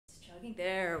Fucking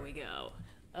there we go.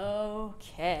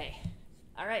 Okay.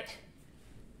 All right.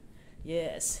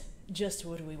 Yes, just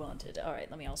what we wanted. All right,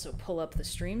 let me also pull up the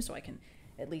stream so I can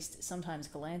at least sometimes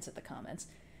glance at the comments.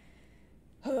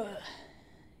 Gotta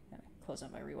close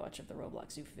out my rewatch of the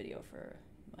Roblox Zoof video for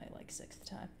my like sixth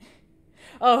time.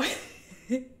 Oh,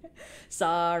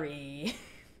 sorry.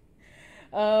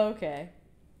 Okay.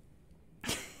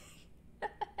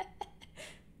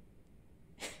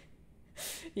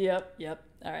 Yep.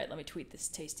 All right, let me tweet this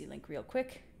tasty link real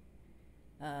quick.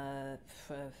 Where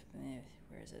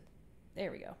is it?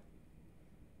 There we go.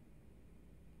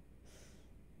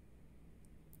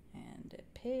 And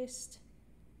paste.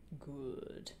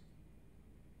 Good.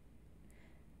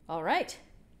 All right.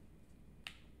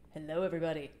 Hello,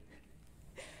 everybody.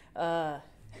 Yes,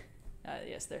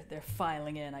 they're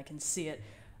filing in. I can see it.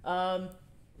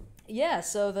 Yeah,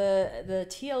 so the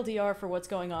TLDR for what's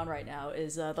going on right now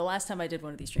is the last time I did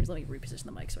one of these streams. Let me reposition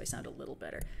the mic so I sound a little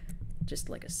better, just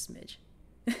like a smidge.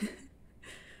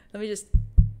 Let me just.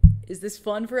 Is this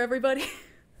fun for everybody?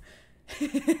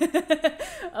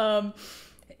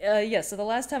 Yeah, so the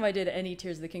last time I did any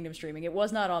Tears of the Kingdom streaming, it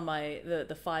was not on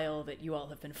the file that you all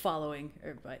have been following,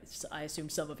 or I assume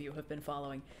some of you have been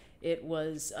following. It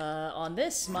was on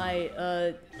this,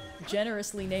 my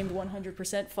generously named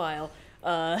 100% file,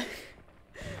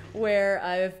 where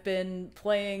I've been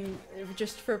playing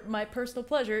just for my personal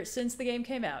pleasure since the game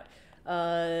came out.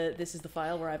 This is the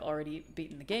file where I've already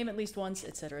beaten the game at least once,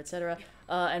 etc., etc.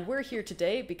 And we're here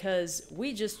today because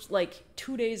we just, like,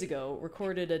 2 days ago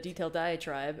recorded a detailed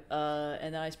diatribe,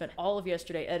 and then I spent all of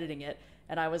yesterday editing it,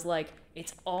 and I was like,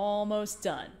 it's almost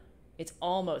done. It's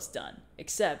almost done.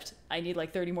 Except, I need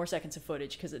like 30 more seconds of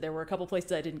footage, because there were a couple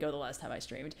places I didn't go the last time I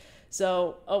streamed.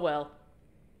 So, oh well.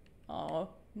 Oh,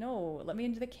 no, let me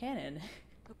into the canon.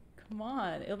 Come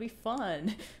on, it'll be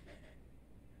fun.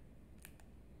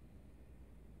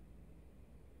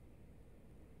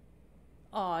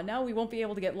 Aw, now we won't be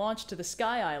able to get launched to the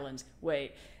Sky Islands.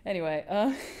 Wait, anyway,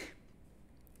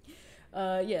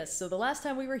 yes, so the last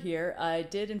time we were here, I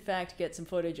did in fact get some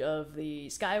footage of the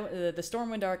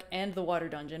Stormwind Arc and the Water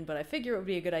Dungeon, but I figure it would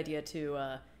be a good idea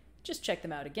to, just check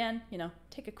them out again, you know,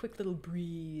 take a quick little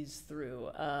breeze through.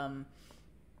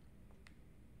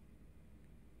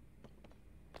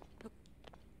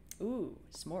 Ooh,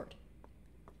 smart.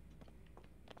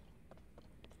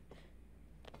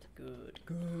 Good.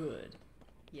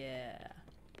 Yeah.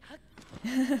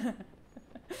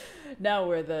 Now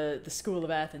we're the School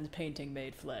of Athens painting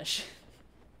made flesh.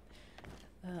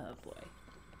 Oh boy.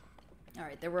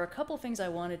 Alright, there were a couple things I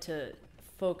wanted to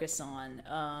focus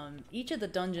on. Each of the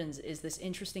dungeons is this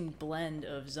interesting blend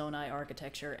of Zonai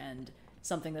architecture and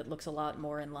something that looks a lot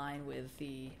more in line with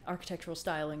the architectural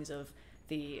stylings of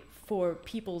the four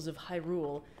peoples of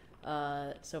Hyrule.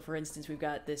 So for instance, we've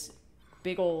got this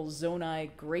big ol' Zonai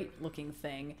grate-looking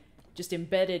thing just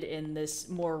embedded in this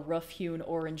more rough-hewn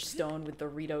orange stone with the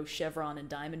Rito chevron and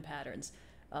diamond patterns.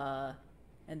 And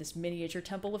this miniature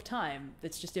Temple of Time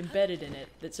that's just embedded in it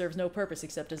that serves no purpose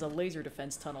except as a laser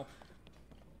defense tunnel.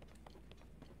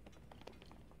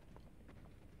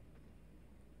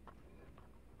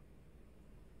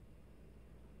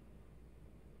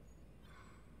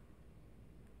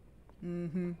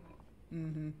 Mm-hmm.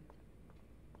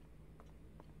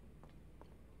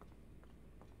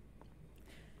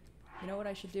 You know what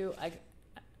I should do?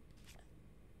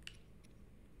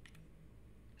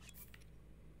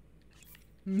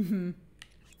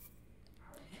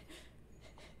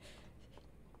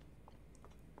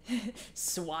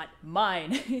 SWAT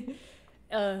mine.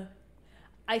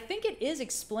 I think it is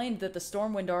explained that the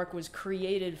Stormwind Arc was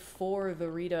created for the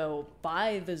Rito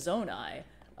by the Zonai,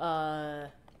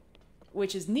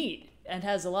 which is neat and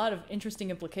has a lot of interesting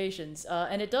implications.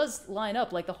 And it does line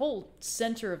up, like the whole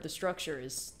center of the structure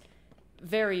is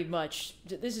very much,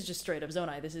 this is just straight up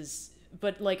Zonai,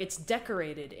 but like it's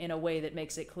decorated in a way that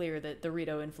makes it clear that the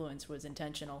Rito influence was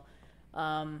intentional.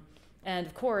 And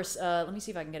of course, let me see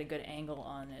if I can get a good angle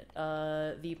on it.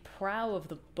 The prow of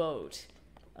the boat,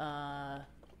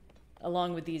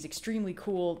 along with these extremely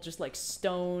cool, just like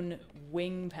stone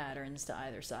wing patterns to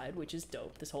either side, which is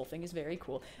dope. This whole thing is very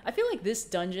cool. I feel like this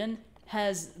dungeon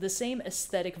has the same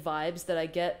aesthetic vibes that I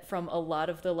get from a lot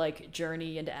of the like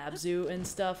Journey and Abzu and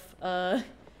stuff.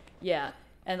 Yeah,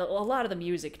 and a lot of the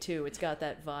music too. It's got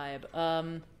that vibe.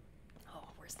 Oh,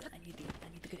 where's that? I need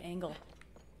the good angle.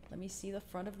 Let me see the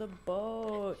front of the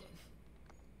boat.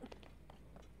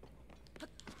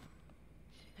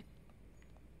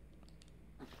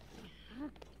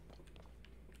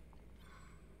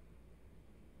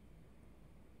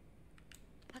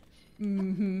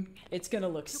 It's gonna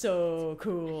look so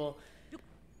cool.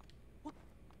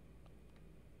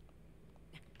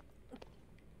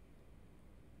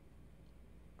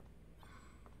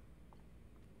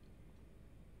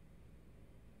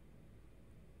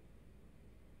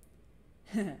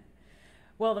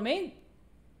 Well, the main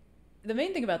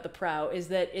thing about the prow is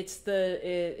that it's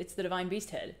the divine beast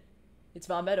head. It's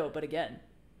Vombeto, but again.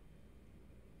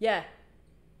 Yeah.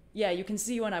 Yeah, you can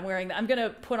see when I'm wearing that. I'm gonna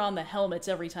put on the helmets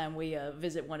every time we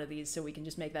visit one of these so we can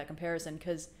just make that comparison,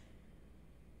 because...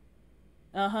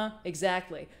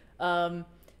 exactly. There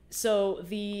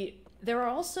are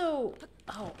also...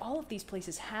 Oh, all of these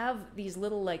places have these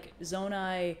little, like,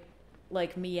 zonai,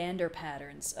 like, meander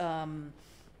patterns,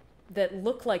 that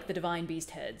look like the divine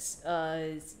beast heads.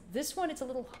 This one, it's a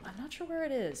little... I'm not sure where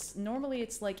it is. Normally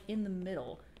it's, like, in the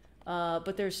middle.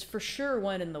 But there's for sure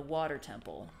one in the water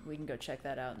temple. We can go check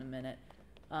that out in a minute.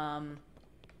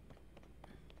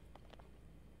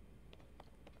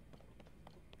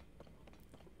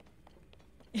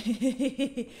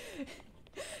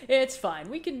 It's fine.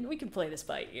 We can play this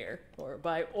by ear or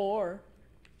by oar.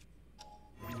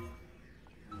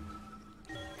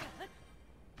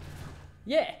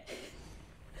 Yeah.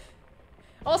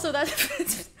 Also,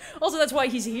 that's why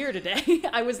he's here today.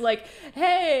 I was like,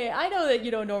 hey, I know that you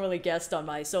don't normally guest on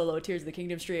my solo Tears of the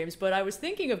Kingdom streams, but I was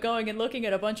thinking of going and looking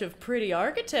at a bunch of pretty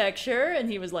architecture, and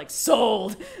he was like,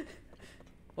 sold!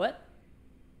 What?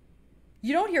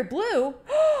 You don't hear blue?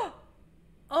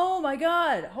 Oh my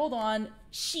god, hold on.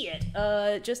 Shit,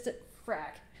 just a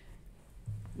frack.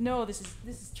 No, this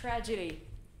is tragedy.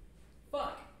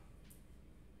 Fuck.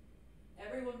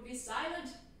 Everyone be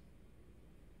silent.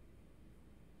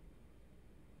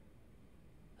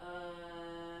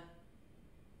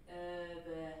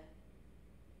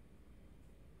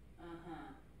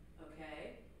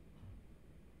 Okay.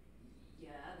 Yeah,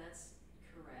 that's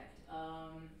correct.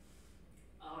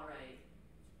 Alright.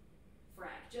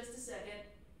 Frack, just a second.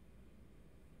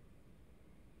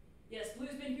 Yes,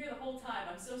 Blue's been here the whole time.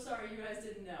 I'm so sorry you guys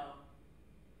didn't know.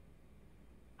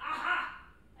 Aha!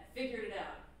 I figured it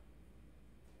out.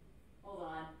 Hold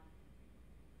on.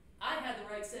 I had the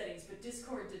right settings, but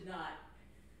Discord did not.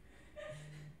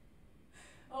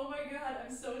 Oh my god,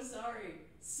 I'm so sorry.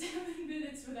 7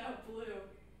 minutes without Blue.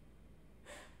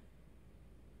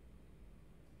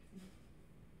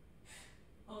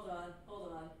 Hold on.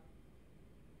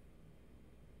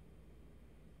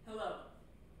 Hello.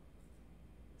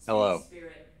 Hello.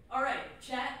 Spirit. Alright,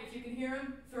 chat, if you can hear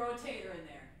him, throw a tater in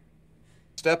there.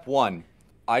 Step 1,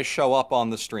 I show up on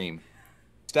the stream.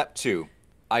 Step 2,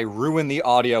 I ruin the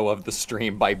audio of the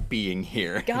stream by being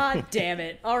here. God damn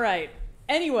it. Alright.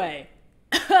 Anyway.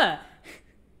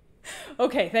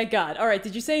 Okay, thank God. Alright,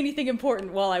 did you say anything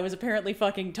important while I was apparently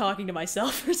fucking talking to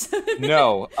myself for 7 minutes?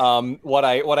 No, what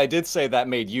I did say that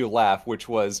made you laugh, which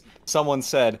was, someone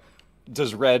said,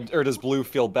 does Blue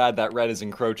feel bad that Red is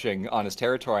encroaching on his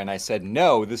territory? And I said,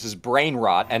 no, this is brain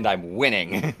rot, and I'm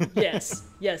winning. Yes,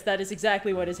 that is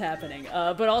exactly what is happening.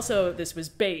 But also, this was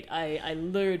bait. I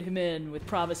lured him in with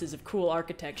promises of cool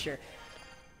architecture.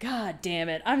 God damn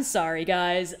it. I'm sorry,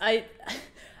 guys.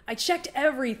 I checked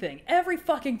everything, every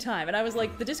fucking time, and I was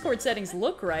like, the Discord settings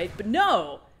look right, but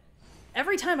no!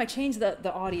 Every time I change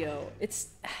the audio, it's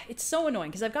so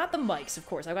annoying, because I've got the mics, of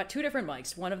course. I've got 2 different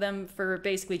mics, one of them for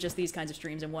basically just these kinds of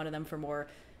streams, and one of them for more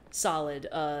solid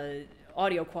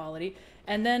audio quality.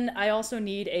 And then I also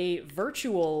need a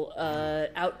virtual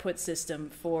output system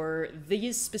for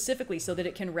these specifically, so that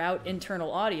it can route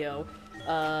internal audio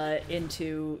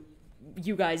into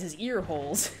you guys' ear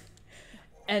holes.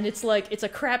 And it's like, it's a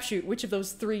crapshoot which of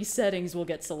those 3 settings will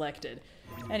get selected.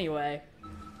 Anyway.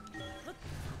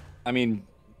 I mean,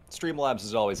 Streamlabs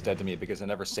is always dead to me because I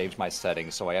never saved my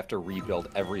settings, so I have to rebuild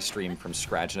every stream from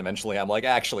scratch, and eventually I'm like,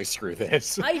 actually, screw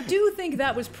this. I do think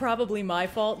that was probably my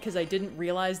fault, because I didn't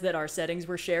realize that our settings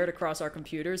were shared across our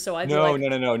computers, so I'd be like...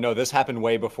 No, this happened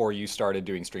way before you started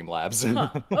doing Streamlabs. Huh,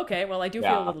 okay, well, I do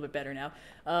feel a little bit better now.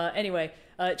 Anyway,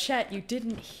 chat, you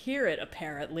didn't hear it,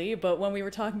 apparently, but when we were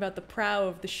talking about the prow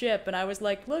of the ship, and I was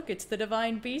like, look, it's the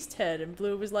Divine Beast Head, and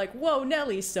Blue was like, whoa,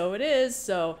 Nelly, so it is,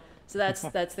 So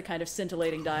that's the kind of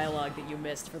scintillating dialogue that you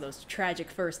missed for those tragic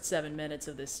first 7 minutes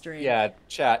of this stream. Yeah,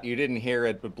 chat, you didn't hear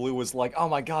it, but Blue was like, oh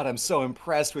my god, I'm so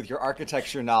impressed with your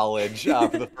architecture knowledge for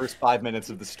the first 5 minutes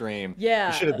of the stream. Yeah.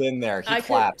 You should have been there. He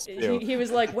claps, too. He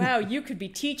was like, wow, you could be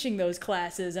teaching those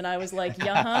classes. And I was like,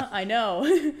 yeah, I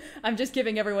know. I'm just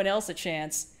giving everyone else a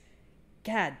chance.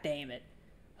 God damn it.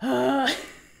 All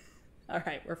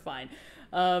right, we're fine.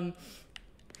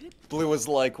 Blue was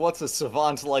like, what's a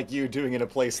savant like you doing in a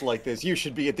place like this? You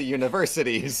should be at the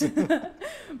universities.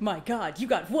 My god, you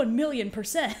got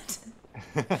 1,000,000%.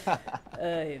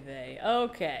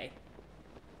 Okay.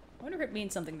 I wonder if it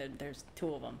means something that there's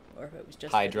 2 of them, or if it was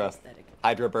just aesthetic.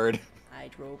 Hydra bird.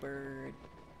 Hydro bird.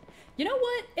 You know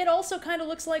what? It also kind of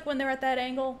looks like when they're at that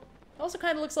angle. It also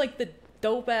kind of looks like the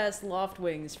dope ass loft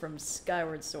wings from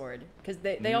Skyward Sword because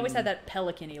they always had that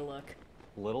pelican-y look.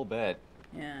 Little bit.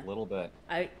 Yeah. Little bit.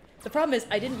 The problem is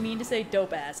I didn't mean to say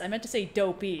dope ass. I meant to say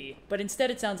dopey, but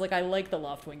instead it sounds like I like the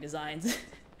loft wing designs,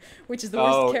 which is the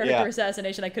worst character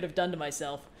assassination I could have done to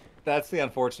myself. That's the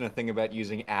unfortunate thing about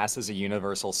using ass as a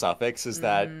universal suffix is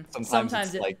that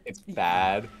sometimes it's like it's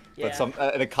bad, yeah.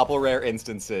 but in a couple rare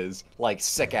instances, like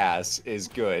sick ass is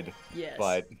good. Yes.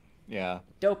 But yeah.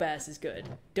 Dope ass is good.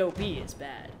 Dopey is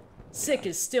bad. Sick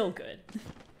is still good.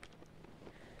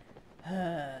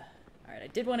 Alright, I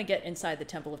did want to get inside the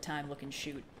Temple of Time looking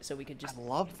shoot so we could just... I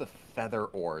love the feather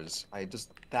ores.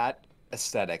 That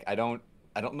aesthetic. I don't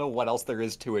know what else there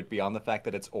is to it beyond the fact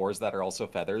that it's ores that are also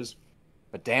feathers.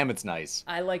 But damn, it's nice.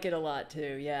 I like it a lot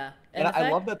too, yeah. And I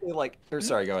love that they like... Or,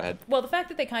 sorry, go ahead. Well, the fact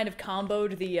that they kind of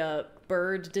comboed the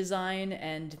bird design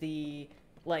and the...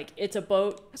 Like, it's a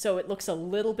boat, so it looks a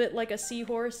little bit like a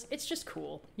seahorse. It's just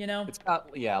cool, you know? It's got,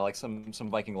 yeah, like some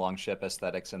Viking longship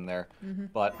aesthetics in there.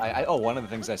 But one of the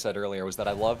things I said earlier was that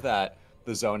I love that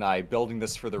the Zonai, building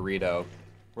this for the Rito,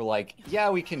 we're like,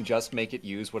 yeah, we can just make it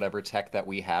use whatever tech that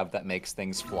we have that makes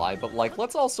things fly, but like,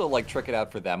 let's also like trick it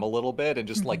out for them a little bit and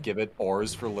just like give it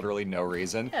oars for literally no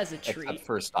reason. As a treat. Except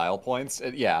for style points.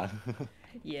 Yeah.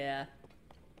 Yeah.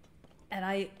 And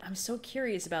I'm so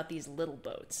curious about these little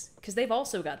boats, because they've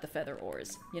also got the feather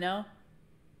oars, you know?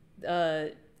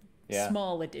 Yeah.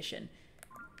 Small edition.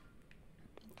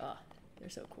 Oh, they're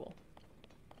so cool.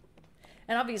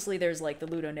 And obviously there's like the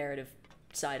ludonarrative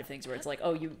side of things where it's like,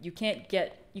 oh, you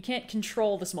can't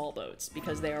control the small boats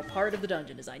because they are part of the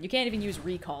dungeon design. You can't even use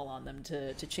recall on them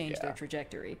to change their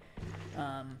trajectory.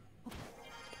 All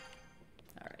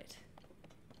right.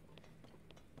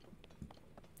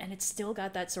 And it's still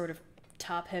got that sort of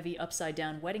top-heavy,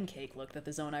 upside-down wedding cake look that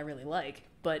the zone I really like,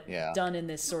 but done in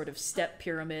this sort of step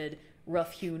pyramid,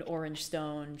 rough-hewn orange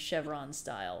stone, chevron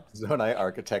style. Zonai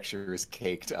architecture is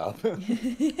caked up.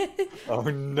 Oh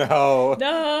no!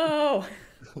 No!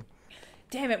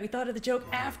 Damn it, we thought of the joke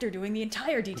after doing the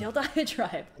entire detailed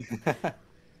diatribe.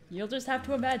 You'll just have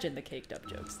to imagine the caked up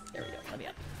jokes. There we go, let me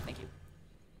up. Thank you.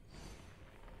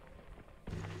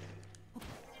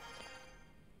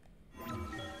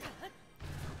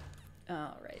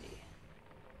 Alrighty.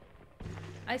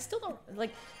 I still don't,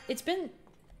 like, it's been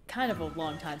kind of a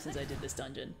long time since I did this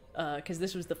dungeon, because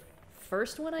this was the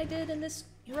first one I did in this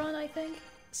run, I think.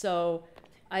 So,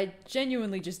 I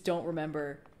genuinely just don't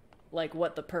remember, like,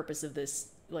 what the purpose of this,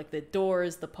 like, the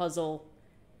doors, the puzzle.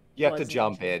 You have to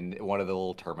jump in. One of the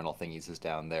little terminal thingies is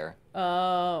down there.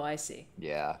 Oh, I see.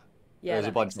 Yeah. Yeah, there's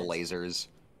a bunch of lasers.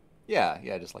 Yeah,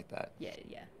 just like that. Yeah.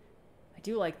 I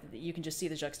do like that you can just see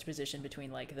the juxtaposition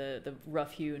between like the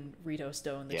rough-hewn Rito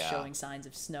stone that's showing signs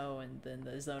of snow and then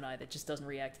the Zonai that just doesn't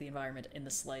react to the environment in the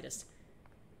slightest.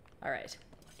 All right.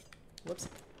 Whoops.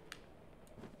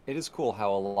 It is cool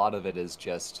how a lot of it is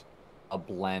just a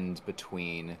blend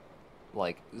between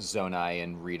like Zonai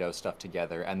and Rito stuff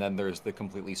together, and then there's the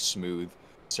completely smooth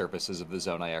surfaces of the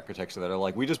Zonai architecture that are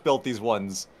like, we just built these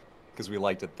ones because we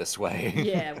liked it this way.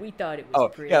 Yeah, we thought it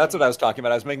was pretty. Yeah, that's what I was talking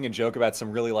about. I was making a joke about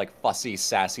some really like fussy,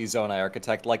 sassy Zonai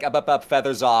architect, like up,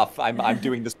 feathers off. I'm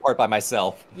doing this part by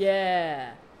myself.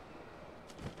 Yeah.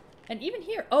 And even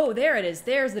here, oh, there it is.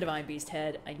 There's the Divine Beast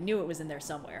head. I knew it was in there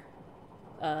somewhere.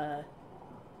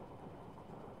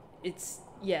 It's,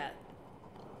 yeah.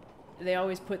 They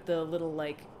always put the little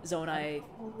like Zonai.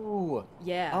 Oh.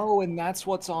 Yeah. Oh, and that's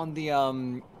what's on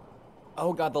the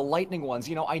oh god, the lightning ones.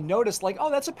 You know, I noticed like, oh,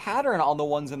 that's a pattern on the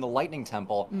ones in the lightning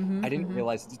temple. I didn't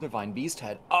realize it's a divine beast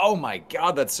head. Oh my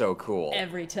god, that's so cool.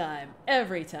 Every time. All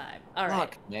right.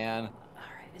 Fuck, man. All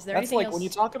right. Is there anything like else? When you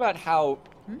talk about how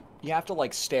you have to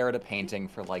like stare at a painting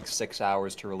for like 6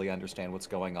 hours to really understand what's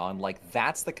going on, like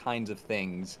that's the kinds of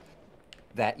things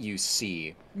that you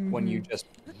see when you just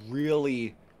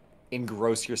really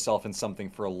engross yourself in something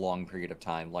for a long period of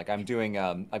time. Like I'm doing,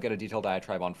 I've got a detailed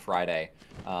diatribe on Friday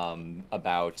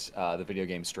about the video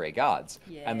game Stray Gods.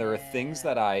 Yeah. And there are things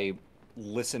that I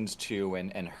listened to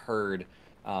and heard.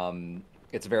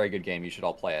 It's a very good game. You should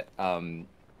all play it.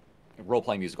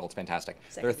 Role-playing musical. It's fantastic.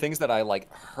 There are things that I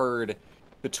like heard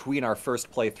between our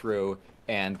first playthrough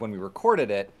and when we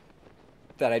recorded it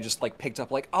that I just like picked up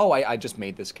like, oh, I just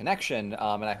made this connection,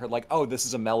 and I heard like, oh, this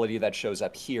is a melody that shows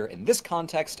up here in this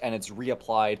context, and it's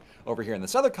reapplied over here in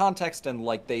this other context, and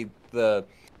like the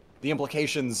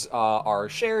implications are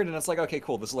shared, and it's like, okay,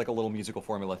 cool, this is like a little musical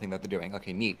formula thing that they're doing.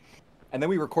 Okay, neat. And then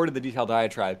we recorded the detailed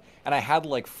diatribe, and I had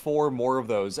like 4 more of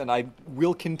those, and I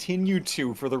will continue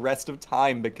to for the rest of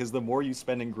time, because the more you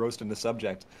spend engrossed in the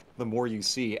subject, the more you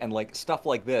see, and like stuff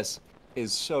like this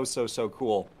is so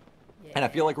cool. And I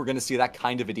feel Yeah. like we're going to see that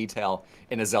kind of a detail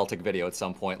in a Zeltic video at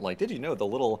some point. Like, did you know the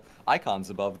little icons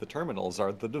above the terminals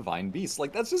are the divine beasts?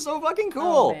 Like, that's just so fucking Oh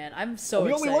cool. man, I'm And so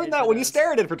you only learn excited that for when you those.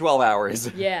 stare at it for 12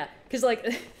 hours. Yeah, because like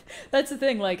that's the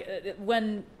thing. Like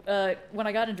when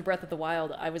I got into Breath of the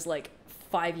Wild, I was like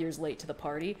 5 years late to the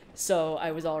party, so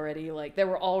I was already like there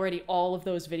were already all of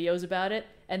those videos about it,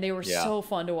 and they were Yeah. so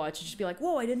fun to watch. You just be like,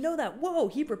 whoa, I didn't know that. Whoa,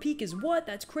 Heber Peak is what?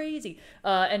 That's crazy.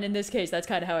 And in this case, that's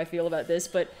kind of how I feel about this.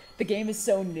 But the game is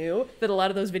so new that a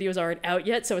lot of those videos aren't out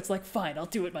yet, so it's like, fine, I'll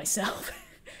do it myself.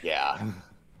 Yeah.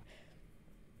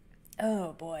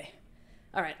 Oh boy.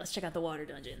 All right, let's check out the water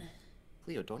dungeon.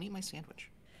 Cleo, don't eat my sandwich.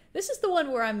 This is the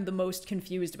one where I'm the most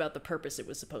confused about the purpose it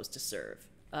was supposed to serve.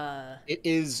 It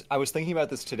is, I was thinking about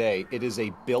this today. It is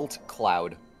a built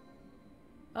cloud.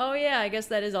 Oh yeah, I guess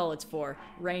that is all it's for.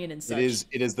 Rain and such.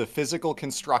 It is the physical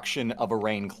construction of a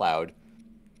rain cloud.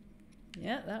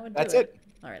 Yeah, that would do That's it. it.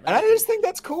 All right, And let I me just think. think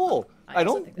that's cool. I I also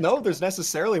don't think that's know cool. there's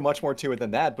necessarily much more to it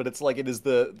than that, but it's like it is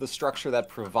the structure that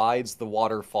provides the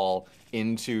waterfall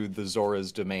into the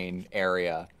Zora's domain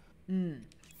area.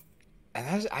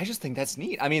 And I just think that's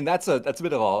neat. I mean, that's a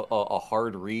bit of a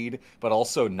hard read, but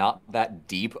also not that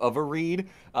deep of a read.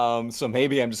 So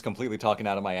maybe I'm just completely talking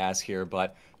out of my ass here,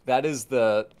 but that is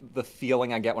the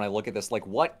feeling I get when I look at this. Like,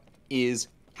 what is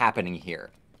happening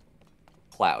here?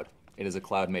 Cloud. It is a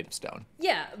cloud made of stone.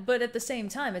 Yeah, but at the same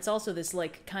time, it's also this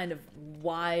like kind of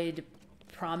wide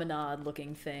promenade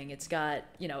looking thing. It's got,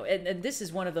 and this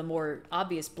is one of the more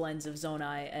obvious blends of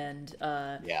Zonai and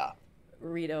Yeah.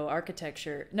 Rito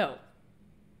architecture. No,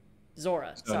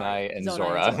 Zora. Zonai Sorry. and Zonai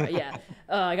Zora. And Zora. Yeah.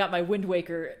 I got my Wind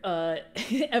Waker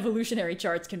evolutionary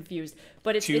charts confused.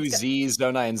 But it's Two got, Z's,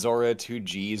 Zonai and Zora, two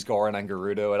G's, Goron and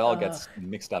Gerudo. It all gets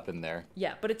mixed up in there.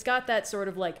 yeah, but it's got that sort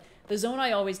of like the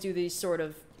Zonai always do these sort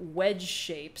of wedge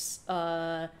shapes,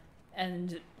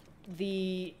 and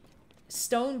the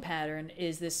stone pattern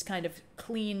is this kind of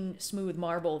clean, smooth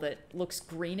marble that looks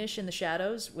greenish in the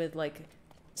shadows with like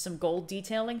some gold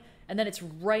detailing, and then it's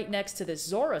right next to this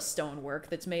Zora stonework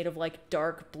that's made of like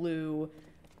dark blue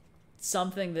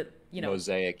something that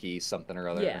Mosaic-y something or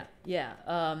other. yeah.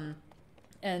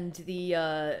 And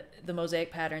the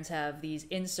mosaic patterns have these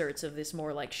inserts of this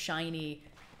more like shiny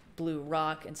blue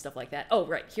rock and stuff like that. Oh,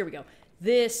 right, here we go.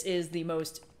 This is the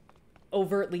most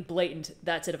overtly blatant,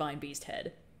 that's a divine beast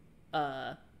head.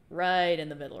 Right in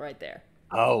the middle, right there.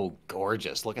 Oh,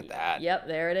 gorgeous. Look at that. Yep,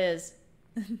 there it is.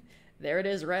 There it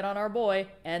is, right on our boy.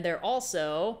 And they're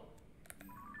also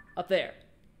up there.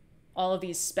 All of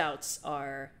these spouts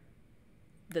are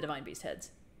the divine beast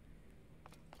heads.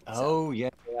 Oh, yeah.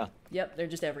 Yep, they're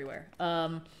just everywhere.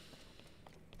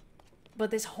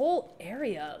 But this whole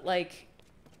area, like,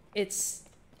 it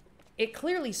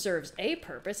clearly serves a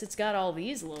purpose. It's got all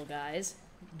these little guys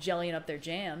jellying up their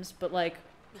jams, but like,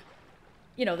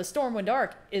 the Stormwind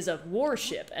Ark is a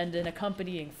warship and an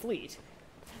accompanying fleet.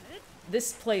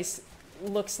 This place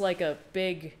looks like a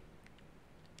big,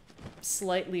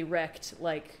 slightly wrecked,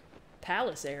 like,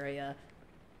 palace area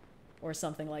or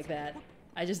something like that.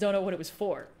 I just don't know what it was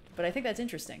for, but I think that's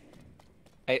interesting.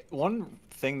 One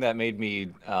thing that made me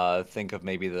think of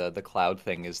maybe the cloud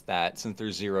thing is that since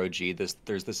there's zero G,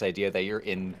 there's this idea that you're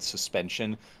in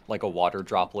suspension, like a water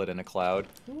droplet in a cloud.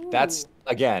 Ooh. That's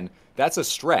a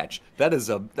stretch. That is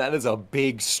a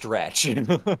big stretch.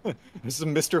 This is a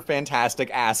Mr. Fantastic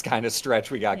ass kind of stretch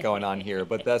we got going on here.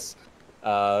 But that's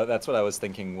what I was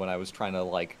thinking when I was trying to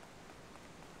like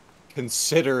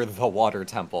consider the water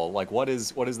temple. Like, what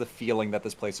is the feeling that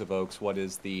this place evokes? What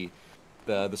is the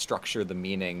structure, the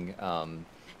meaning,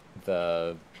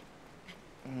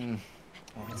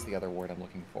 what's the other word I'm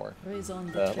looking for?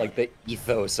 Like the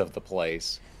ethos of the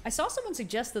place. I saw someone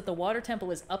suggest that the water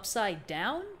temple is upside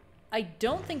down. I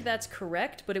don't think that's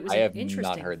correct, but it was I an have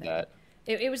interesting not heard thing. that.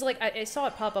 It was like I saw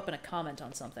it pop up in a comment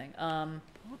on something.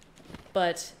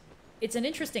 But it's an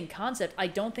interesting concept. I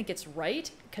don't think it's right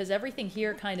because everything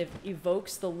here kind of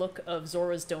evokes the look of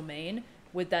Zora's domain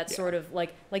with that sort of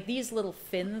like these little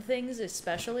fin things,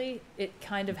 especially. It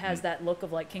kind of has that look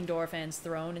of like King Dorephan's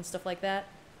throne and stuff like that.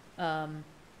 Cleo,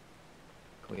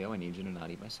 I need you to not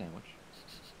eat my sandwich.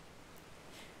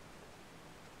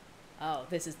 Oh,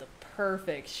 this is the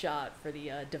perfect shot for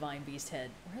the divine beast head.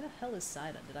 Where the hell is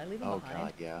Sidon? Did I leave him Oh behind?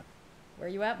 god, yeah. Where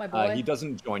are you at, my boy? He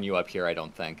doesn't join you up here, I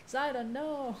don't think. Sidon,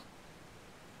 no.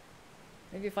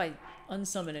 Maybe if I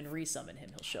unsummon and resummon him,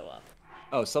 he'll show up.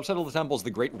 Oh, subtitle of the temple is the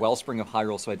Great Wellspring of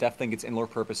Hyrule, so I def think its inner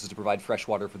purpose is to provide fresh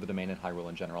water for the domain and Hyrule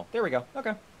in general. There we go.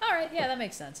 Okay. All right, yeah, that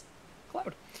makes sense.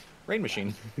 Cloud. Rain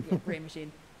machine. Yeah, rain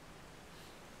machine.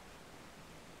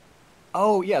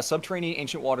 Oh yeah, subterranean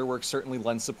ancient waterworks certainly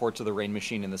lends support to the rain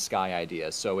machine in the sky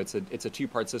idea. So it's a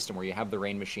two-part system where you have the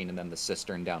rain machine and then the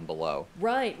cistern down below.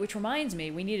 Right, which reminds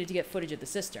me, we needed to get footage of the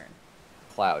cistern.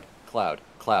 Cloud, cloud,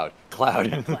 cloud,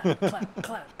 cloud. Cloud, cloud,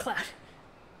 cloud, cloud.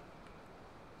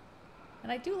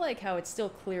 And I do like how it's still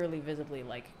clearly visibly,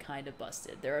 like, kind of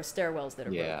busted. There are stairwells that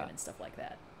are broken and stuff like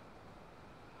that.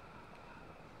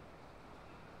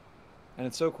 And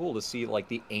it's so cool to see like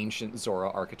the ancient Zora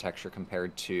architecture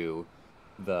compared to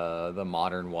the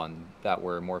modern one that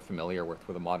we're more familiar with,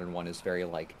 where the modern one is very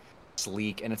like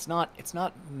sleek, and it's not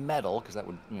metal because that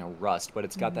would, you know, rust, but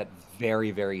it's got that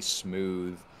very, very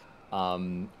smooth,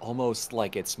 almost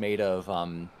like it's made of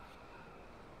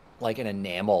like an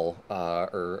enamel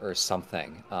or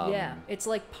something. Yeah, it's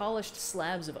like polished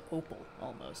slabs of opal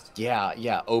almost. Yeah,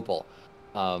 yeah, opal.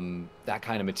 That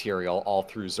kind of material all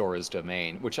through Zora's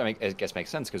domain, which I guess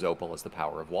makes sense because opal is the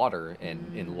power of water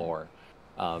in lore.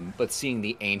 But seeing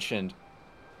the ancient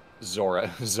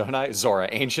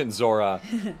ancient Zora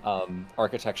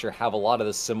architecture have a lot of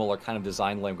the similar kind of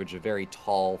design language of very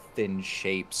tall, thin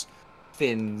shapes,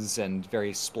 fins, and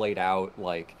very splayed out,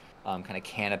 like kind of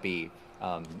canopy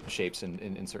shapes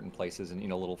in certain places, and, you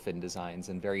know, little fin designs,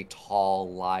 and very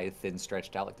tall, lithe, thin,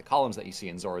 stretched out, like the columns that you see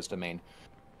in Zora's domain.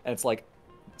 And it's like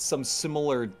some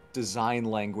similar design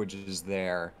languages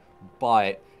there,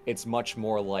 but it's much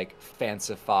more like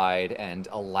fancified and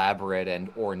elaborate and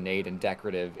ornate and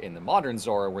decorative in the modern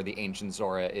Zora, where the ancient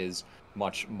Zora is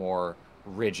much more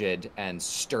rigid and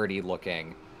sturdy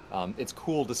looking. It's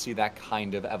cool to see that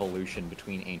kind of evolution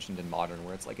between ancient and modern,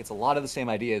 where it's like it's a lot of the same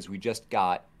ideas, we just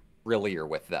got frillier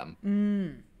with them.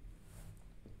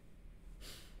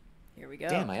 Here we go.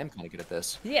 Damn, I am kind of good at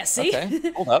this. Yeah, see?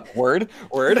 Okay, hold up. Word.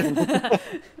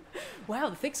 Wow,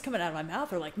 the things coming out of my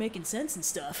mouth are like making sense and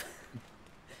stuff.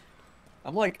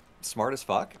 I'm like smart as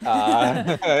fuck.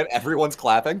 Everyone's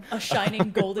clapping. A shining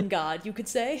golden god, you could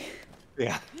say.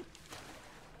 Yeah.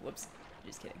 Whoops.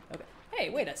 Just kidding. Okay. Hey,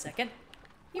 wait a second.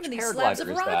 Even Which these slabs of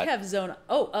paraglider is rock that? have zone.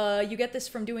 Oh, you get this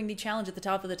from doing the challenge at the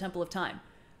top of the Temple of Time.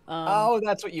 Oh,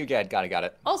 that's what you get. Got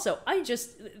it. Also,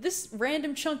 this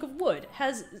random chunk of wood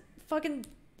has fucking...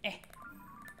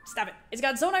 Stop it. It's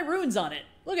got Zonai runes on it.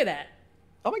 Look at that.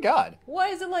 Oh my god. Why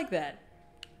is it like that?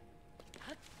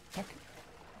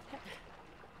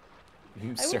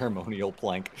 Ceremonial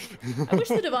plank. I wish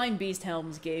the Divine Beast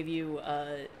helms gave you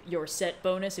your set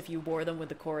bonus if you wore them with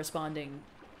the corresponding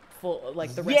full,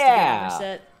 like the rest of your armor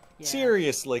set. Yeah.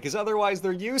 Seriously, because otherwise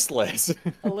they're useless.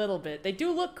 A little bit. They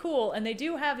do look cool, and they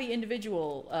do have the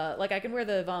individual, like I can wear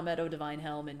the Von Meadow Divine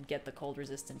Helm and get the cold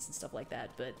resistance and stuff like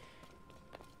that, but...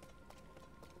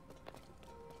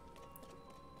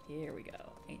 Here we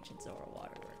go. Ancient Zora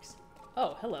Waterworks.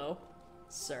 Oh, hello,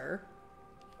 sir.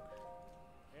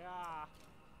 Yeah.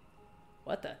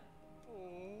 What the?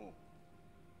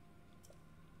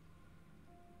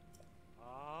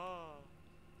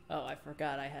 Oh, I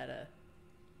forgot I had a...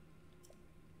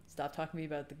 Stop talking to me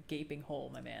about the gaping hole,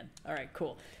 my man. Alright,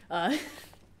 cool. But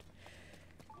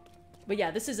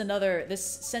yeah, this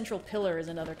central pillar is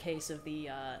another case of the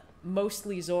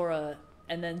mostly Zora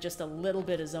and then just a little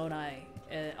bit of Zonai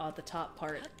at the top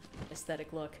part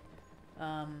aesthetic look.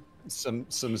 Some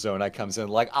Zonai comes in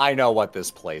like, I know what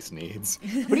this place needs.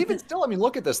 But even still, I mean,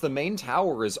 look at this. The main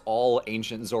tower is all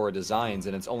ancient Zora designs,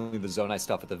 and it's only the Zonai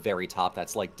stuff at the very top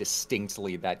that's like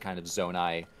distinctly that kind of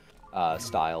Zonai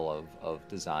style of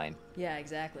design. Yeah,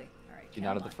 exactly. All right. You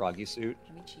out of the froggy suit?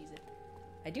 Let me cheese it.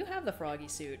 I do have the froggy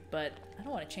suit, but I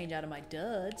don't want to change out of my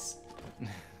duds.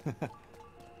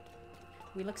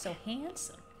 We look so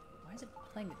handsome. Why is it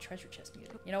playing the treasure chest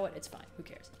music? You know what? It's fine. Who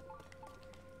cares?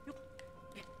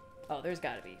 Oh, there's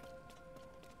gotta be.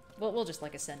 We'll just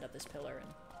like ascend up this pillar, and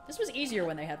this was easier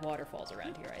when they had waterfalls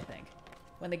around here, I think.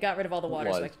 When they got rid of all the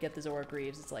water so I could get the Zora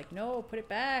Greaves, it's like, no, put it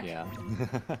back. Yeah.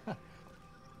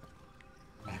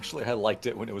 Actually, I liked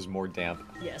it when it was more damp.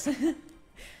 Yes.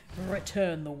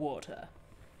 Return the water.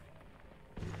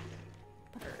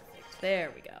 Perfect.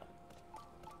 There we go.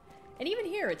 And even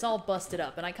here, it's all busted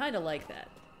up, and I kind of like that,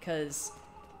 because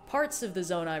parts of the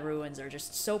Zonai ruins are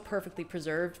just so perfectly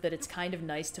preserved that it's kind of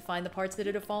nice to find the parts that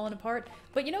have fallen apart.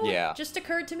 But you know what just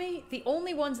occurred to me? The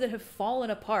only ones that have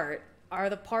fallen apart are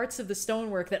the parts of the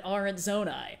stonework that aren't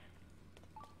Zonai.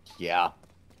 Yeah.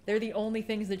 They're the only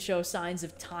things that show signs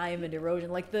of time and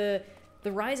erosion. Like the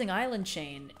Rising Island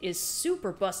chain is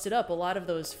super busted up. A lot of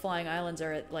those flying islands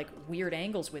are at like weird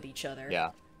angles with each other. Yeah.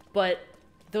 But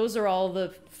those are all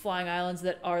the flying islands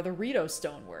that are the Rito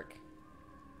stonework.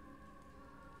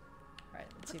 Alright,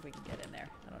 let's see if we can get in there.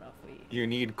 I don't know if we... You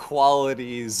need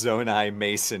quality Zonai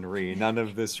masonry, none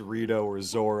of this Rito or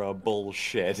Zora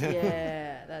bullshit.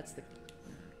 Yeah, that's the...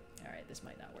 Alright, this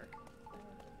might not work.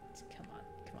 Come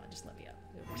on, just let me up.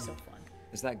 It'll be so fun.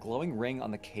 Is that glowing ring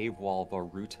on the cave wall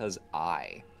Varuta's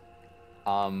eye?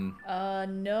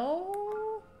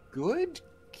 No? Good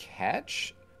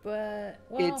catch. But,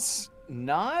 well... It's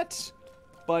not,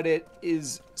 but it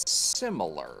is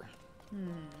similar.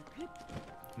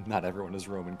 Not everyone is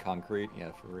Roman concrete.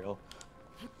 Yeah, for real.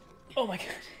 Oh my god.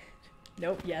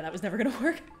 Nope, yeah, that was never gonna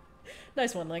work.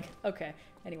 Nice one, Link. Okay,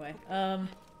 anyway, yeah,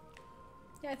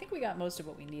 I think we got most of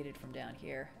what we needed from down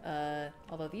here.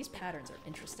 Although these patterns are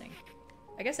interesting.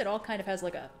 I guess it all kind of has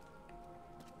like a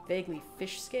vaguely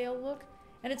fish scale look.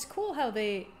 And it's cool how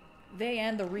they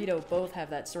and the Rito both have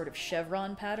that sort of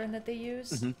chevron pattern that they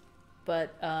use.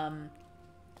 But,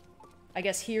 I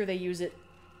guess here they use it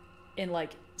in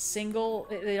like single,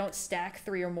 they don't stack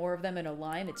 3 or more of them in a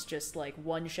line. It's just like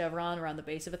one chevron around the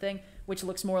base of a thing, which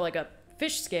looks more like a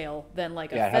fish scale than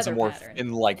like a feather pattern. Yeah, it has a more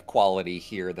fin-like quality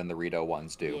here than the Rito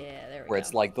ones do. Yeah, there we go. Where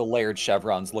it's like the layered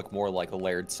chevrons look more like a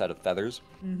layered set of feathers.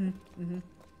 Alright,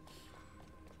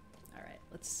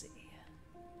 let's see.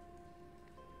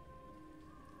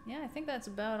 Yeah, I think that's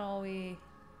about all we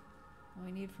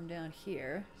need from down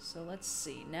here. So let's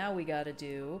see. Now we gotta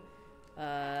do...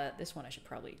 this one I should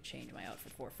probably change my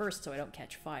outfit for first so I don't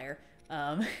catch fire.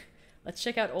 Let's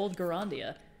check out Old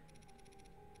Garandia.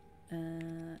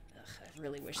 I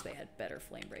really wish they had better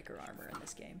Flamebreaker armor in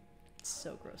this game. It's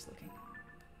so gross looking.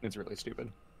 It's really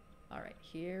stupid. Alright,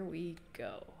 here we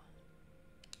go.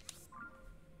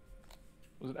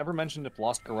 Was it ever mentioned if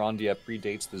Lost Garandia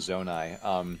predates the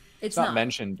Zonai? It's not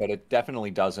mentioned, but it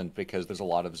definitely doesn't because there's a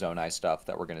lot of Zonai stuff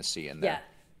that we're going to see in there.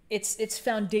 Yeah, it's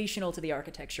foundational to the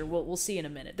architecture. We'll see in a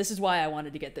minute. This is why I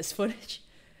wanted to get this footage.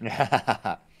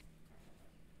 I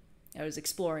was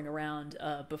exploring around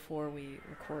before we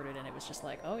recorded, and it was just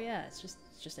like, oh yeah, it's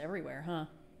just everywhere, huh?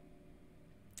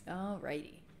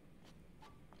 Alrighty.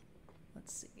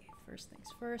 Let's see. First things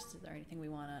first. Is there anything we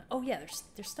wanna? Oh yeah,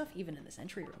 there's stuff even in this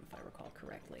entry room if I recall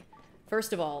correctly.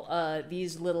 First of all,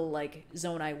 these little like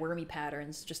Zonai wormy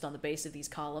patterns just on the base of these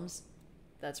columns.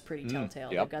 That's pretty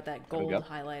telltale. Yep. They've got that gold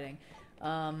highlighting.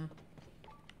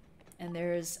 And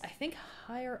there's, I think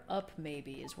higher up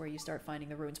maybe is where you start finding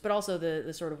the runes, but also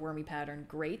the sort of wormy pattern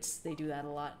grates. They do that a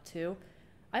lot too.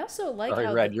 I also like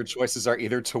how... Red, your choices are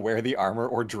either to wear the armor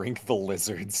or drink the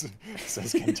lizards,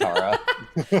 says Kentara.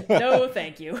 No,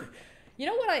 thank you. You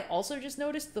know what I also just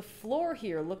noticed? The floor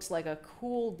here looks like a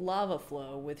cooled lava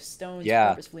flow with stones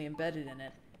purposefully embedded in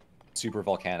it. Super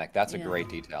volcanic. That's a great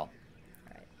detail.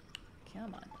 All right.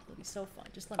 Come on. It'll be so fun.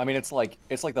 Just let me... I mean, it's like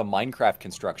the Minecraft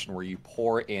construction where you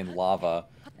pour in lava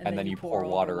and then you pour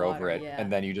water over it,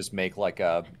 and then you just make like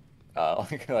a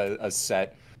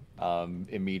set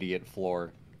immediate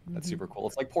floor. That's super cool.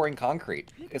 It's like pouring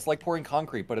concrete. It's like pouring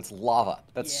concrete, but it's lava.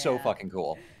 That's so fucking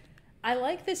cool. I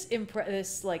like this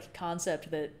this like concept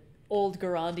that Old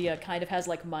Garandia kind of has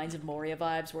like Mines of Moria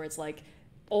vibes, where it's like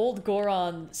old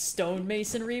Goron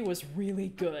stonemasonry was really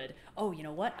good. Oh, you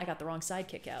know what? I got the wrong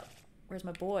sidekick out. Where's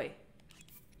my boy?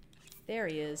 There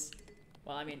he is.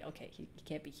 Well, I mean, okay, he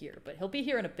can't be here, but he'll be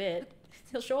here in a bit.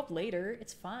 He'll show up later.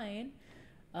 It's fine.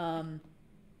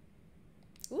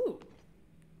 Ooh.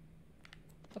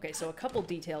 Okay, so a couple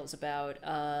details about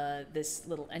this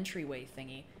little entryway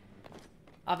thingy.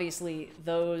 Obviously,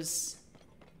 those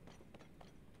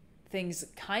things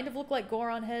kind of look like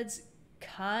Goron heads,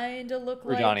 kind of look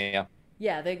like... Rudania.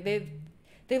 Yeah, they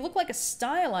look like a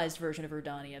stylized version of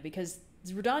Rudania, because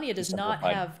Rudania does not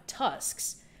have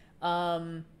tusks,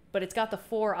 but it's got the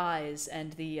 4 eyes,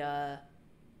 and the... I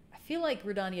feel like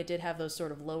Rudania did have those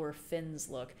sort of lower fins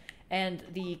look. And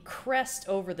the crest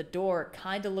over the door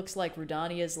kind of looks like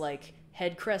Rudania's like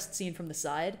head crest seen from the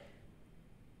side.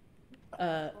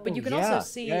 But you can also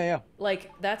see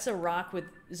like that's a rock with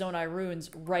Zonai runes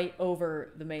right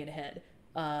over the main head.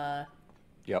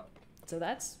 Yep. So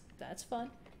that's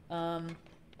fun. Let's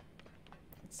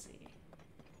see.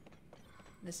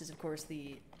 This is of course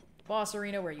the boss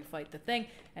arena where you fight the thing,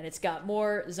 and it's got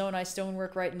more Zonai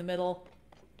stonework right in the middle.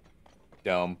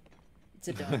 Dome. It's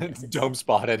a dome. Yes, Dome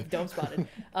spotted. Dome spotted.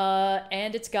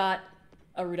 And it's got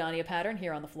a Rudania pattern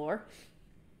here on the floor.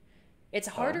 It's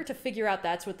harder to figure out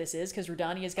that's what this is, because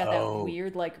Rudania's got that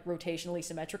weird, like, rotationally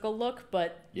symmetrical look,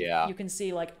 but you can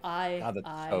see, like,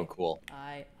 so cool.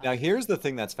 Now, here's the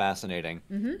thing that's fascinating.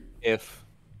 If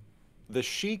the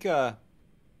Sheikah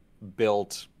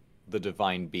built the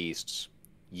Divine Beasts,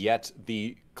 yet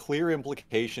the clear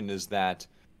implication is that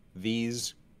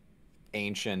these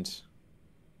ancient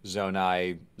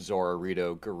Zonai, Zora,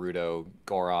 Rito, Gerudo,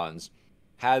 Gorons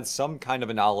had some kind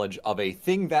of a knowledge of a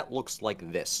thing that looks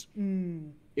like this.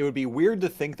 it would be weird to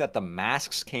think that the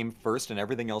masks came first and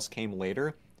everything else came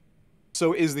later.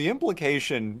 So is the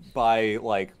implication by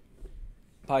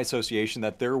association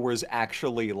that there was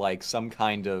actually like some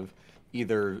kind of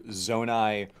either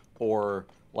Zonai or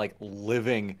like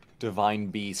living divine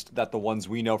beast that the ones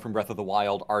we know from Breath of the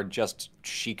Wild are just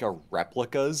Sheikah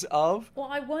replicas of? Well,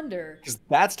 I wonder. Because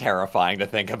that's terrifying to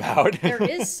think about. There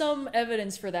is some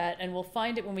evidence for that, and we'll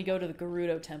find it when we go to the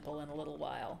Gerudo Temple in a little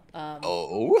while.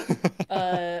 Oh.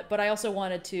 But I also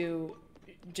wanted to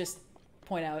just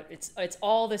point out it's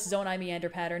all this Zonai meander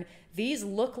pattern. These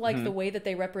look like the way that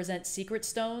they represent secret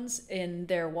stones in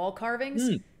their wall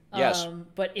carvings. Yes.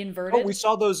 But inverted. Oh, we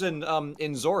saw those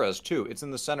in Zora's too. It's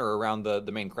in the center around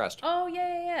the main crest. Oh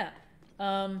yeah.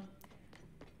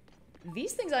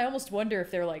 These things I almost wonder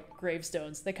if they're like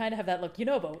gravestones. They kind of have that look.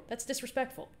 Yunobo, that's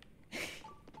disrespectful.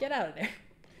 Get out of there.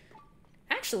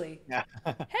 Actually, Yeah.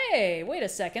 hey, wait a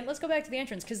second. Let's go back to the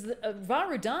entrance because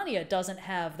Varudania doesn't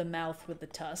have the mouth with the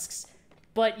tusks,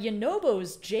 but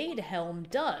Yunobo's jade helm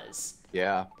does.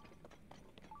 Yeah.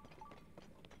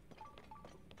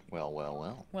 Well, well,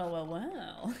 well.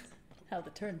 Well. How the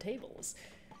turntables.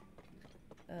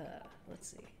 Let's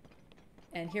see.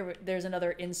 And here, there's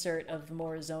another insert of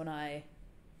more Zonai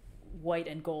white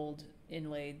and gold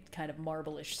inlaid kind of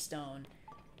marble-ish stone.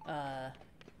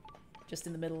 Just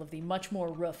in the middle of the much more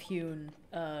rough-hewn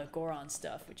Goron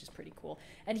stuff, which is pretty cool.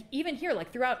 And even here,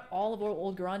 like throughout all of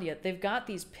Old Garandia, they've got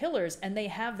these pillars, and they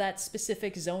have that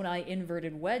specific Zonai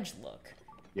inverted wedge look.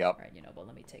 Yep. All right, but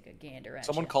let me take a gander at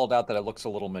Someone you. called out that it looks a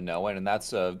little Minoan, and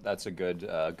that's a good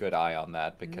good eye on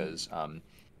that because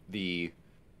the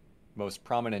most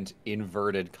prominent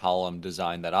inverted column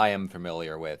design that I am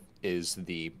familiar with is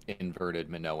the inverted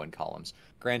Minoan columns.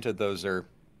 Granted, those are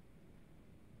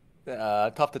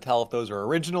tough to tell if those are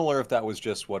original or if that was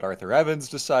just what Arthur Evans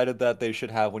decided that they should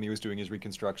have when he was doing his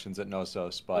reconstructions at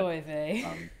Knossos. But Oy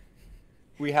vey.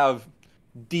 we have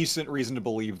decent reason to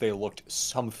believe they looked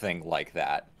something like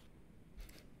that.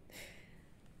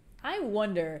 I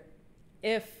wonder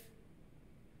if,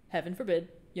 heaven forbid,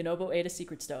 Yunobo ate a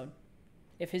secret stone,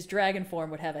 if his dragon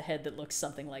form would have a head that looks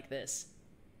something like this.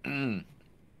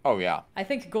 Oh, yeah. I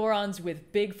think Gorons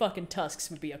with big fucking tusks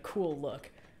would be a cool look.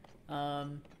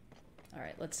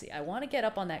 Alright, let's see. I want to get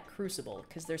up on that crucible,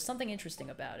 because there's something interesting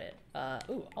about it.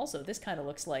 Ooh, also, this kind of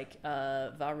looks like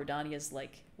Varudania's,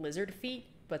 like, lizard feet,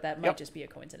 but that might just be a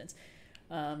coincidence.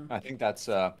 I think that's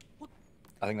a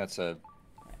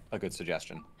good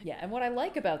suggestion. Yeah, and what I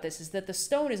like about this is that the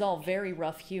stone is all very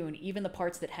rough hewn, even the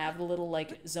parts that have the little,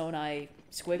 like, Zonai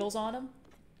squiggles on them.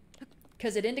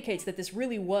 Because it indicates that this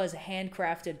really was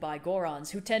handcrafted by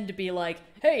Gorons, who tend to be like,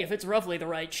 hey, if it's roughly the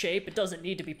right shape, it doesn't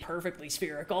need to be perfectly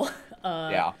spherical.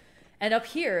 Yeah. And up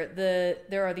here,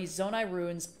 there are these Zonai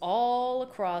runes all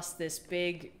across this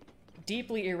big,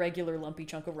 deeply irregular, lumpy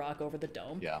chunk of rock over the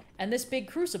dome. Yeah. And this big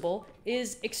crucible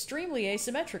is extremely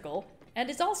asymmetrical, and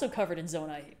it's also covered in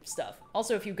Zonai stuff.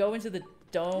 Also, if you go into the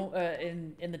dome,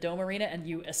 in the dome arena and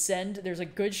you ascend, there's a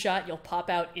good shot you'll pop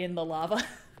out in the lava.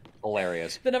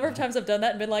 Hilarious. The number of times I've done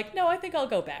that and been like, no, I think I'll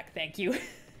go back, thank you.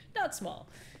 Not small.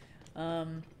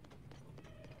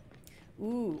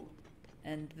 Ooh.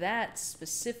 And that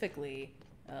specifically,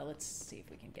 let's see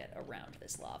if we can get around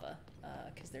this lava,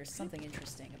 because there's something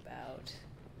interesting about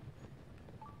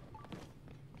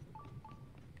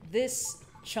this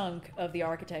chunk of the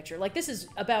architecture. Like, this is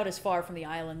about as far from the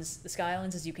islands, the Sky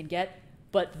Islands, as you can get,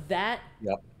 but that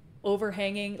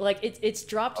overhanging, like, it's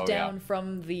dropped down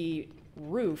from the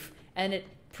roof, and it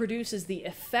produces the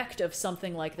effect of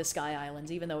something like the Sky Islands,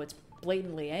 even though it's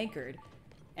blatantly anchored,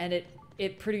 and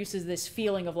it produces this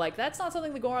feeling of like, that's not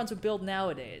something the Gorons would build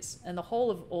nowadays. And the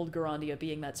whole of Old Garandia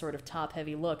being that sort of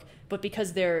top-heavy look, but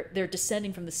because they're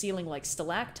descending from the ceiling like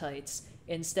stalactites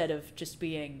instead of just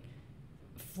being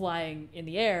flying in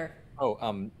the air.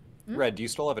 Oh, Red, do you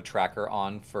still have a tracker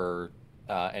on for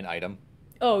an item?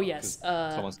 Oh, yes.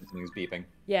 Someone's something's beeping.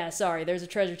 Yeah, sorry. There's a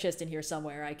treasure chest in here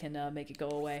somewhere. I can make it go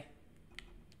away.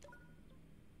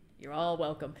 You're all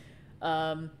welcome.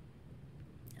 All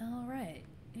right.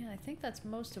 Yeah, I think that's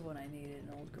most of what I needed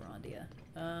in Old Garandia.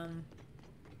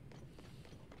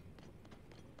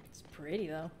 It's pretty,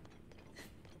 though.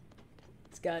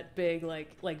 It's got big,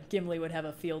 like Gimli would have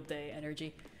a field day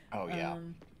energy. Oh, yeah.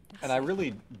 And I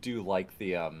really do like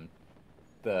the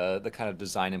kind of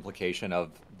design implication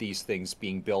of these things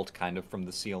being built kind of from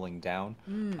the ceiling down.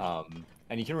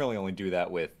 And you can really only do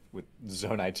that with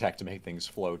Zonai tech to make things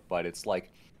float, but it's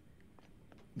like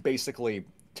basically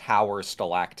tower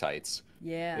stalactites.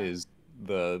 Yeah. Is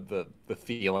the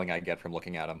feeling I get from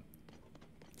looking at them.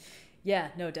 Yeah,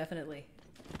 no, definitely.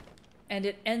 and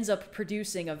it ends up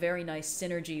producing a very nice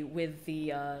synergy with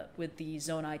the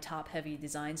Zonai top-heavy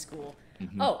design school.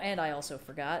 Oh, and I also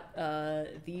forgot,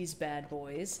 these bad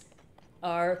boys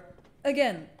are,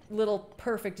 again, little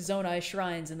perfect Zonai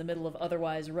shrines in the middle of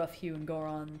otherwise rough-hewn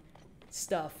Goron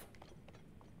stuff.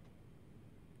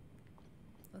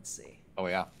 Let's see. Oh,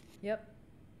 yeah. Yep.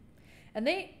 And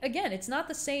they, again, it's not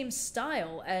the same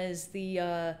style as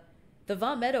the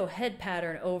Von Meadow head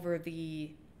pattern over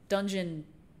the dungeon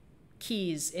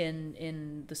keys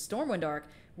in the Stormwind arc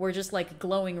were just like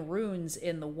glowing runes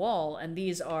in the wall, and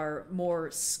these are more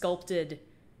sculpted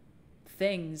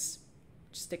things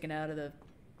sticking out of the...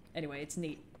 Anyway, it's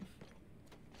neat.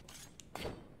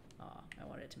 Oh, I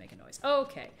wanted it to make a noise.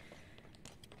 Okay.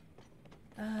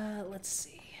 Let's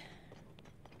see.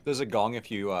 There's a gong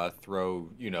if you throw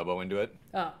Yunobo into it.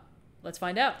 Oh, let's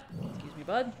find out. Excuse me,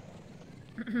 bud.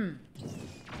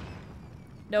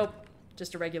 Nope,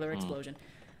 just a regular explosion.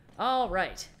 All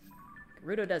right.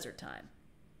 Gerudo Desert time.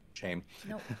 Shame.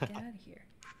 Nope, get out of here.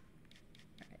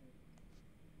 All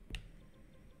right.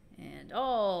 And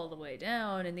all the way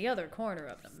down in the other corner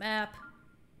of the map.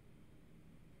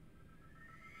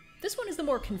 This one is the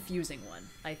more confusing one,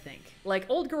 I think. Like,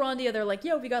 Old Garandia, they're like,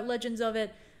 yo, we got legends of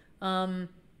it.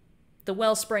 The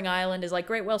Wellspring Island is like,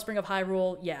 great, Wellspring of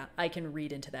Hyrule. Yeah, I can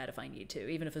read into that if I need to.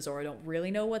 Even if Azora don't really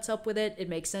know what's up with it, it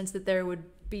makes sense that there would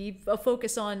be a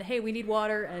focus on, hey, we need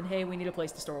water, and hey, we need a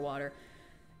place to store water.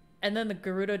 And then the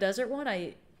Gerudo Desert one,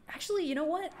 actually, you know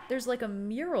what? There's like a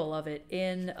mural of it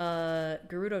in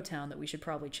Gerudo Town that we should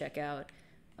probably check out.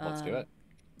 Let's do it.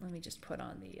 Let me just put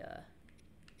on the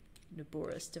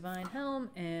Nubora's Divine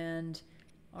Helm and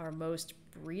our most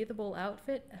breathable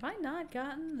outfit. Have I not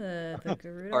gotten the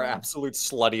Gerudo? Our absolute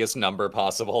sluttiest number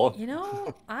possible. You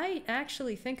know, I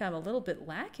actually think I'm a little bit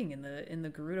lacking in the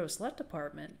Gerudo slut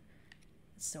department.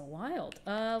 It's so wild.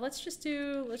 Let's just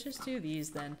do these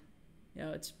then. You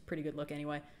know, it's a pretty good look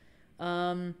anyway.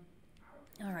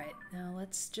 All right, now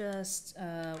let's just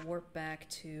warp back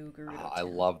to Gerudo. I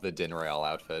love the Din Rael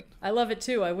outfit. I love it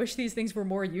too. I wish these things were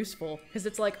more useful, because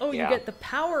it's like, oh, you get the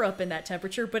power up in that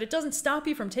temperature, but it doesn't stop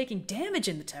you from taking damage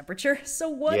in the temperature. So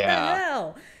what the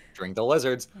hell? Drink the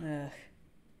lizards.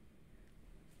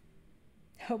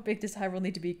 How big does Hyrule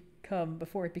need to become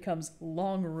before it becomes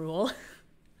Long Rule?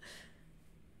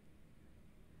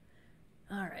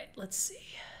 All right, let's see.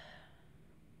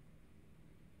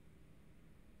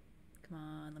 Come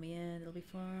on, let me in. It'll be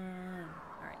fun.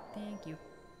 All right, thank you.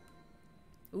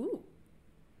 Ooh.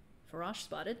 Farash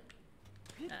spotted.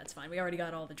 That's fine. We already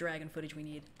got all the dragon footage we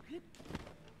need.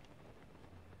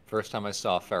 First time I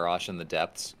saw Farash in the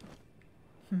depths,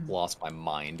 lost my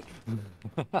mind.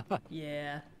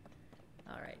 Yeah.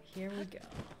 All right, here we go.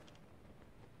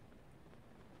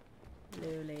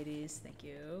 Hello, ladies. Thank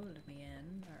you. Let me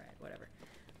in. All right, whatever.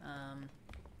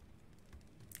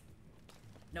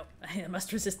 No, I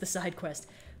must resist the side quest.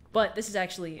 But this is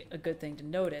actually a good thing to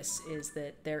notice, is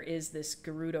that there is this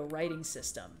Gerudo writing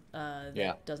system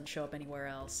that doesn't show up anywhere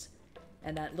else.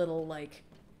 And that little, like,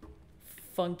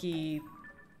 funky...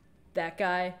 That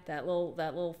guy, that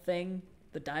little thing,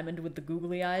 the diamond with the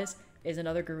googly eyes, is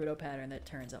another Gerudo pattern that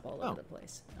turns up all over the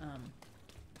place.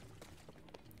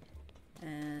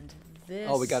 And this...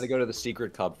 Oh, we got to go to the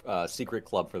secret club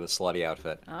for the slutty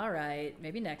outfit. All right,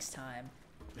 maybe next time.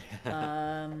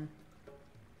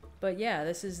 But yeah,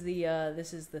 this is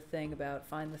the thing about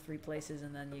find the 3 places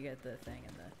and then you get the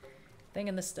thing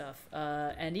and the stuff.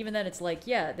 And even then, it's like,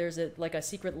 yeah, there's a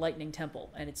secret lightning temple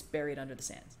and it's buried under the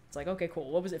sands. It's like, okay, cool.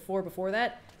 What was it for before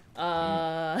that?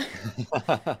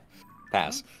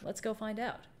 Pass. Let's go find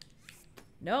out.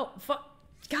 No,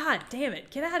 God damn it!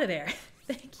 Get out of there!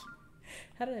 Thank you.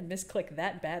 How did I misclick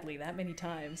that badly that many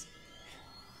times?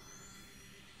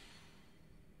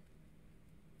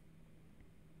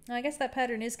 I guess that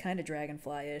pattern is kind of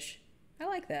dragonfly-ish. I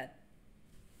like that.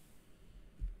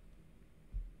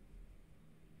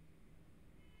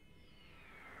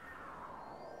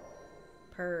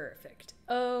 Perfect.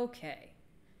 Okay.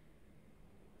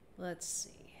 Let's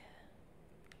see.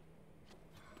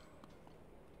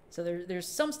 So there's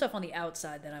some stuff on the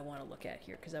outside that I want to look at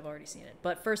here, because I've already seen it.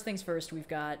 But first things first, we've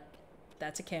got...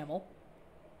 That's a camel.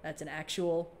 That's an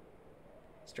actual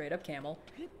straight-up camel.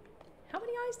 How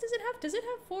many eyes does it have? Does it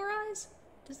have 4 eyes?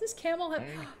 Does this camel have...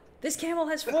 This camel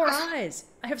has 4 eyes!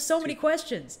 I have so many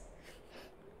questions!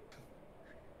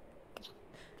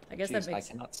 I guess that makes...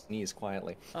 I cannot sneeze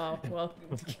quietly. Oh, well,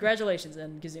 congratulations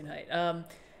and Gesundheit.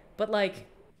 But, like...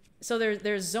 So there's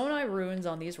Zonai runes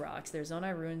on these rocks. There's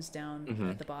Zonai runes down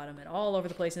at the bottom and all over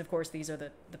the place. And, of course, these are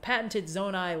the patented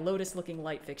Zonai lotus-looking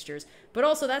light fixtures. But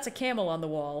also, that's a camel on the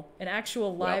wall. An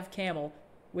actual live camel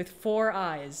with 4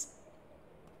 eyes.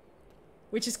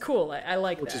 which is cool. I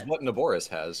like Which is that. what Naboris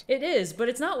has. It is, but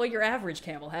it's not what your average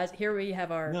camel has. Here we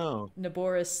have our No.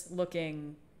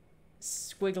 Naboris-looking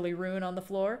squiggly rune on the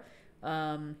floor,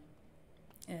 as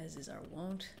is our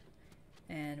wont.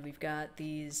 And we've got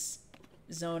these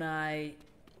Zonai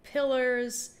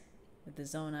pillars with the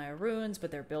Zonai runes,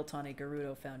 but they're built on a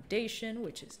Gerudo foundation,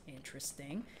 which is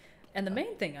interesting. And the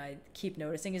main thing I keep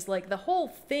noticing is, like, the whole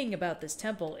thing about this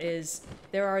temple is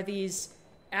there are these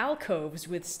alcoves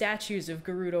with statues of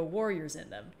Gerudo warriors in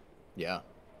them. Yeah.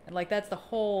 And, like, that's the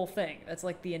whole thing. That's,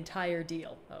 like, the entire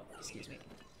deal. Oh, excuse me.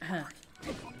 Alright,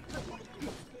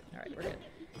 we're good.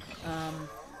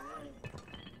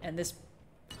 And this...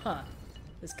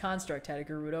 This construct had a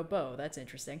Gerudo bow. That's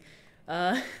interesting.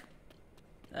 I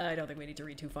don't think we need to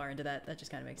read too far into that. That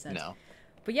just kind of makes sense. No.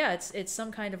 But yeah, it's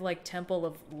some kind of, like, temple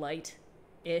of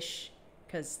light-ish,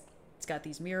 because it's got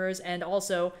these mirrors. And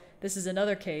also, this is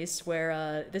another case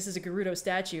where this is a Gerudo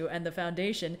statue, and the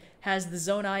foundation has the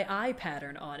Zonai eye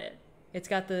pattern on it. It's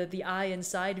got the eye and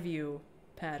side view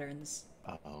patterns.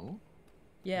 Uh-oh.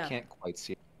 Yeah. I can't quite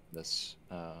see this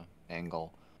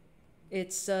angle.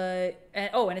 It's and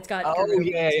it's got Oh, Gerudo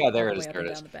yeah, there all it the is, way up there and it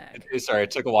down is. the back. Sorry,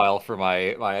 it took a while for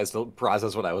my eyes to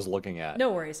process what I was looking at.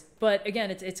 No worries. But again,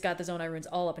 it's got the Zonai runes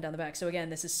all up and down the back. So again,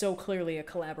 this is so clearly a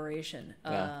collaboration.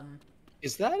 Yeah.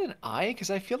 Is that an eye? Because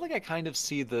I feel like I kind of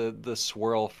see the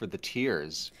swirl for the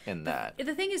tears in that.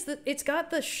 The thing is that it's got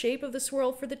the shape of the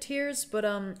swirl for the tears, but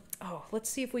let's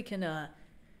see if we can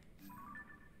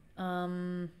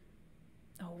where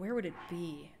would it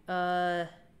be?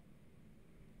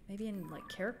 Maybe in, like,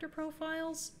 character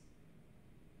profiles?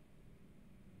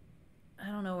 I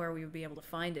don't know where we would be able to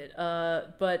find it.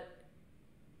 But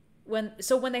when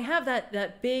they have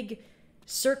that big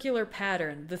circular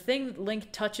pattern, the thing that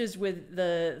Link touches with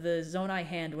the Zonai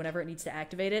hand whenever it needs to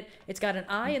activate it, it's got an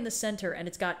eye in the center, and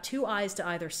it's got 2 eyes to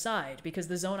either side, because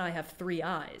the Zonai have 3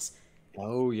 eyes.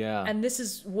 Oh, yeah. And this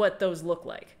is what those look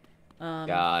like.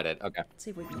 Got it. Okay. Let's see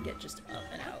if we can get just up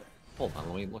and out. Hold on,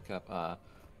 let me look up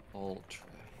Ultra.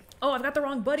 Oh, I've got the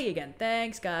wrong buddy again.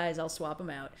 Thanks, guys. I'll swap them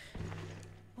out.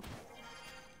 All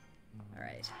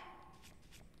right.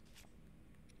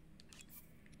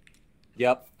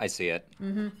 Yep, I see it.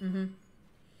 Mm-hmm.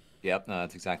 Yep, no,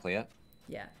 that's exactly it.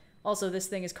 Yeah. Also, this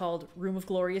thing is called Room of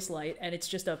Glorious Light, and it's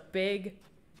just a big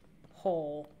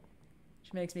hole,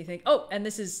 which makes me think. Oh, and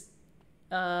this is,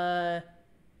 it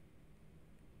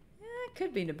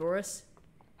could be Naboris.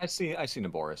 I see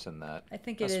Naboris in that. I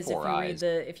think it Has is 4 eyes.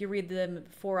 if you read them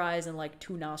 4 eyes and, like,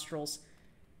 2 nostrils,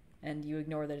 and you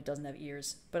ignore that it doesn't have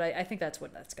ears. But I think that's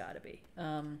what that's got to be.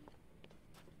 And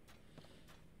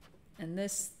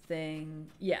this thing,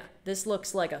 yeah, this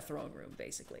looks like a throne room,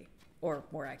 basically. Or,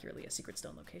 more accurately, a secret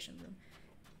stone location room.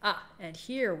 Ah, and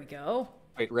here we go.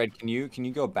 Wait, Red, can you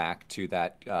go back to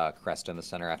that crest in the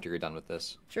center after you're done with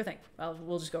this? Sure thing.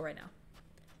 We'll just go right now.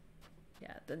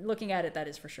 Yeah, looking at it, that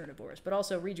is for sure Naboris. But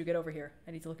also, Riju, get over here.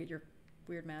 I need to look at your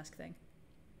weird mask thing.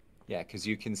 Yeah, because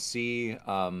you can see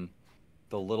the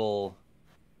little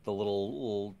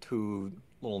 2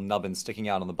 little nubbins sticking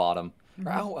out on the bottom.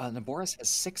 Mm-hmm. Oh, Naboris has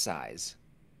 6 eyes.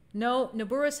 No,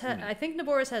 Naboris has. I think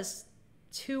Naboris has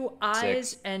 2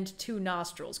 eyes and 2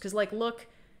 nostrils. Because, like, look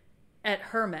at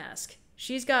her mask.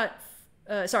 She's got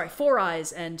 4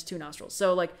 eyes and 2 nostrils.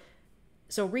 So, like,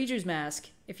 Riju's mask,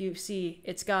 if you see,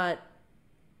 it's got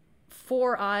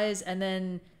 4 eyes and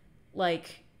then,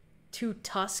 like, 2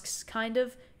 tusks, kind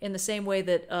of, in the same way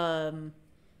that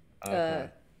Okay.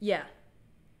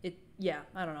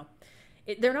 I don't know.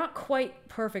 They're not quite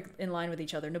perfect in line with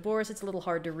each other. Naboris, it's a little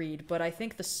hard to read, but I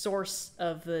think the source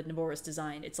of the Naboris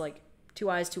design, it's like 2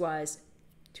 eyes,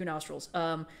 2 nostrils.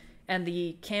 And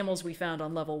the camels we found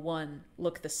on level 1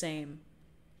 look the same.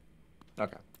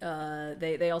 Okay.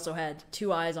 They also had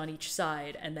 2 eyes on each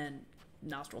side and then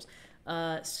nostrils.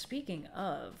 Speaking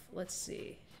of, let's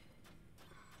see.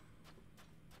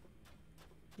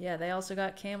 Yeah, they also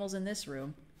got camels in this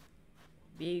room.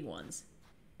 Big ones.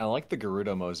 I like the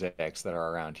Gerudo mosaics that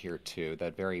are around here too.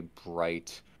 That very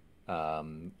bright,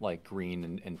 like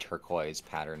green and turquoise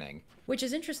patterning. Which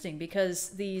is interesting because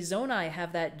the Zonai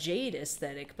have that jade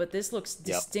aesthetic, but this looks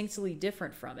distinctly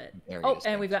different from it. Very distinct.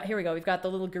 distinct. And here we go. We've got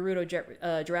the little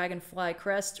Gerudo dragonfly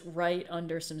crest right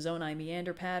under some Zonai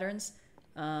meander patterns.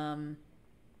 And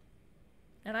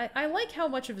I like how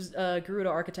much of Gerudo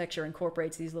architecture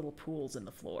incorporates these little pools in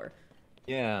the floor.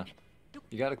 Yeah,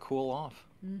 you got to cool off.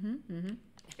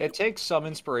 It takes some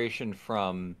inspiration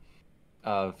from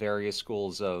various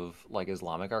schools of like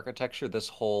Islamic architecture. This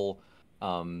whole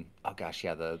Oh gosh,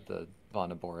 yeah, the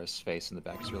Von Boris face in the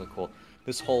back is really cool.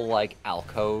 This whole like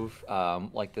alcove,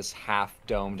 like this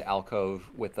half-domed alcove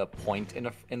with a point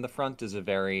in the front is a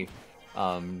very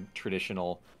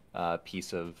traditional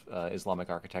piece of Islamic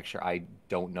architecture. I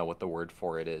don't know what the word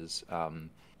for it is,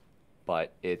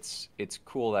 but it's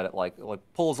cool that it like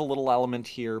pulls a little element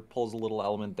here, pulls a little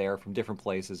element there from different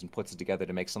places, and puts it together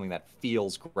to make something that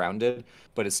feels grounded,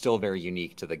 but is still very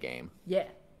unique to the game. Yeah.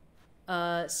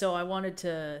 So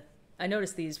I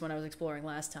noticed these when I was exploring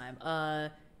last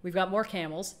time. We've got more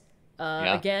camels.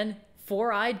 Yeah, Again,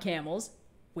 four-eyed camels,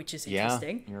 which is yeah,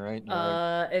 interesting. you're right. You're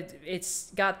right.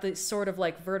 It's got the sort of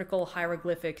like vertical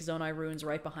hieroglyphic Zonai runes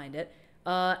right behind it.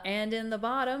 And in the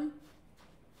bottom,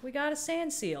 we got a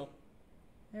sand seal.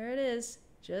 There it is,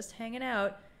 just hanging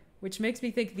out, which makes me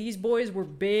think these boys were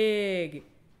big.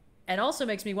 And also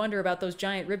makes me wonder about those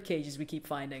giant rib cages we keep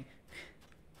finding.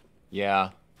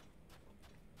 Yeah.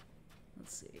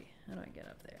 Let's see. How do I get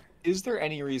up there? Is there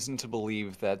any reason to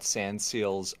believe that sand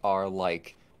seals are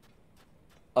like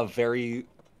a very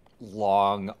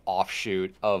long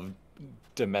offshoot of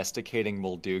domesticating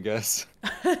Moldugas?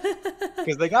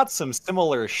 Because they got some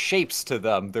similar shapes to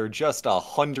them. They're just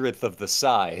 100th of the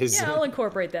size. Yeah, I'll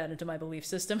incorporate that into my belief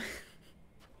system.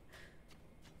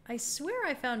 I swear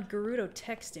I found Gerudo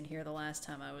text in here the last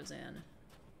time I was in.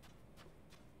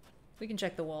 We can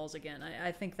check the walls again.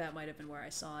 I think that might have been where I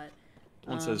saw it.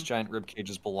 One says giant rib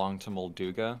cages belong to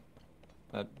Molduga.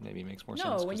 That maybe makes more sense.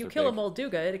 No, 'cause when you they're kill a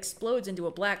big. Molduga, it explodes into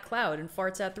a black cloud and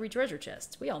farts out 3 treasure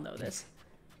chests. We all know this.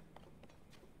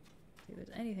 See if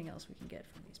there's anything else we can get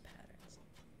from these patterns.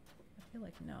 I feel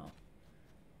like no.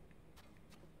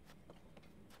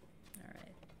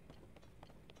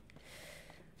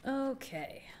 Alright.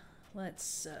 Okay.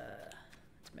 Let's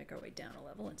make our way down a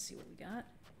level and see what we got.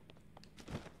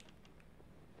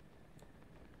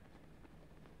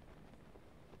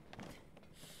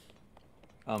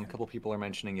 A couple people are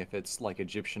mentioning if it's like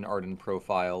Egyptian art in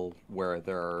profile where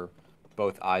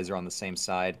both eyes are on the same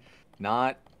side.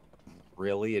 Not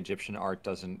really. Egyptian art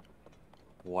doesn't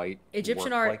quite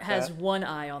Egyptian work art like has that. one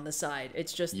eye on the side.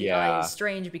 It's just the eye Yeah. is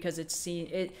strange because it's seen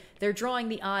it. They're drawing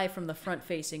the eye from the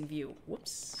front-facing view.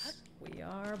 Whoops, we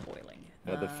are boiling.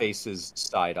 The face is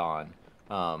side on.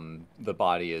 The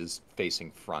body is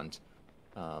facing front.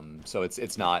 So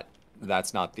it's not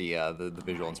that's not the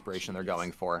visual inspiration they're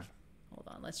going for. Hold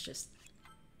on, let's just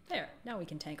there. Now we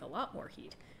can tank a lot more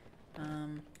heat.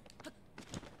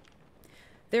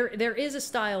 There is a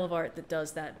style of art that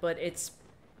does that, but it's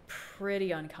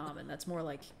pretty uncommon. That's more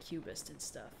like cubist and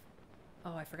stuff.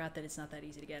 Oh, I forgot that it's not that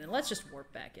easy to get. And let's just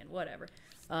warp back in. Whatever.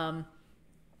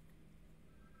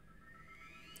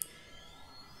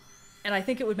 And I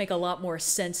think it would make a lot more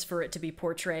sense for it to be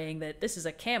portraying that this is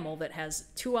a camel that has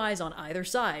 2 eyes on either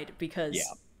side, because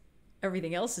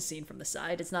everything else is seen from the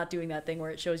side. It's not doing that thing where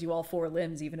it shows you all 4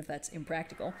 limbs, even if that's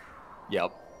impractical.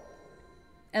 Yep.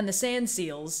 And the sand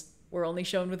seals were only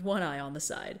shown with 1 eye on the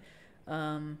side.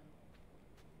 Alright,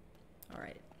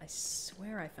 I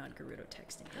swear I found Gerudo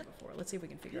text in here before. Let's see if we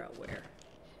can figure out where.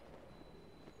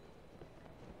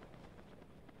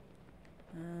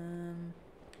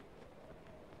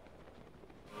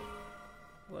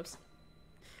 Whoops.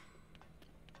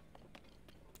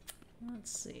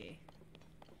 Let's see.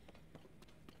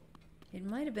 It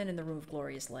might have been in the Room of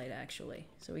Glorious Light, actually.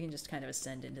 So we can just kind of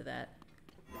ascend into that.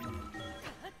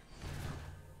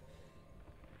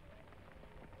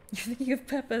 You're thinking of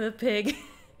Peppa the Pig.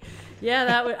 Yeah,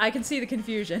 that would. I can see the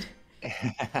confusion.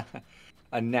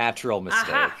 A natural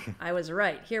mistake. Aha! I was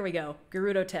right. Here we go.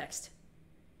 Gerudo text.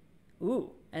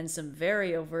 Ooh, and some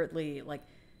very overtly, like...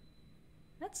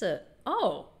 That's a...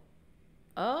 Oh!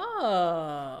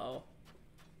 Oh!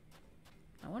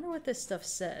 I wonder what this stuff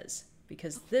says.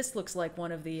 Because this looks like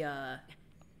one of the,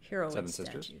 heroine Seven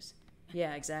statues. Sisters?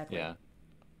 Yeah, exactly. Yeah.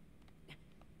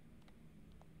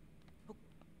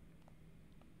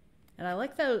 And I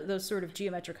like those sort of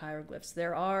geometric hieroglyphs.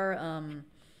 There are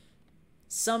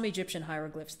some Egyptian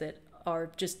hieroglyphs that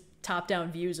are just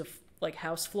top-down views of like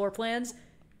house floor plans.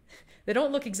 They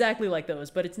don't look exactly like those,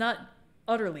 but it's not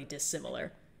utterly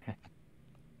dissimilar.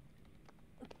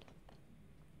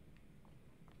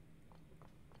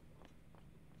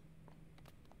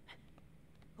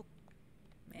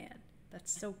 Man,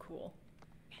 that's so cool.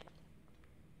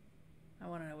 I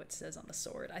want to know what it says on the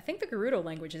sword. I think the Gerudo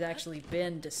language has actually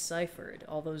been deciphered,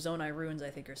 although Zonai runes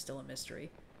I think are still a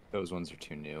mystery. Those ones are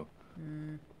too new.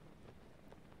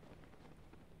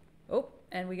 Oh,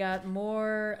 and we got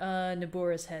more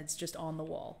Nabura's heads just on the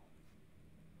wall.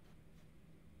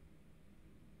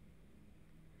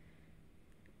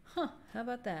 Huh, how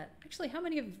about that? Actually, how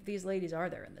many of these ladies are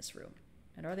there in this room?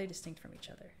 And are they distinct from each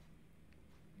other?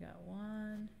 We got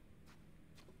one.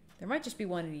 There might just be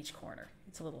one in each corner.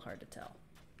 It's a little hard to tell.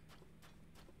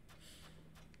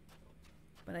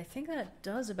 But I think that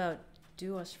does about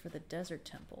do us for the desert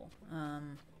temple.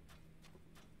 Man,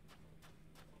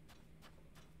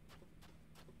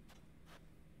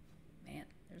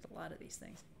 there's a lot of these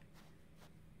things.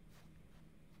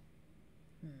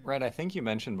 Right, I think you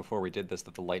mentioned before we did this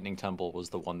that the lightning temple was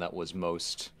the one that was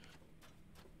most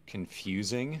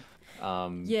confusing.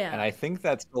 Yeah. And I think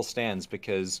that still stands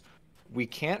because we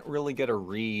can't really get a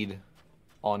read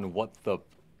on what the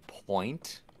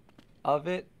point of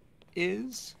it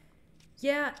is.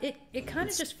 Yeah, it kind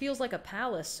of just feels like a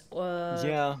palace,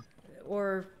 Yeah,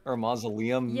 or or a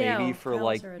mausoleum yeah, maybe a for palace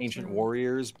like or a ancient tomb.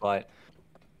 warriors, but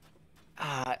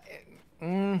uh,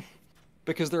 mm,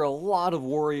 because there are a lot of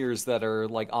warriors that are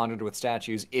like honored with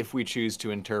statues if we choose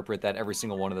to interpret that every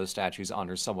single one of those statues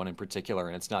honors someone in particular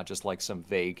and it's not just like some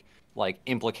vague like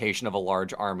implication of a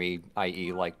large army,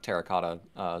 i.e. like terracotta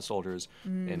soldiers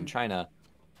in China.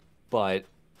 But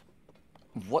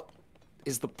what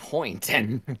is the point?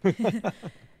 And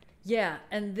Yeah,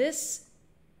 and this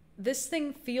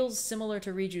thing feels similar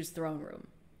to Riju's throne room.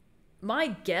 My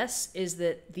guess is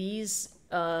that these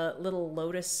little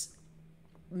lotus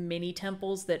mini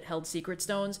temples that held secret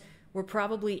stones were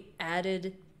probably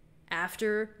added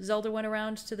after Zelda went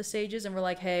around to the sages and were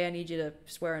like, hey, I need you to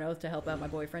swear an oath to help out my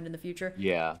boyfriend in the future.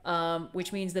 yeah.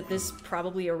 Which means that this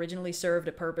probably originally served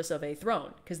a purpose of a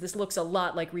throne, because this looks a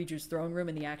lot like Riju's throne room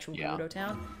in the actual Yeah. Gerudo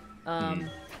town.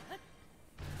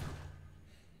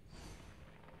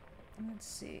 Let's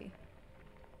see.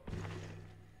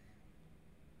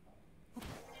 Let's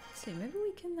see, maybe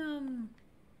we can,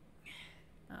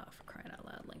 oh, for crying out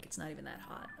loud, Link, it's not even that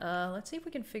hot. Let's see if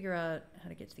we can figure out how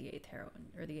to get to the 8th heroine,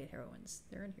 or the 8 heroines.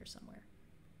 They're in here somewhere.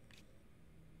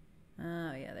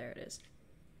 Oh, yeah, there it is.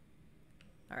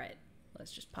 Alright,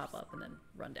 let's just pop up and then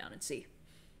run down and see.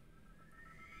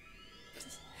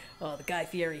 Oh, the Guy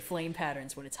Fieri flame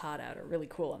patterns when it's hot out are really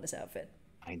cool on this outfit.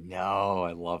 I know,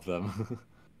 I love them.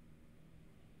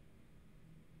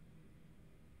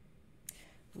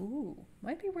 Ooh,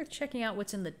 might be worth checking out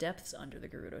what's in the depths under the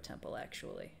Gerudo Temple,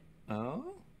 actually.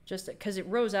 Oh? Just because it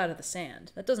rose out of the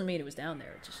sand. That doesn't mean it was down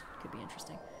there. It just could be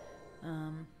interesting.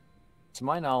 To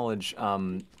my knowledge,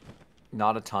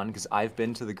 not a ton, because I've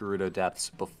been to the Gerudo Depths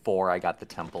before I got the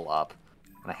temple up,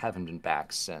 and I haven't been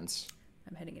back since.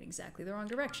 I'm heading in exactly the wrong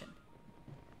direction.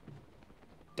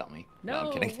 Dummy.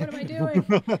 No, I'm kidding. what am I doing?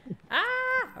 Ah!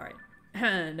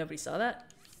 Alright. Nobody saw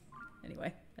that.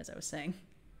 Anyway, as I was saying.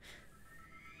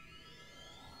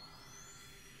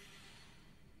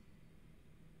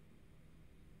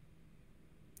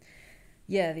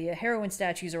 Yeah, the heroine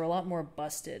statues are a lot more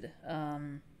busted,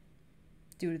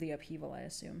 due to the upheaval, I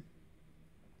assume.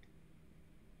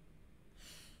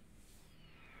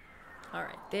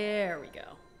 Alright, there we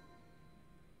go.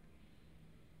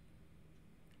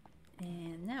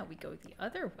 And now we go the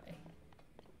other way.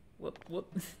 Whoop,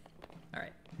 whoop.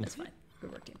 Alright, that's fine.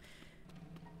 Good work, team.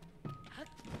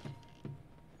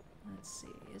 Let's see,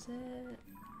 is it...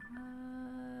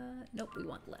 nope, we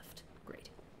want left. Great.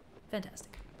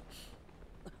 Fantastic.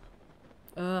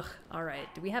 Ugh, alright.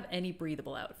 Do we have any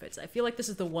breathable outfits? I feel like this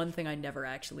is the one thing I never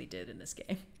actually did in this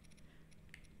game.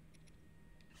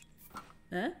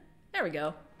 Huh? There we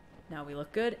go. Now we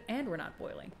look good, and we're not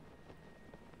boiling.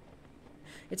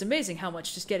 It's amazing how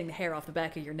much just getting the hair off the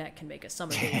back of your neck can make a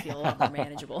summer day feel a lot more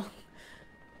manageable.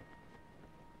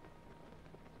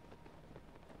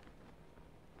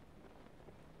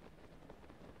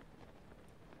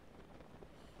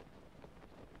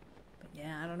 But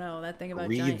yeah, I don't know. That thing about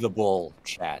Breathable,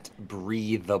 chat.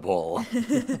 Breathable.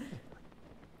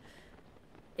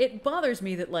 It bothers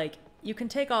me that, like, you can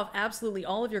take off absolutely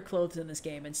all of your clothes in this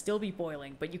game and still be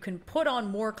boiling, but you can put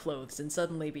on more clothes and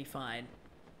suddenly be fine.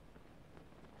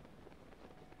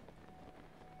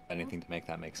 Anything to make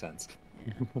that make sense.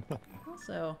 Yeah.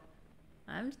 Also,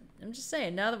 I'm just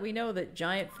saying, now that we know that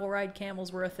giant four-eyed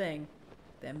camels were a thing,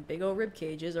 them big ol' rib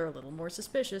cages are a little more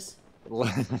suspicious.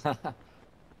 Let's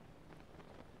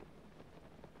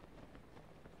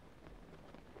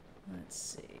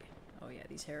see. Oh yeah,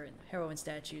 these heroine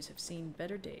statues have seen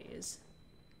better days.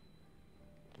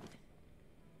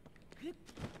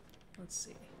 Let's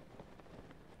see.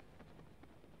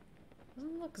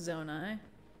 Doesn't look Zonai.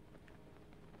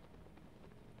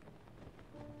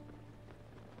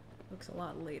 Looks a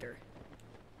lot later.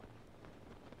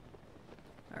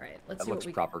 Alright, let's That see looks what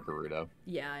we... proper Gerudo.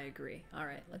 Yeah, I agree.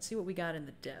 Alright, let's see what we got in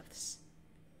the depths.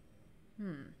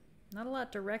 Not a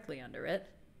lot directly under it.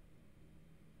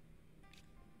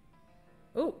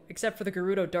 Oh, except for the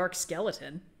Gerudo Dark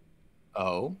Skeleton.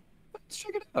 Oh, let's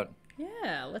check it out.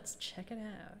 Yeah, let's check it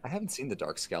out. I haven't seen the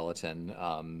Dark Skeleton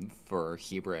for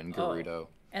Hebra and Oh, Gerudo.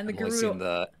 and the I've only seen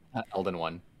Gerudo. the Elden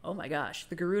one. Oh my gosh,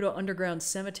 the Gerudo Underground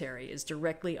Cemetery is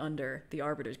directly under the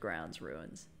Arbiter's Grounds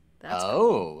ruins. That's cool.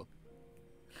 Oh,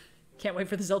 Can't wait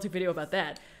for the Zelty video about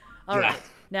that. All yeah. right.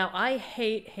 Now, I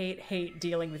hate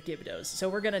dealing with Gibdos, so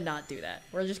we're going to not do that.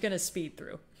 We're just going to speed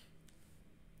through.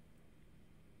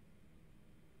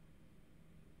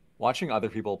 Watching other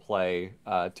people play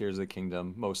Tears of the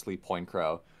Kingdom, mostly Point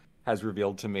Crow, has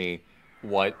revealed to me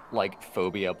what like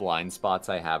phobia blind spots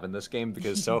I have in this game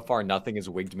because so far nothing has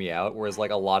wigged me out, whereas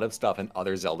like a lot of stuff in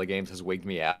other Zelda games has wigged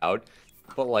me out.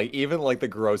 But like even like the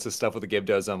grossest stuff with the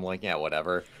Gibdos, I'm like, yeah,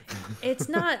 whatever. It's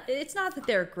not that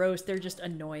they're gross, they're just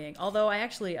annoying. Although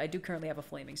I do currently have a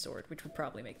flaming sword, which would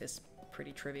probably make this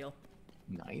pretty trivial.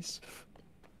 Nice.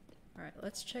 All right,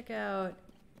 let's check out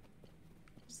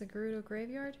is the Gerudo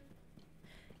graveyard?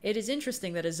 It is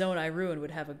interesting that a zone I ruined would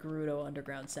have a Gerudo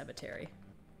underground cemetery.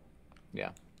 Yeah.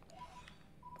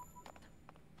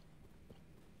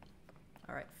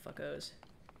 All right, fuckos.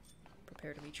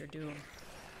 Prepare to meet your doom.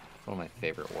 One of my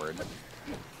favorite words.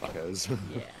 Fuckos.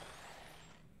 Yeah.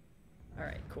 All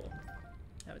right, cool.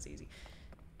 That was easy.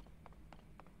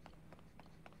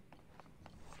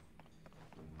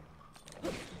 Out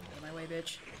of my way,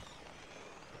 bitch.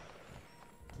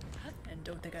 And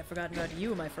don't think I've forgotten about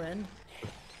you, my friend.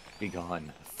 Be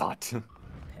gone, thought.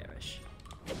 Perish.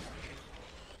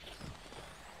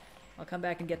 I'll come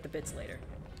back and get the bits later.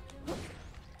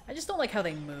 I just don't like how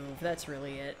they move, that's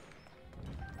really it.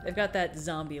 They've got that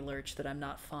zombie lurch that I'm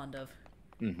not fond of.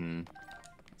 Mm-hmm.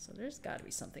 So there's gotta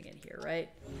be something in here, right?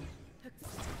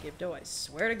 Gibdo, I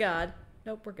swear to God.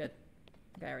 Nope, we're good.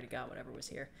 I think I already got whatever was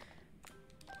here.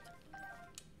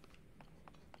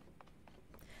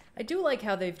 I do like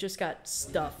how they've just got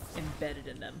stuff embedded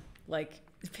in them. Like,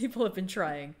 people have been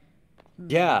trying.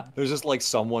 Yeah, there's just like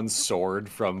someone's sword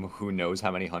from who knows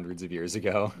how many hundreds of years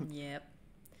ago. Yep.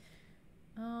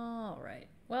 Alright.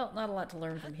 Well, not a lot to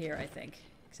learn from here, I think.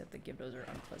 Except that Gibdos are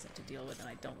unpleasant to deal with, and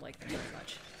I don't like them very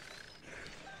much.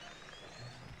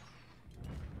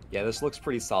 Yeah, this looks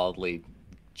pretty solidly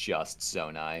just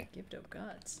Zonai. Gibdo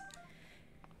gods.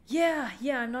 Yeah,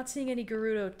 I'm not seeing any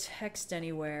Gerudo text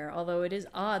anywhere, although it is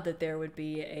odd that there would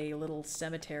be a little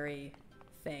cemetery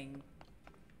thing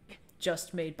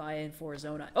just made by and for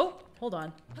Zonai. Oh, hold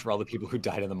on. For all the people who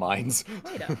died in the mines.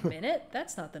 Wait a minute.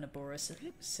 That's not the Nabora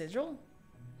sigil.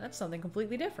 That's something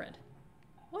completely different.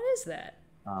 What is that?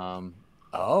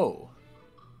 Oh.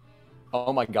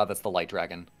 Oh my god, that's the light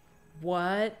dragon.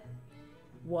 What?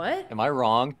 What? Am I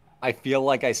wrong? I feel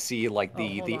like I see like Oh,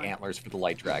 hold the on. antlers for the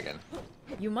light dragon.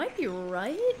 You might be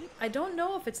right. I don't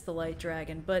know if it's the light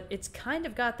dragon, but it's kind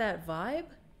of got that vibe.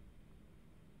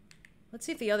 Let's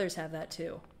see if the others have that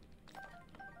too.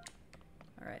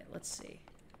 Alright, let's see.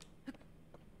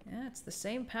 Yeah, it's the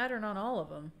same pattern on all of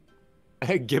them.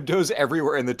 Gibdos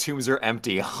everywhere and the tombs are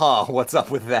empty. Huh, what's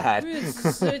up with that?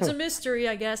 It's a mystery,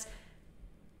 I guess.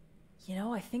 You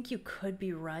know, I think you could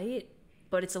be right,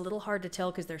 but it's a little hard to tell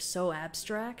because they're so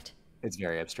abstract. It's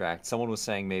very abstract. Someone was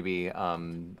saying maybe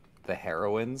the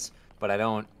heroines, but I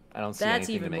don't see That's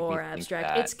anything even to make more me think abstract.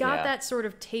 that. It's got Yeah. that sort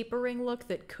of tapering look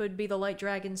that could be the light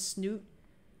dragon's snoot.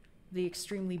 The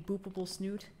extremely boopable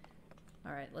snoot.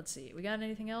 Alright, let's see. We got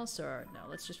anything else? Or no,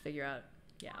 let's just figure out.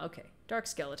 Yeah, okay. Dark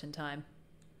skeleton time.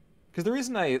 Because the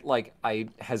reason I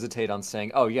hesitate on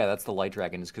saying, oh yeah, that's the light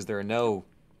dragon, is because there are no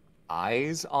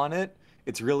eyes on it.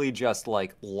 It's really just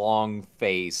like long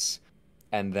face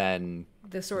and then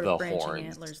The sort the of branching horns,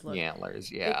 antlers look. the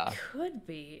antlers. Yeah, It could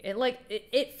be.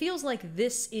 It feels like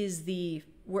this is the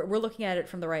we're looking at it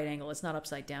from the right angle. It's not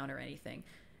upside down or anything,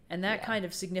 and that Yeah. kind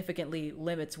of significantly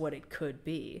limits what it could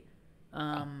be.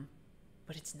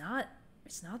 But it's not.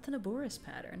 It's not the Naboris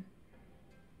pattern.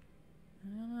 I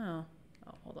don't know.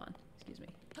 Oh, hold on. Excuse me.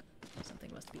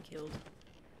 Something must be killed.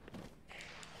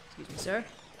 Excuse me, sir.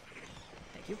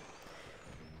 Thank you.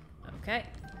 Okay.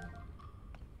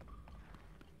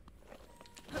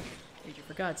 Major,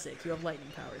 for God's sake, you have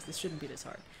lightning powers. This shouldn't be this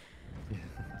hard.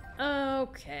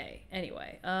 Okay.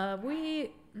 Anyway,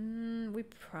 we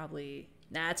probably...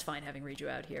 Nah, it's fine having Riju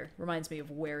out here. Reminds me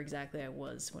of where exactly I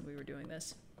was when we were doing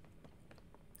this.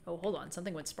 Oh, hold on.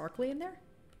 Something went sparkly in there?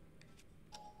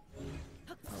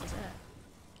 What was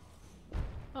that?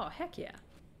 Oh, heck yeah.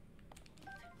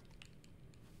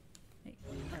 Hey,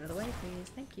 out of the way, please.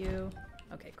 Thank you.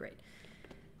 Okay, great.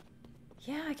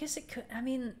 Yeah, I guess it could... I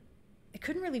mean, it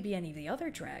couldn't really be any of the other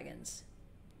dragons.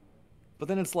 but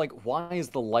then it's like, why is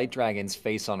the light dragon's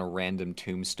face on a random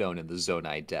tombstone in the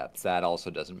Zonai depths? That also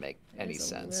doesn't make any It's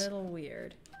sense. a little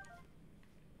weird.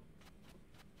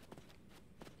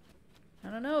 I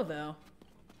don't know, though.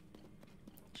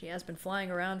 She has been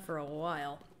flying around for a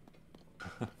while.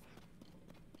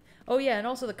 Oh yeah, and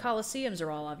also the Colosseums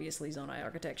are all obviously Zonai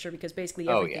architecture, because basically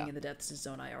everything in the depths is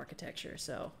Zonai architecture,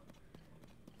 so...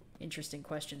 Interesting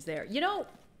questions there. You know,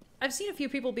 I've seen a few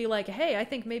people be like, hey, I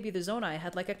think maybe the Zonai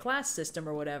had like a class system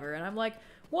or whatever, and I'm like,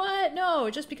 what?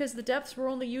 No, just because the depths were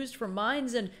only used for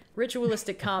mines and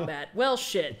ritualistic combat. Well,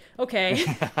 shit. Okay.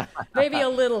 Maybe a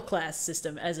little class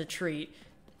system as a treat.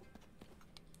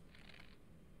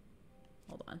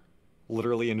 Hold on.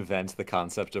 Literally invent the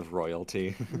concept of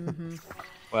royalty. Mm-hmm.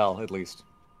 Well, at least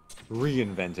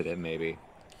reinvented it, maybe.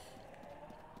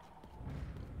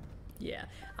 Yeah.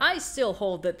 I still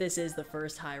hold that this is the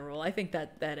first Hyrule. I think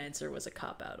that answer was a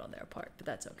cop-out on their part, but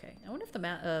that's okay. I wonder if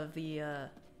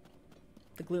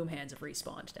the Gloom Hands have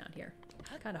respawned down here.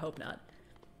 I kind of hope not.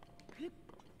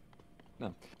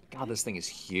 No. God, this thing is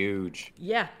huge.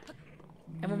 Yeah.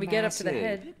 And when we get up to the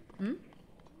head... Hmm?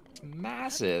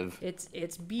 Massive.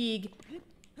 It's big.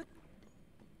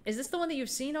 Is this the one that you've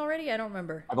seen already? I don't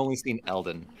remember. I've only seen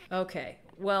Eldon. Okay.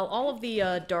 Well, all of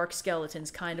the dark skeletons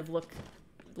kind of look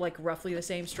like roughly the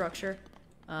same structure.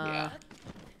 Yeah.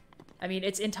 I mean,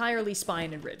 it's entirely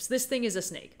spine and ribs. This thing is a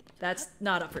snake. That's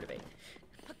not up for debate.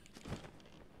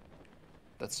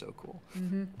 That's so cool.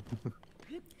 Mm-hmm.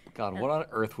 God, what on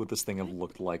earth would this thing have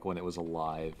looked like when it was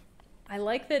alive? I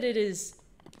like that it is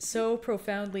so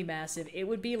profoundly massive. It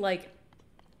would be like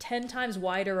 10 times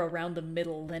wider around the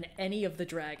middle than any of the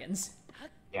dragons.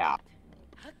 Yeah.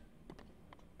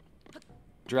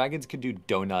 Dragons could do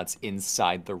donuts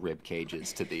inside the rib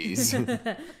cages to these.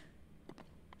 I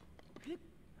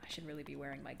should really be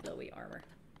wearing my glowy armor.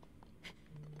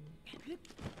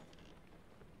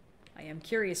 I am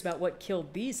curious about what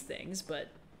killed these things, but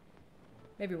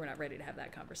maybe we're not ready to have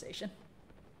that conversation.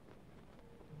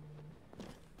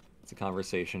 It's a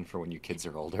conversation for when you kids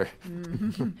are older.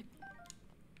 Mm-hmm.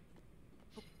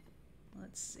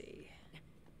 Let's see.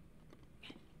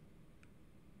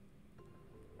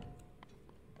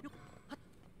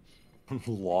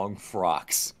 Long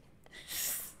frocks.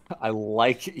 I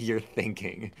like your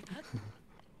thinking.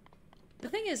 The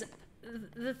thing is,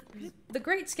 the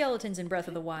great skeletons in Breath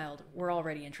of the Wild were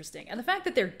already interesting, and the fact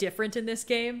that they're different in this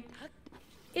game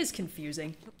is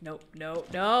confusing. Nope, no,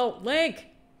 no, Link!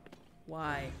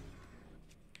 Why?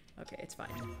 Okay, it's fine.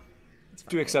 It's fine.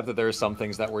 Do accept that there are some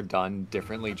things that were done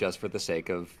differently just for the sake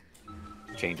of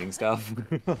changing stuff.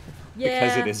 Yeah.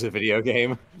 Because it is a video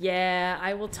game. Yeah,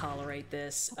 I will tolerate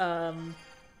this. But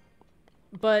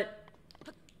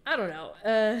I don't know.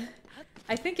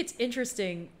 I think it's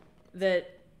interesting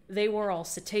that they were all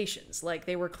cetaceans. Like,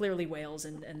 they were clearly whales,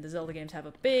 and the Zelda games have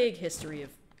a big history of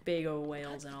big old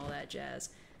whales and all that jazz.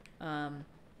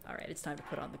 Alright, it's time to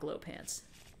put on the glow pants.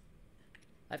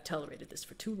 I've tolerated this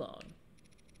for too long.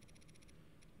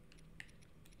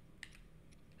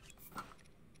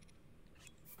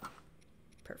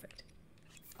 Perfect.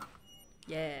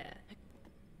 Yeah.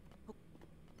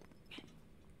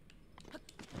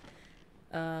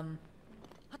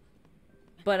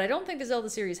 But I don't think the Zelda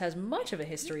series has much of a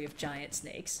history of giant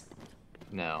snakes.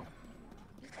 No.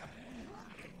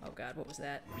 Oh god, what was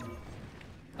that?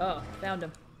 Oh, found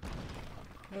him.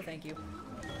 Oh, thank you.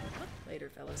 Later,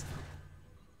 fellas.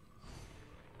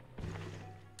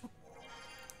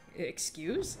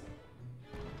 Excuse?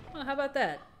 Oh, how about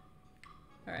that?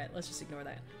 Alright, let's just ignore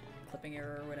that clipping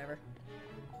error or whatever.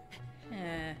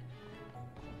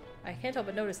 I can't help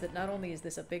but notice that not only is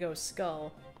this a big O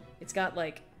skull, it's got,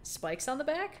 like, spikes on the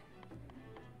back?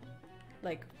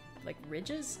 Like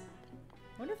ridges?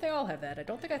 I wonder if they all have that. I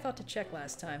don't think I thought to check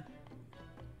last time.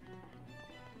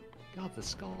 God, the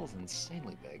skull's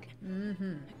insanely big.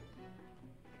 Mm-hmm.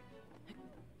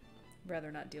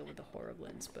 Rather not deal with the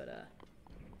Horriblins, but,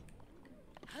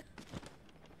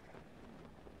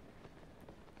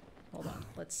 hold on.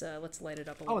 Let's light it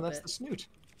up a little bit. Oh, and that's the snoot.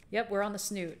 Yep, we're on the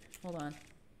snoot. Hold on.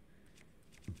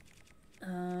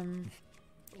 Come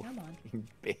on.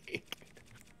 Big.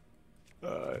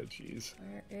 Oh, jeez.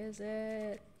 Where is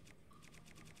it?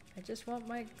 I just want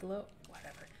my glow...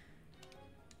 Whatever.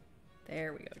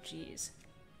 There we go. Jeez.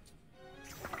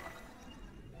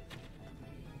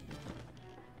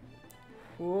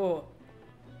 Whoa.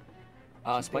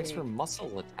 Spikes Big. for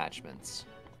muscle attachments.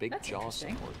 Big That's jaw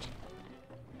interesting. support.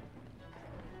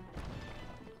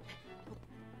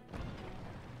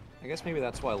 I guess maybe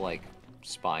that's why, like,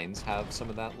 spines have some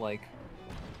of that, like,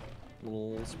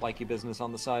 little spiky business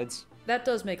on the sides. That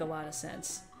does make a lot of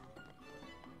sense.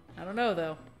 I don't know,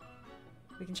 though.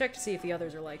 We can check to see if the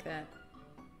others are like that.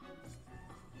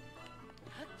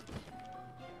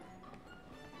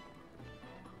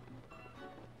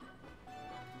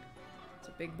 It's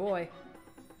a big boy.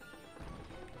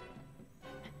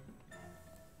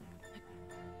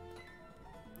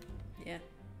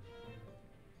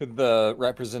 Could the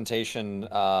representation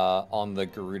on the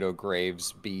Gerudo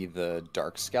graves be the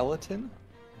dark skeleton?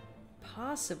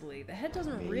 Possibly. The head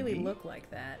doesn't really Maybe. look like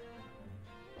that.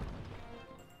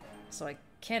 So I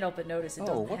can't help but notice it Oh,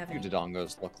 doesn't what have do any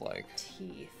Dodongos look like?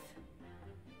 teeth.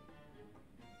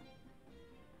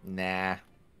 Nah.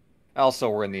 Also,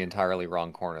 we're in the entirely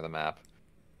wrong corner of the map.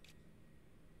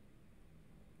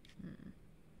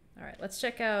 Alright, let's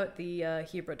check out the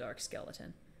Hebra Dark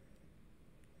Skeleton.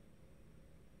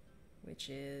 Which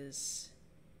is...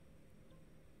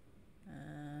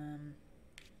 there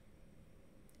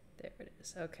it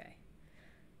is. Okay.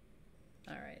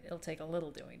 Alright, it'll take a little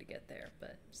doing to get there,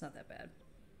 but it's not that bad.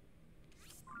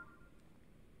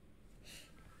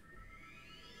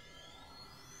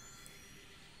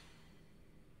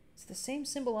 It's the same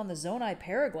symbol on the Zonai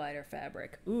paraglider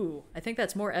fabric. Ooh, I think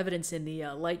that's more evidence in the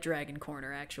Light Dragon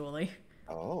corner, actually.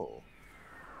 Oh.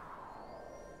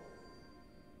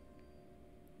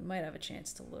 We might have a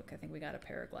chance to look. I think we got a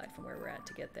paraglide from where we're at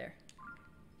to get there.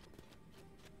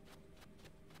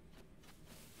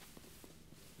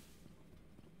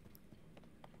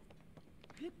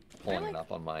 Pulling it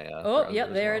up on my oh, browser yep,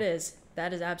 as there well. it is.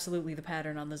 That is absolutely the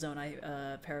pattern on the Zonai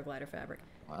paraglider fabric.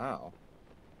 Wow.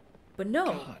 But no,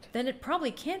 God. then it probably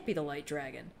can't be the Light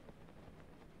Dragon.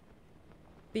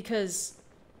 Because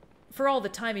for all the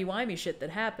timey-wimey shit that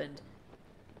happened,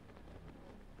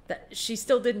 that she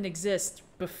still didn't exist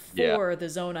before the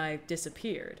Zonai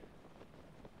disappeared.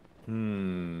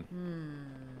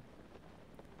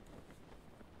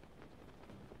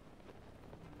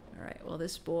 Alright, well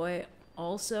this boy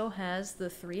also has the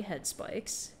 3 head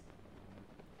spikes.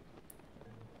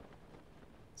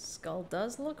 Skull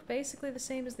does look basically the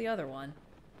same as the other one.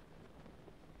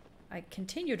 I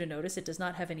continue to notice it does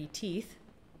not have any teeth.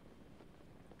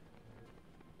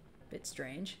 Bit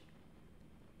strange.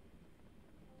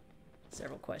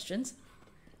 Several questions.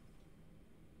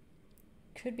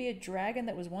 Could be a dragon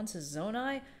that was once a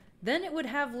Zonai. Then it would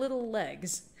have little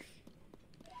legs.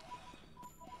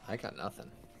 I got nothing.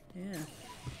 Yeah.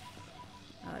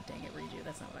 Ah, dang it, redo.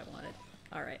 That's not what I wanted.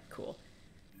 Alright, cool.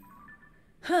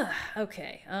 Huh,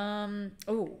 okay.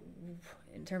 Oh,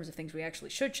 in terms of things we actually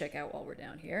should check out while we're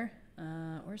down here.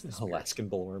 Where's the spirit? Alaskan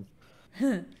bullworm.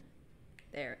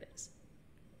 There it is.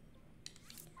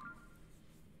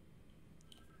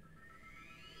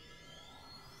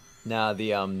 Nah,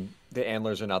 the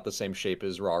antlers are not the same shape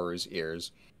as Raru's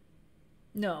ears.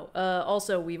 No,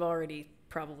 also we've already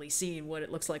probably seen what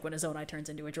it looks like when a Zonai turns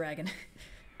into a dragon.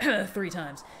 3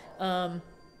 times. Alright,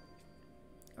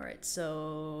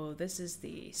 so this is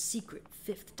the secret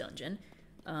 5th dungeon.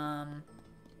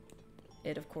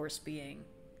 It, of course, being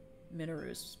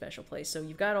Minoru's special place. So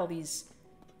you've got all these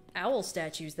owl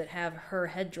statues that have her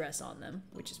headdress on them,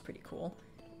 which is pretty cool.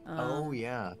 Oh,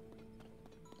 yeah.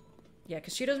 Yeah,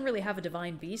 because she doesn't really have a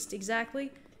divine beast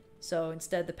exactly. So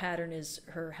instead the pattern is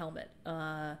her helmet.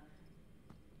 Of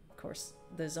course,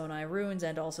 the Zonai runes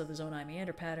and also the Zonai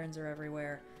meander patterns are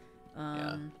everywhere.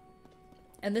 Yeah.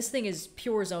 And this thing is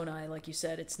pure Zonai, like you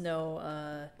said. It's no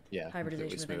hybridization completely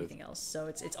with smooth. anything else. So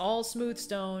it's all smooth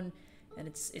stone, and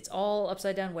it's all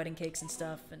upside down wedding cakes and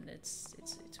stuff, and it's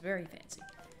very fancy.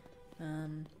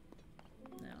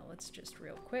 Now let's just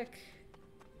real quick.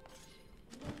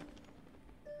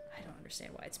 I don't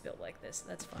understand why it's built like this.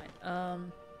 That's fine.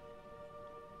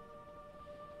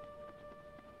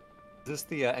 Is this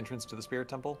the entrance to the spirit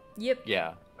temple? Yep.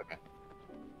 Yeah. Okay.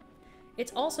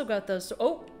 It's also got those.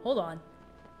 Oh, hold on.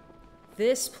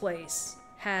 This place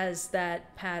has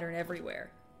that pattern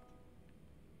everywhere.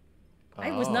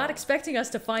 I was not expecting us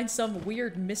to find some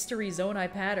weird mystery Zonai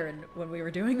pattern when we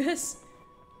were doing this.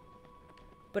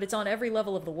 But it's on every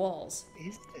level of the walls. What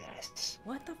is this?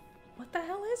 What the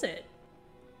hell is it?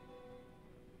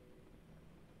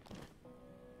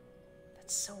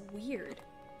 That's so weird.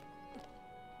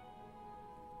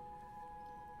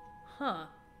 Huh.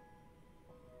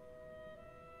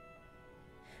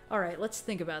 Alright, let's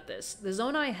think about this. The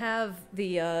Zonai have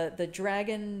the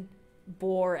dragon,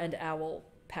 boar, and owl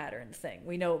pattern thing.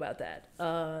 We know about that.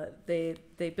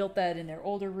 They built that in their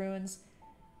older runes.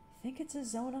 I think it's a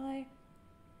Zonai?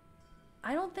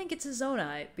 I don't think it's a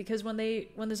Zonai, because when the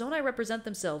Zonai represent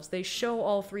themselves, they show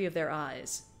all 3 of their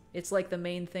eyes. It's like the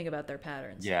main thing about their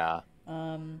patterns. Yeah.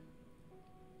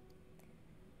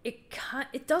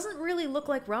 It doesn't really look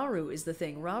like Rauru is the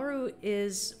thing. Rauru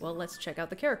is... Well, let's check out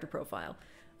the character profile.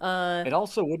 It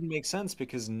also wouldn't make sense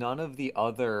because none of the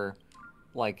other,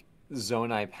 like,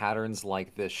 Zonai patterns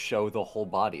like this show the whole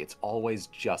body. It's always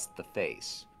just the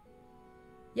face.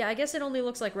 Yeah, I guess it only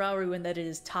looks like Rauru in that it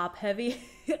is top-heavy.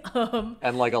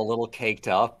 And, like, a little caked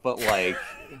up, but, like...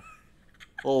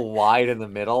 A little wide in the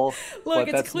middle, Look, but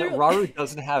it's that's not, clear. Raru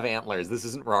doesn't have antlers. This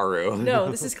isn't No, Raru.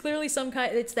 this is clearly some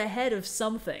kind. It's the head of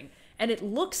something, and it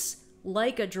looks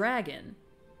like a dragon,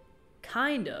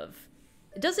 kind of.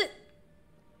 Does it?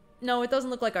 No, it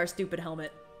doesn't look like our stupid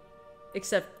helmet,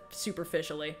 except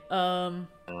superficially. Oh.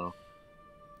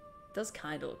 It does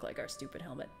kind of look like our stupid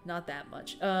helmet, not that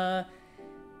much.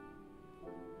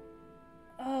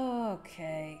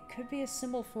 Okay, could be a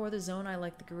symbol for the Zonai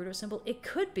like the Gerudo symbol. It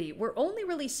could be. We're only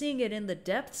really seeing it in the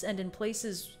depths and in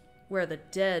places where the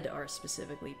dead are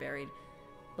specifically buried.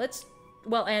 Let's,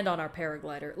 well, and on our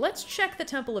paraglider. Let's check the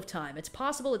Temple of Time. It's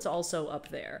possible it's also up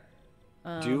there.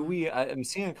 Do we? I'm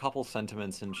seeing a couple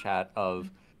sentiments in chat of,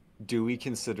 do we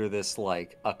consider this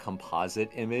like a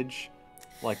composite image,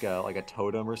 like a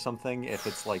totem or something? If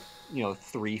it's like, you know,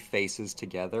 three faces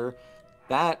together,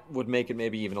 that would make it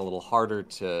maybe even a little harder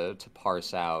to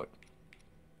parse out.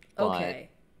 But... Okay.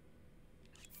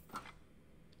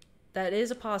 That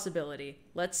is a possibility.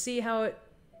 Let's see how it...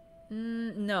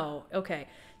 no. Okay.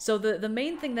 So the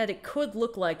main thing that it could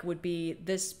look like would be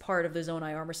this part of the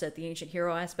Zonai armor set, the Ancient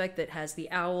Hero aspect that has the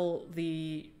owl,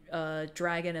 the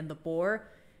dragon, and the boar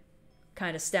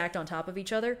kind of stacked on top of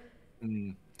each other.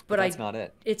 But that's not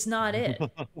it. It's not it.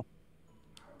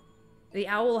 The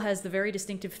owl has the very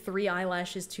distinctive 3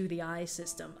 eyelashes to the eye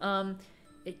system.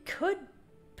 It could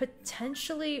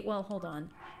potentially... Well, hold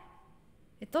on.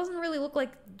 It doesn't really look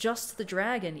like just the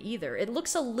dragon either. It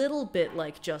looks a little bit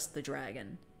like just the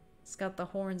dragon. It's got the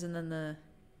horns and then the...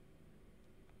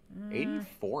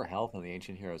 84 health on the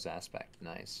Ancient Heroes aspect.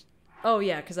 Nice. Oh,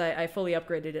 yeah, because I fully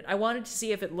upgraded it. I wanted to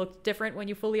see if it looked different when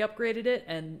you fully upgraded it,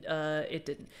 and it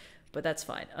didn't. But that's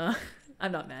fine.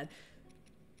 I'm not mad.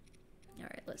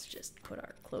 Alright, let's just put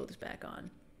our clothes back on.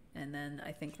 And then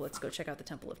I think let's go check out the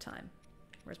Temple of Time.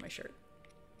 Where's my shirt?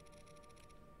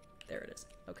 There it is.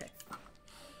 Okay.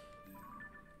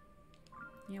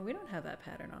 Yeah, we don't have that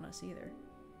pattern on us either.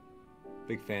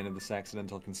 Big fan of this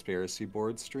accidental conspiracy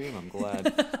board stream. I'm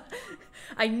glad.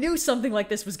 I knew something like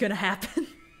this was gonna happen.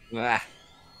 Ah.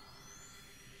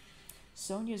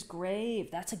 Sonia's grave.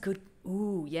 That's a good...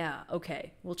 Ooh, yeah.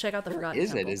 Okay. We'll check out the Forgotten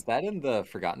Is Temple. it? Is that in the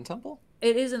Forgotten Temple?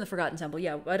 It is in the Forgotten Temple,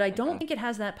 yeah. But I don't think it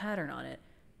has that pattern on it.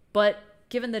 But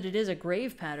given that it is a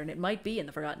grave pattern, it might be in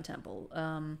the Forgotten Temple.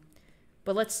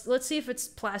 But let's see if it's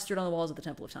plastered on the walls of the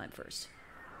Temple of Time first.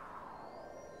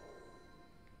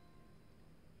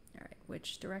 Alright,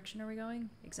 which direction are we going?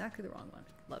 Exactly the wrong one.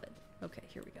 Love it. Okay,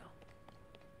 here we go.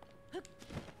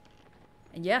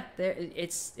 And yeah, there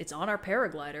it's on our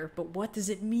paraglider, but what does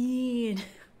it mean?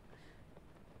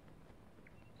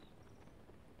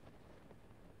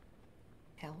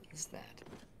 Hell is that?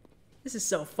 This is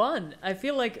so fun. I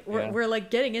feel like we're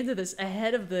like getting into this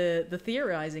ahead of the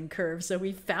theorizing curve, so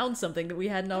we found something that we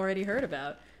hadn't already heard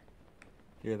about.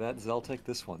 Hear that, Zeltic?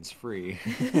 This one's free.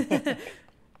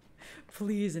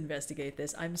 Please investigate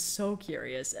this. I'm so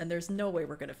curious, and there's no way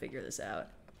we're gonna figure this out.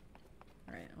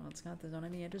 Alright, well, it's got the Zonai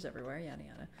meanders everywhere, yada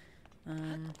yada.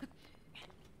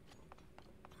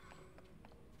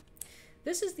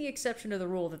 This is the exception to the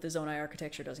rule that the Zonai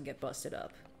architecture doesn't get busted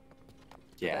up.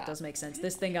 Yeah. That does make sense.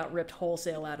 This thing got ripped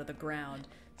wholesale out of the ground,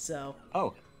 so...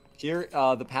 Oh, here,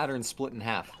 the pattern's split in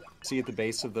half. See at the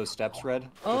base of those steps, Red?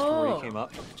 Just where you came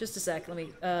up? Just a sec, let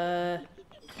me... I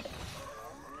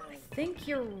think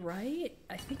you're right.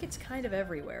 I think it's kind of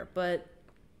everywhere, but...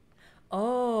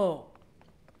 Oh!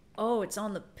 Oh, it's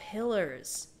on the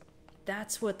pillars.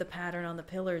 That's what the pattern on the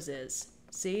pillars is.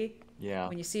 See? Yeah.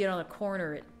 When you see it on the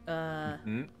corner, it,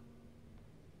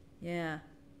 Yeah.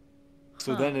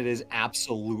 So then it is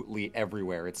absolutely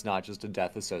everywhere. It's not just a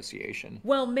death association.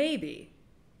 Well, maybe.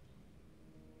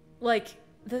 Like,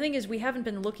 the thing is, we haven't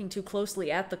been looking too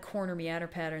closely at the corner meander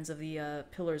patterns of the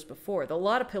pillars before. A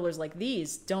lot of pillars like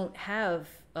these don't have...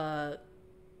 Oh,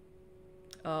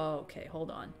 okay,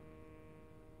 hold on.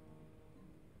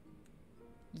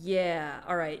 Yeah,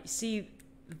 alright. See,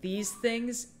 these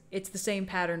things, it's the same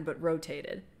pattern but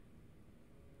rotated.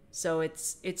 So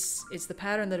it's the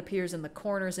pattern that appears in the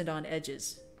corners and on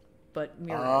edges, but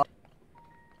mirrored.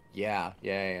 Yeah.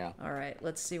 Alright,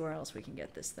 let's see where else we can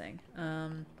get this thing.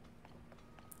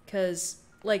 Because,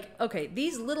 like, okay,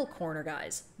 these little corner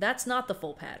guys, that's not the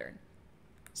full pattern.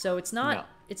 So it's not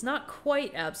it's not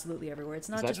quite absolutely everywhere. It's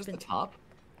not Is that just just been... the top?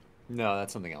 No,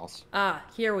 that's something else. Ah,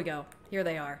 here we go. Here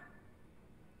they are.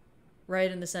 Right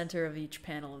in the center of each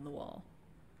panel in the wall.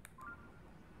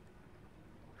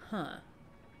 Huh.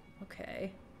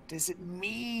 Okay. What does it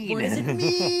mean? What does it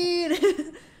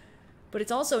mean? But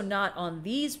it's also not on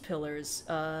these pillars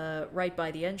right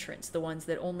by the entrance, the ones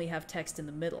that only have text in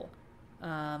the middle.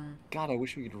 God, I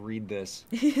wish we could read this.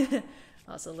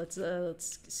 Also, let's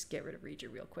just get rid of Reader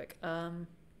real quick. There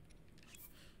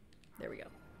we go.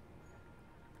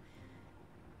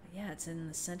 Yeah, it's in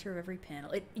the center of every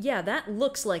panel. Yeah, that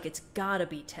looks like it's gotta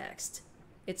be text.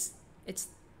 It's.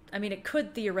 I mean, it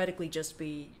could theoretically just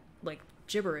be like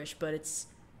gibberish, but it's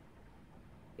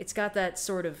got that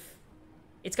sort of.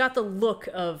 It's got the look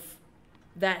of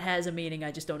that has a meaning.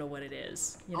 I just don't know what it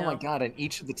is. You know? Oh my god! And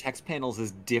each of the text panels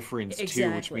is different too, which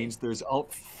Exactly. means there's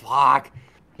fuck,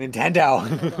 Nintendo.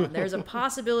 Hold on. There's a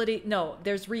possibility. No,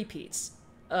 there's repeats.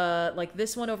 Like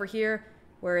this one over here,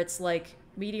 where it's like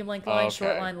medium length line,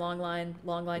 short Okay. line, long line,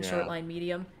 short Yeah. line,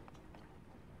 medium.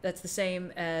 That's the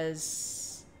same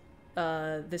as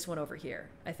this one over here.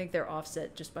 I think they're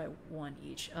offset just by one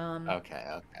each. Okay.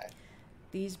 Okay.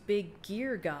 These big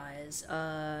gear guys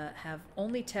have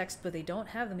only text, but they don't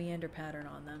have the meander pattern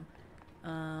on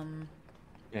them.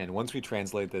 And once we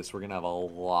translate this, we're gonna have a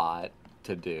lot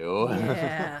to do.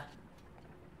 Yeah.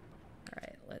 All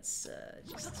right, let's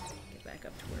just get back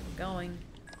up to where we're going.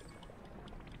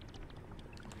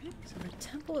 So the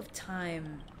Temple of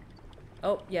Time.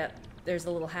 Oh, yeah. There's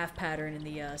a little half pattern in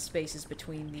the spaces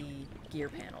between the gear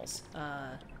panels. You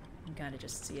can kind of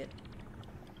just see it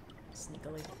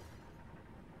sneakily.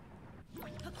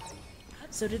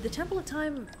 So did the Temple of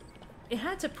Time... It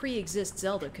had to pre-exist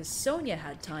Zelda, because Sonia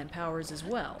had time powers as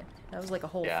well. That was like a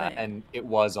whole Yeah, thing. and it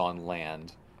was on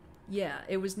land. Yeah,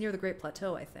 it was near the Great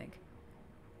Plateau, I think.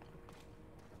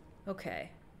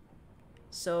 Okay.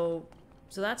 So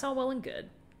that's all well and good.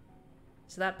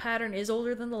 So that pattern is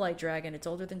older than the Light Dragon. It's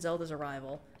older than Zelda's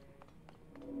arrival.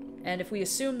 And if we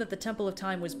assume that the Temple of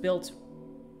Time was built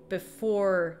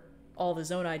before all the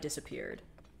Zonai disappeared,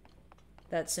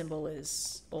 that symbol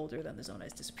is older than the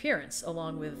Zonai's disappearance,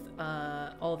 along with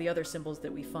all the other symbols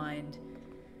that we find.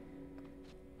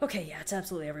 Okay, yeah, it's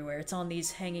absolutely everywhere. It's on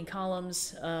these hanging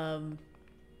columns. Man,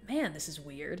 this is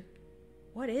weird.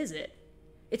 What is it?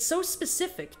 It's so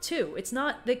specific, too. It's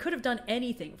not... They could have done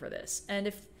anything for this. And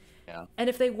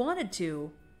if they wanted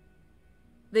to,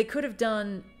 they could have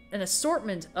done an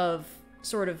assortment of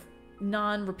sort of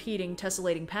non-repeating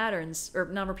tessellating patterns, or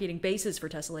non-repeating bases for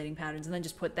tessellating patterns, and then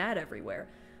just put that everywhere.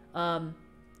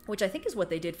 Which I think is what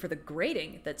they did for the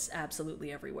grating that's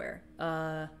absolutely everywhere.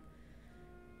 Alright,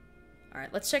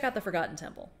 let's check out the Forgotten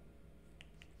Temple.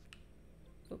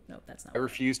 Oh, no, that's not. I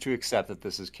refuse to accept that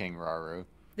this is King Rauru.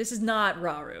 This is not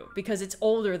Rauru, because it's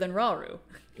older than Rauru.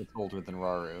 It's older than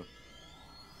Rauru.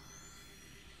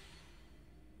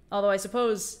 Although I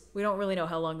suppose we don't really know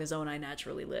how long the Zonai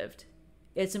naturally lived.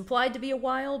 It's implied to be a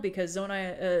while because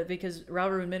because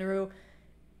Rauru and Minoru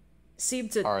seem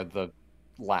to... Are the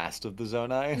last of the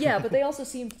Zonai? Yeah, but they also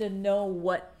seem to know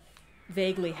what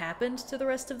vaguely happened to the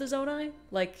rest of the Zonai.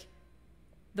 Like,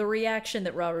 the reaction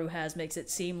that Rauru has makes it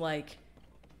seem like...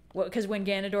 Because when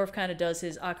Ganondorf kind of does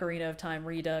his Ocarina of Time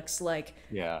redux, like,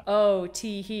 Yeah. oh,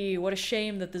 tee-hee, what a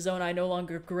shame that the Zonai no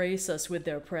longer grace us with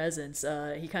their presence.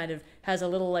 He kind of has a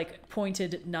little, like,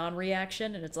 pointed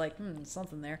non-reaction, and it's like,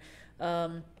 something there.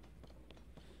 And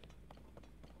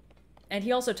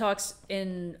he also talks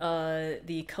in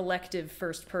the collective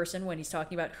first person when he's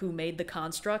talking about who made the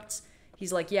constructs.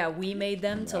 He's like, yeah, we made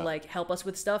them to, like, help us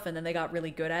with stuff, and then they got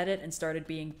really good at it and started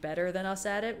being better than us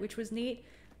at it, which was neat.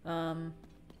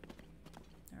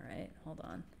 Alright, hold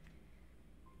on.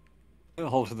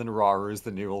 Older than Rauru is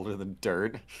the new older than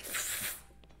dirt.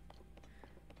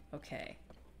 Okay.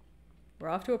 We're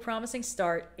off to a promising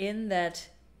start in that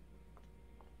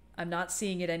I'm not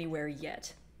seeing it anywhere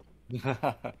yet.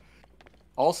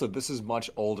 Also, this is much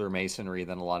older masonry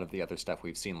than a lot of the other stuff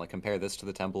we've seen. Like, compare this to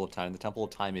the Temple of Time. The Temple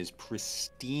of Time is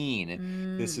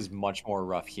pristine. This is much more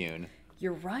rough-hewn.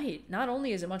 You're right. Not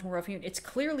only is it much more rough-hewn, it's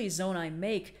clearly Zonai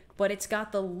make, but it's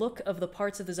got the look of the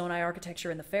parts of the Zonai architecture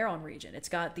in the Pharaon region. It's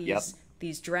got these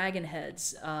dragon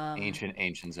heads. Ancient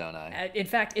Zonai. In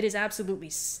fact, it is absolutely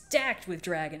stacked with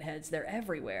dragon heads. They're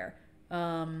everywhere.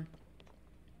 Huh.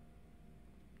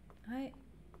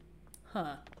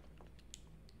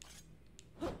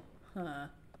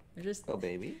 They're just... Oh,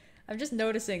 baby. I'm just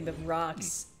noticing the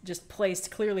rocks just placed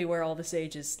clearly where all the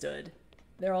sages stood.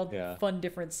 They're all fun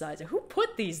different sizes. Who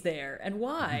put these there and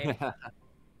why?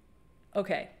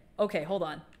 Okay, hold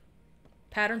on.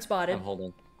 Pattern spotted. I'm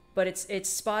holding. But it's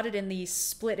spotted in the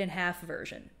split in half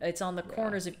version. It's on the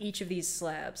corners of each of these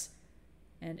slabs.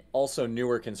 And also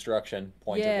newer construction,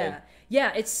 pointedly.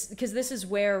 Yeah, it's because this is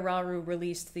where Rauru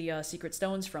released the secret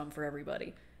stones from for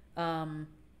everybody. And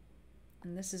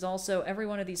this is also, every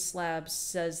one of these slabs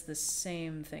says the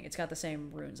same thing. It's got the same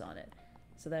runes on it.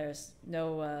 So there's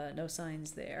no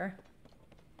signs there.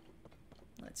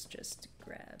 Let's just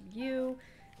grab you.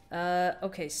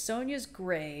 Okay, Sonia's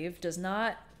grave does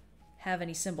not have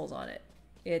any symbols on it.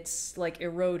 It's like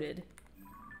eroded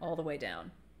all the way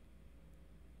down,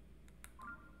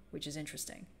 which is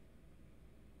interesting.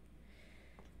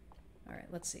 All right,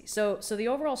 let's see. So the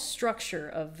overall structure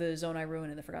of the Zonai Ruin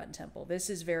and the Forgotten Temple. This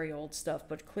is very old stuff,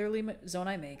 but clearly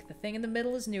Zonai make. The thing in the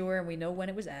middle is newer, and we know when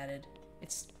it was added.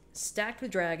 It's stacked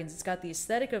with dragons. It's got the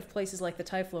aesthetic of places like the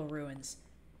Typhlo Ruins.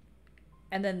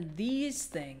 And then these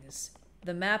things,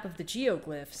 the map of the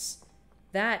geoglyphs,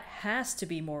 that has to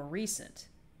be more recent.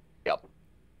 Yep.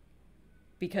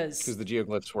 Because the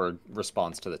geoglyphs were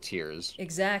response to the tiers.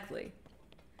 Exactly.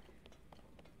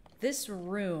 This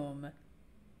room,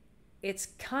 it's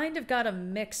kind of got a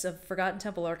mix of Forgotten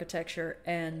Temple architecture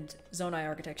and Zonai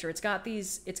architecture. It's got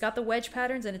the wedge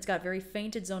patterns, and it's got very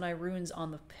fainted Zonai runes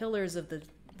on the pillars of the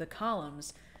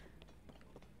columns.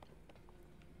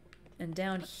 And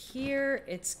down here,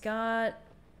 it's got...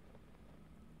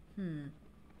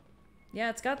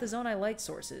 Yeah, it's got the Zonai light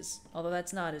sources, although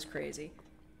that's not as crazy.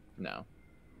 No.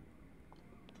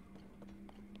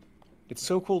 It's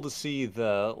so cool to see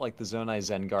the Zonai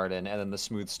Zen Garden and then the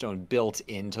smooth stone built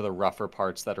into the rougher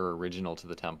parts that are original to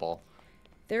the temple.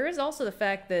 There is also the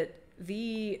fact that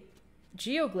the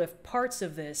geoglyph parts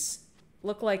of this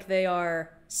look like they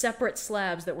are separate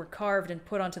slabs that were carved and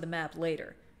put onto the map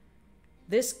later.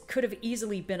 This could have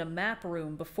easily been a map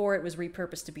room before it was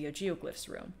repurposed to be a geoglyphs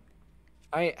room.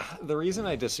 The reason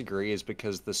I disagree is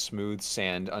because the smooth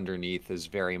sand underneath is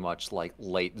very much like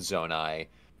late Zonai,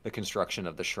 the construction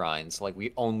of the shrines. Like,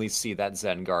 we only see that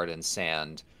Zen Garden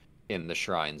sand in the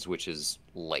shrines, which is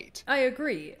late. I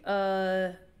agree.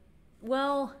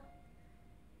 Well...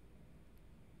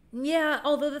 Yeah,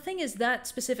 although the thing is that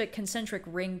specific concentric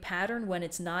ring pattern, when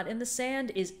it's not in the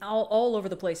sand, is all over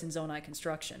the place in Zonai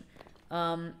construction.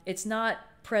 It's not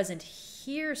present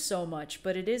here so much,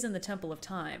 but it is in the Temple of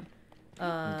Time.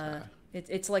 Okay.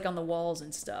 It's like on the walls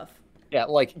and stuff. Yeah,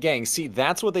 like, gang, see,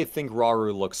 that's what they think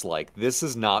Rauru looks like. This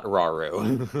is not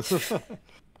Rauru.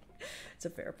 It's a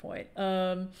fair point.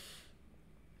 Oh,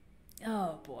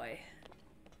 boy.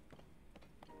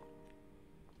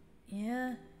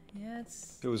 Yeah,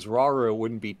 it's... If it was Rauru, it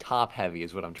wouldn't be top-heavy,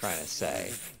 is what I'm trying to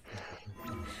say.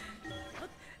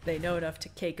 They know enough to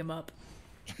cake him up.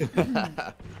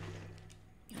 Alright,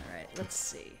 let's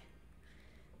see.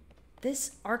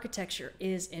 This architecture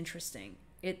is interesting.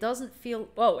 It doesn't feel...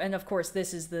 Oh, and of course,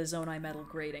 this is the Zonai metal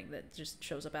grating that just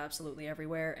shows up absolutely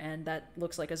everywhere, and that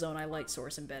looks like a Zonai light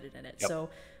source embedded in it. Yep. So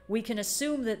we can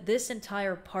assume that this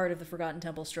entire part of the Forgotten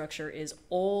Temple structure is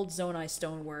old Zonai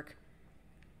stonework.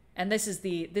 And this is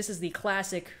the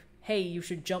classic, hey, you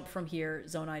should jump from here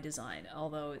Zonai design,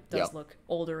 although it does look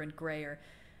older and grayer.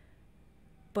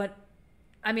 But,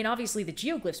 I mean, obviously the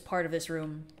geoglyphs part of this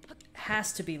room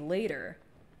has to be later.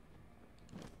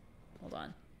 Hold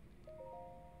on.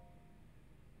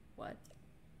 What?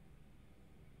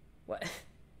 What?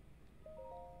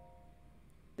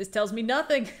 This tells me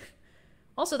nothing.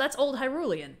 Also, that's Old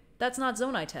Hyrulean. That's not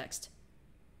Zonai text.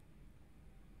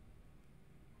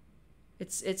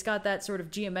 It's got that sort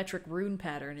of geometric rune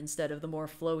pattern instead of the more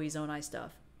flowy Zonai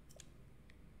stuff.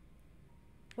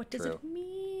 What does it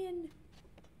mean?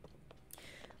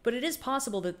 But it is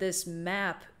possible that this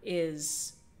map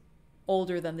is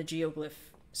older than the geoglyph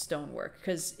stonework,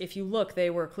 because if you look, they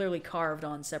were clearly carved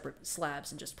on separate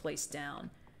slabs and just placed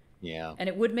down. Yeah. And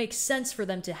it would make sense for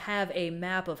them to have a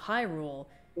map of Hyrule.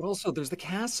 But also, there's the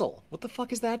castle. What the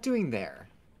fuck is that doing there?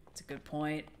 That's a good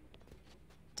point.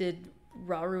 Did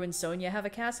Rauru and Sonia have a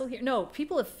castle here? No,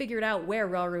 people have figured out where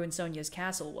Rauru and Sonia's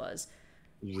castle was.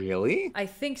 Really? I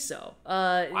think so.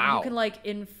 Wow. You can, like,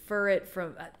 infer it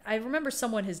from... I remember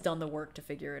someone has done the work to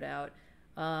figure it out.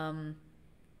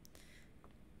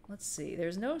 Let's see.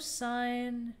 There's no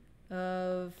sign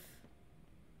of...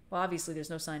 Well, obviously there's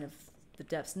no sign of the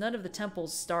depths. None of the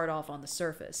temples start off on the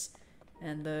surface.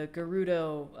 And the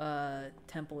Gerudo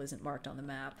temple isn't marked on the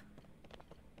map.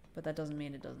 But that doesn't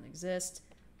mean it doesn't exist.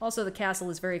 Also, the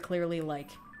castle is very clearly, like,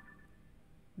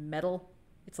 metal.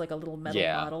 It's like a little metal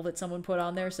model that someone put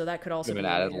on there, so that could also be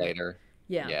added later.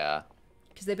 Yeah. Yeah.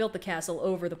 Because they built the castle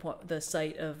over the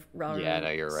site of Rauru. Yeah, no,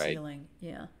 you're right. Ceiling.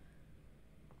 Yeah.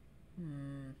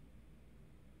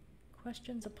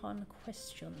 Questions upon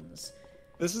questions.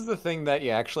 This is the thing that you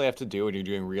actually have to do when you're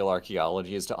doing real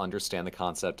archaeology, is to understand the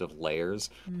concept of layers.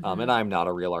 And I'm not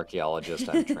a real archaeologist.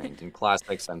 I'm trained in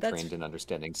classics. I'm trained in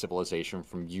understanding civilization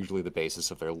from usually the basis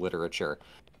of their literature.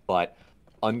 But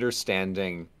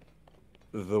understanding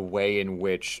the way in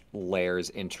which layers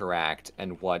interact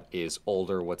and what is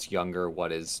older, what's younger,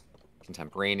 what is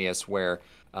contemporaneous, where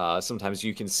sometimes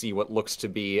you can see what looks to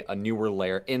be a newer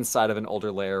layer inside of an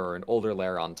older layer, or an older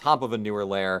layer on top of a newer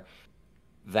layer.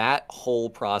 That whole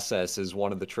process is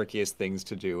one of the trickiest things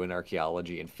to do in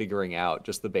archaeology, and figuring out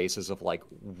just the basis of like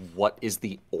what is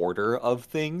the order of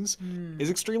things Hmm. is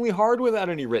extremely hard without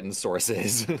any written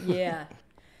sources. Yeah.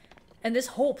 And this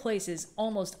whole place is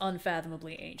almost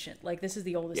unfathomably ancient. Like, this is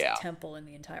the oldest Yeah. temple in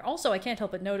the entire. Also, I can't help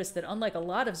but notice that unlike a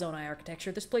lot of Zonai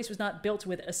architecture, this place was not built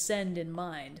with ascend in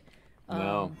mind.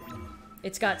 No.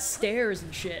 It's got stairs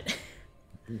and shit.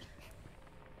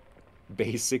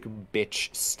 Basic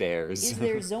bitch stairs. Is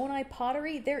there Zonai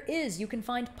pottery? There is. You can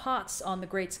find pots on the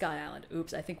Great Sky Island.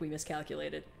 Oops, I think we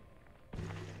miscalculated.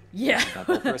 Yeah. Not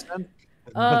built for ascend?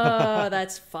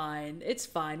 That's fine. It's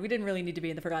fine. We didn't really need to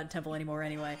be in the Forgotten Temple anymore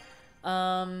anyway.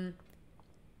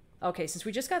 Okay, since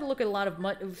we just got to look at a lot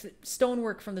of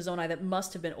stonework from the Zonai that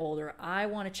must have been older, I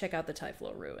want to check out the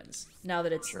Typhlo ruins, now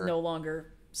that it's Sure. no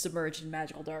longer submerged in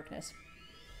magical darkness.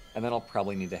 And then I'll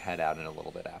probably need to head out in a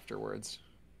little bit afterwards.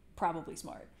 Probably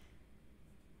smart.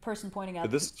 Person pointing out...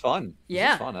 But this is fun. Yeah.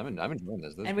 This is fun. I'm enjoying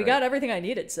this. This is And we great. got everything I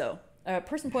needed, so... A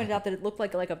person pointed out that it looked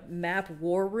like a map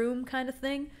war room kind of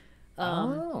thing.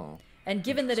 Oh. And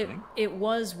given that Interesting. it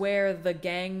was where the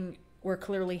gang were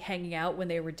clearly hanging out when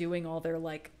they were doing all their,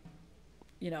 like,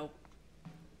 you know,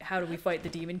 how do we fight the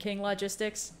Demon King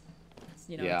logistics?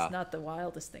 You know, Yeah. it's not the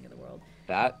wildest thing in the world.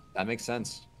 That makes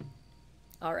sense.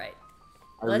 All right.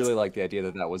 I really like the idea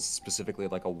that that was specifically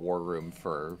like a war room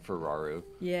for Raru.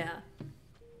 Yeah.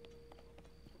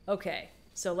 Okay.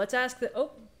 So let's ask the...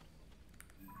 Oh.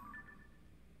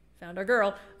 Found our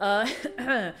girl.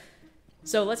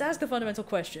 So let's ask the fundamental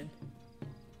question.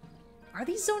 Are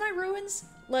these Zonai ruins?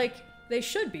 Like, they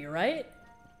should be, right?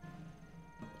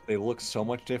 They look so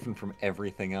much different from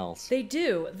everything else. They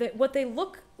do. What they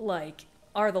look like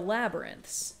are the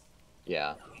labyrinths.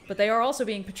 Yeah. But they are also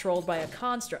being patrolled by a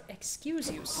construct. Excuse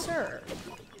you, sir.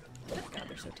 God,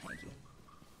 they're so tanky.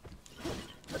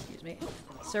 Excuse me.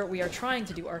 Sir, we are trying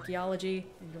to do archaeology,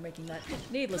 and you're making that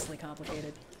needlessly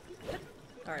complicated.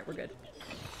 Alright, we're good.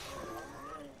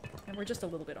 And we're just a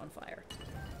little bit on fire.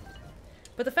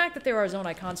 But the fact that there are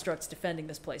Zonai constructs defending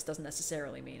this place doesn't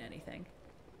necessarily mean anything.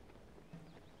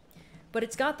 But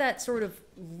it's got that sort of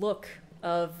look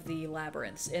of the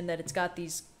labyrinths, in that it's got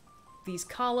these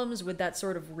columns with that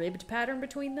sort of ribbed pattern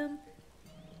between them.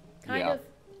 Kind Yeah. of.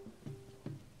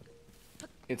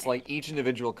 It's like each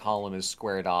individual column is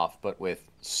squared off, but with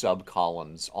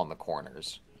sub-columns on the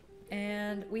corners.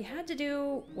 And we had to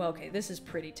do... Well, okay, this is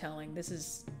pretty telling.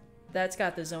 That's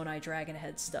got the Zonai Dragon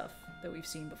Head stuff that we've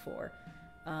seen before.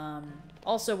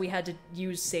 Also, we had to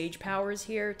use Sage powers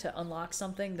here to unlock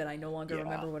something that I no longer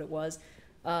remember what it was.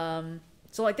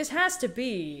 So, like, this has to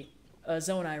be a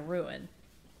Zonai ruin.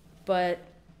 But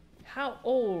how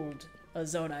old a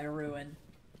Zonai ruin?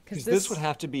 Because this would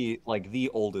have to be, like, the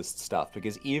oldest stuff,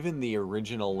 because even the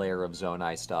original layer of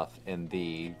Zonai stuff in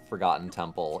the Forgotten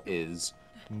Temple is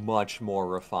much more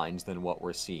refined than what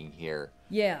we're seeing here.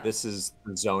 Yeah. This is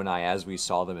Zonai as we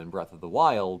saw them in Breath of the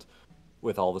Wild,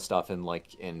 with all the stuff in,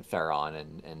 like, in Faron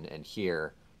and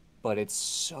here. But it's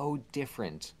so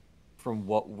different from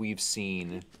what we've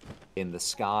seen in the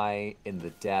sky, in the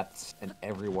depths, and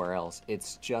everywhere else.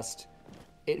 It's just...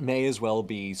 It may as well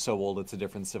be so old it's a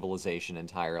different civilization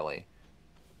entirely.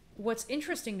 What's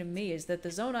interesting to me is that the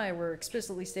Zonai were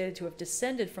explicitly stated to have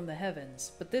descended from the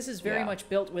heavens, but this is very much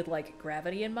built with, like,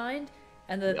 gravity in mind,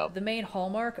 and the main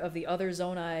hallmark of the other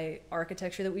Zonai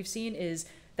architecture that we've seen is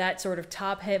that sort of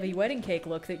top-heavy wedding cake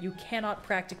look that you cannot,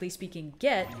 practically speaking,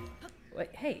 get... Wait,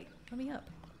 hey, let me up.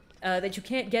 That you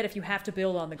can't get if you have to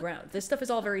build on the ground. This stuff is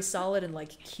all very solid and, like,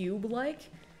 cube-like.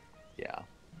 Yeah.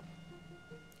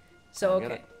 So,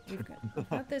 okay, we've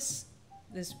got this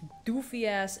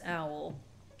doofy-ass owl,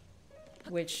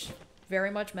 which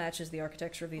very much matches the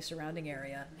architecture of the surrounding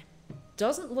area.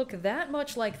 Doesn't look that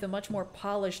much like the much more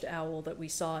polished owl that we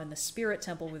saw in the Spirit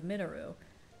Temple with Minoru.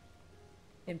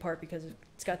 In part because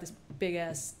it's got this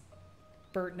big-ass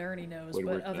Bert and Ernie nose,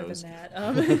 but other than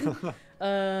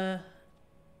that...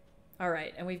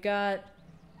 Alright, and we've got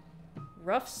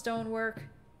rough stonework.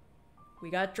 We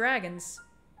got dragons.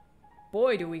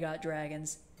 Boy, do we got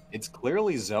dragons. It's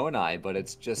clearly Zonai, but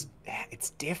it's just...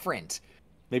 It's different.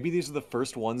 Maybe these are the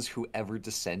first ones who ever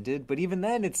descended, but even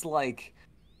then it's like...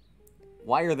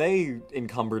 Why are they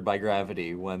encumbered by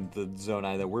gravity when the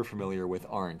Zonai that we're familiar with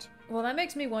aren't? Well, that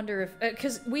makes me wonder if...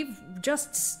 Because we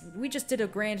just did a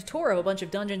grand tour of a bunch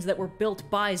of dungeons that were built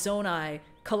by Zonai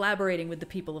collaborating with the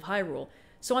people of Hyrule.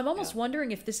 So I'm almost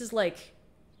wondering if this is like...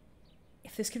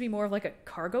 If this could be more of like a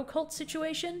cargo cult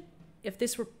situation? If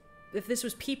this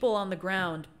was people on the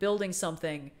ground building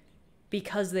something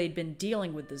because they'd been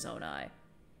dealing with the Zonai.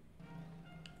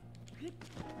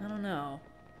 I don't know.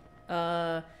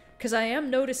 Because I am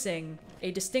noticing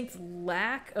a distinct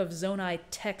lack of Zonai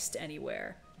text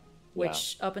anywhere,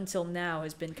 which up until now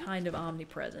has been kind of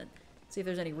omnipresent. See if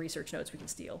there's any research notes we can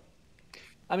steal.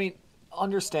 I mean,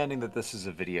 understanding that this is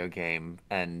a video game,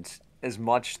 and as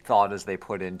much thought as they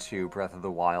put into Breath of the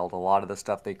Wild, a lot of the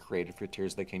stuff they created for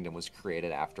Tears of the Kingdom was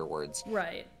created afterwards.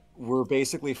 Right. We're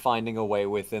basically finding a way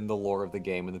within the lore of the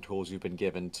game and the tools you've been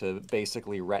given to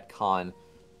basically retcon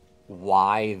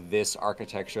why this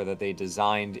architecture that they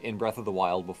designed in Breath of the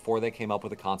Wild before they came up with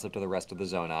the concept of the rest of the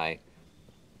Zonai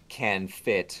can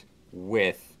fit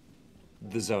with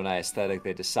the Zonai aesthetic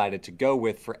they decided to go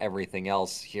with for everything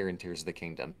else here in Tears of the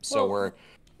Kingdom. So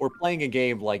we're playing a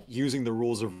game like using the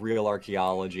rules of real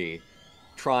archaeology,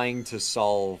 trying to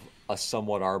solve a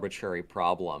somewhat arbitrary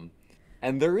problem.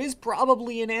 And there is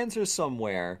probably an answer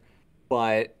somewhere,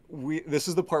 but this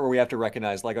is the part where we have to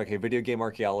recognize, like, okay, video game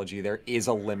archaeology, there is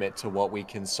a limit to what we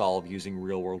can solve using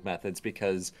real-world methods,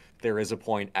 because there is a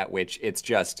point at which it's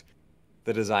just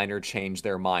the designer changed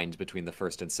their mind between the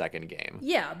first and second game.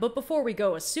 Yeah, but before we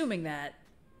go assuming that,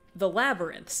 the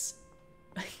labyrinths...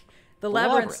 the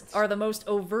labyrinths are the most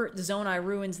overt Zonai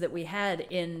ruins that we had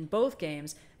in both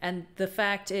games, and the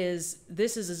fact is,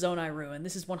 this is a Zonai ruin.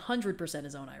 This is 100% a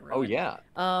Zonai ruin. Oh, yeah.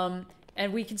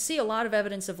 And we can see a lot of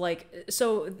evidence of, like...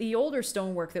 So, the older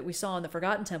stonework that we saw in the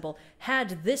Forgotten Temple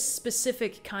had this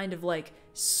specific kind of, like,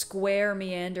 square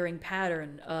meandering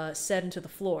pattern set into the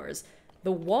floors.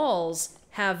 The walls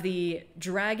have the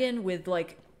dragon with,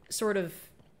 like, sort of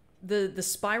the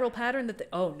spiral pattern that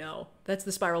oh no, that's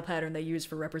the spiral pattern they use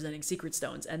for representing secret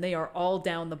stones, and they are all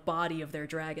down the body of their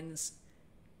dragons.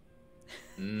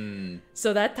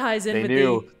 So that ties in with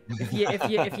the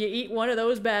if you eat one of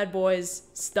those bad boys,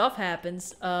 stuff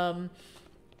happens.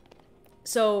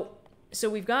 So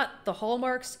we've got the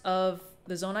hallmarks of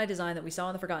the Zonai design that we saw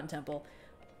in the Forgotten Temple.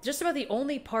 Just about the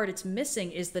only part it's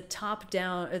missing is the top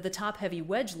heavy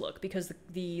wedge look, because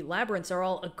the labyrinths are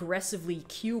all aggressively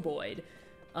cuboid.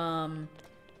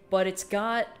 But it's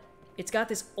got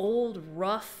this old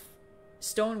rough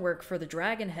stonework for the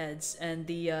dragon heads, and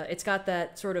it's got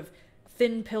that sort of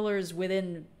thin pillars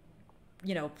within,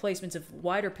 you know, placements of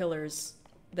wider pillars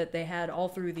that they had all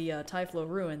through the Typhlo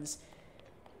ruins.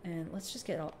 And let's just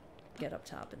get up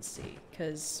top and see,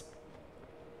 because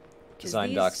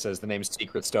Design Doc says the name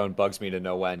Secret Stone bugs me to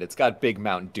no end. It's got big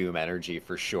Mount Doom energy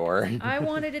for sure. I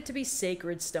wanted it to be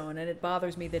Sacred Stone, and it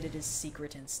bothers me that it is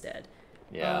secret instead.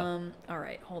 Yeah. All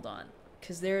right, hold on,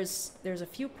 because there's a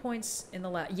few points in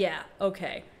the yeah,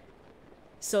 okay.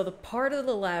 So the part of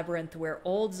the labyrinth where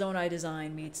old Zonai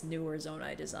design meets newer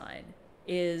Zonai design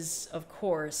is, of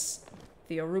course,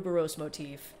 the Ouroboros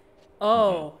motif.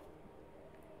 Oh,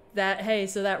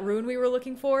 so that rune we were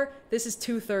looking for, this is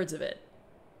 2/3 of it.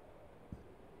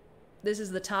 This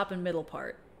is the top and middle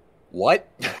part. What?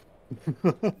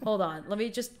 Hold on. Let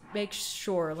me just make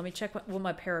sure. Let me check what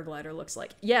my paraglider looks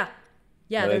like. Yeah.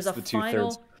 Yeah, Well, there's a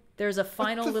the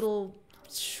final little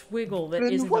swiggle that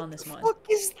isn't on this one. What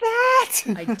the fuck is that?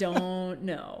 I don't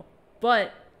know.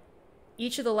 But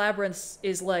each of the labyrinths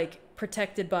is, like,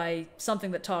 protected by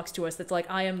something that talks to us that's like,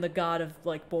 I am the god of,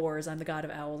 like, boars, I'm the god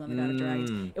of owls, I'm the god of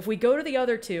dragons. If we go to the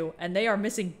other two, and they are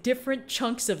missing different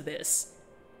chunks of this,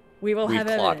 we will have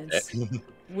evidence.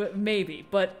 Maybe,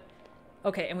 but...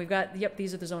 Okay, and we've got... Yep,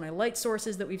 these are the Zonai light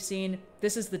sources that we've seen.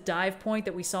 This is the dive point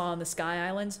that we saw on the Sky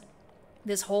Islands.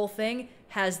 This whole thing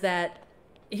has that...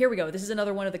 Here we go. This is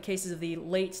another one of the cases of the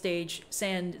late-stage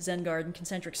Sand, Zen Garden,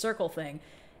 concentric circle thing.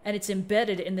 And it's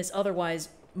embedded in this otherwise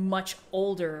much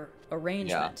older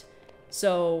arrangement. Yeah.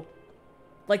 So,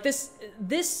 like,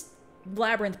 this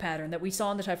labyrinth pattern that we saw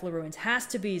in the Typhlo ruins has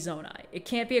to be Zonai. It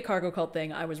can't be a cargo cult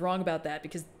thing. I was wrong about that,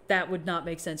 because that would not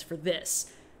make sense for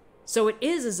this. So it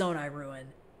is a Zonai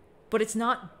ruin, but it's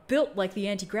not built like the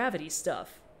anti-gravity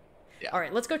stuff. Yeah. All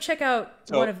right, let's go check out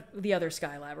one of the other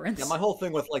Sky Labyrinths. Yeah, my whole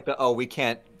thing with, like, we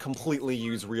can't completely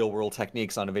use real-world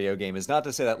techniques on a video game is not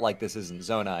to say that, like, this isn't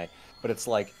Zonai, but it's,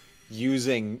 like,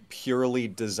 using purely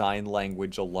design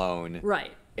language alone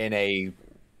in a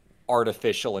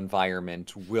artificial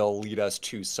environment will lead us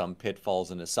to some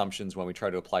pitfalls and assumptions when we try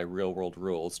to apply real-world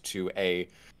rules to a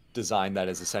design that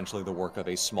is essentially the work of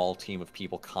a small team of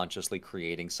people consciously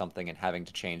creating something and having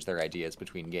to change their ideas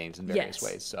between games in various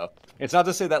ways. So it's not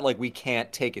to say that, like, we can't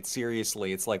take it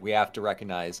seriously. It's like we have to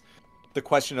recognize the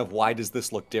question of why does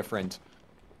this look different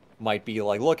might be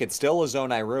like, look, it's still a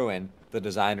Zonai ruin. The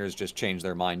designers just changed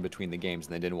their mind between the games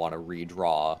and they didn't want to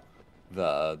redraw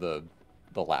the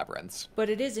labyrinths. But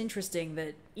it is interesting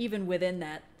that even within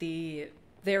that,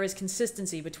 there is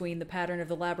consistency between the pattern of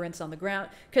the labyrinths on the ground.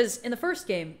 Because in the first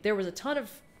game, there was a ton of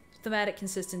thematic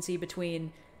consistency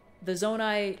between the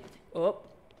Zonai... Oh,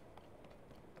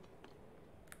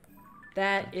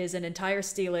 That is an entire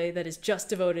stele that is just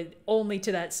devoted only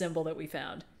to that symbol that we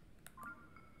found.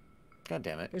 God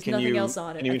damn it. There's nothing else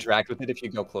on it. Can you interact with it if you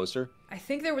go closer? I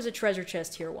think there was a treasure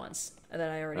chest here once that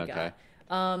I already Okay.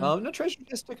 got. No treasure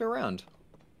chest stick around.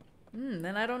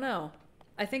 Then I don't know.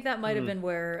 I think that might have been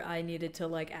where I needed to,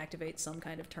 like, activate some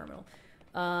kind of terminal.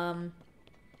 Alright,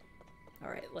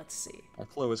 let's see. Our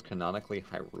flow is canonically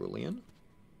Hyrulean.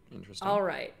 Interesting.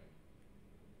 Alright.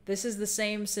 This is the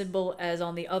same symbol as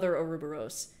on the other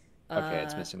Ouroboros. Okay,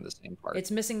 it's missing the same part.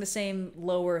 It's missing the same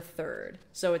lower third.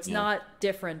 So it's not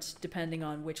different depending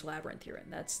on which labyrinth you're in.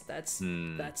 That's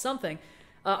something.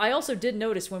 I also did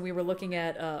notice when we were looking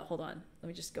at... hold on. Let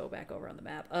me just go back over on the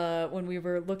map. When we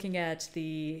were looking at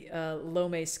the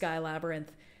Lome Sky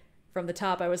Labyrinth from the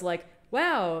top, I was like,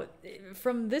 wow,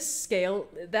 from this scale,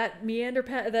 that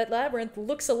that labyrinth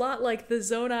looks a lot like the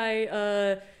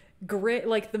Zonai...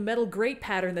 like the metal grate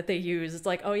pattern that they use. It's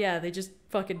like, oh yeah, they just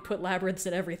fucking put labyrinths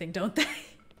in everything, don't they?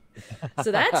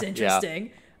 So that's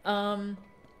interesting. All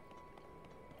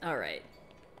right.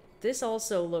 This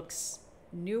also looks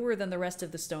newer than the rest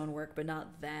of the stonework, but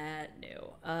not that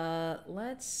new.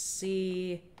 Let's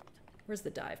see. Where's the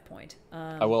dive point?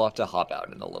 I will have to hop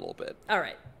out in a little bit. All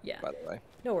right. Yeah. By the way.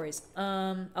 No worries.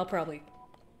 I'll probably...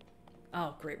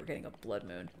 Oh, great. We're getting a blood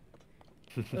moon.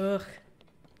 Ugh.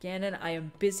 Ganon, I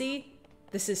am busy.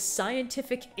 This is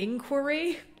scientific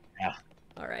inquiry. Yeah.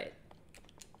 All right.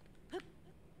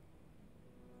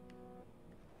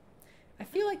 I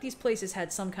feel like these places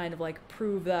had some kind of, like,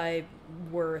 prove thy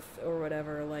worth or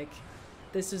whatever. Like,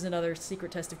 this is another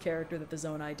secret test of character that the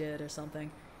Zonai did or something.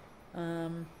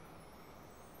 All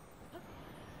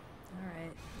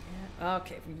right. Yeah.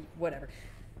 Okay. Whatever.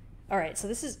 All right. So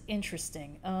this is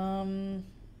interesting.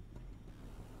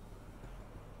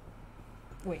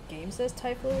 Wait, game says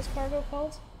Typhlo is cargo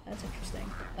called? That's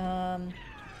interesting.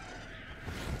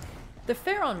 The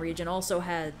Pharaon region also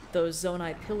had those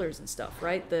Zonai pillars and stuff,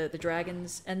 right? The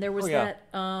dragons, and there was that.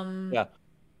 Yeah.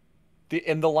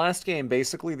 In the last game,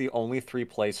 basically the only 3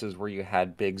 places where you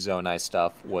had big Zonai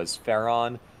stuff was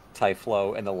Pharaon,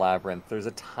 Typhlo, and the Labyrinth. There's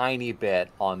a tiny bit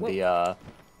on the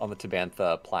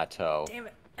Tabantha Plateau. Damn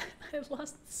it! I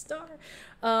lost the star.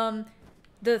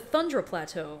 The Thundra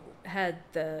Plateau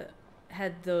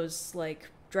had those, like,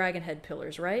 dragon head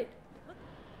pillars, right?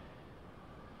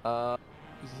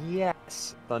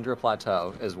 Yes. Thundra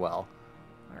Plateau as well.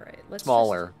 All right, let's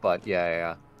smaller, but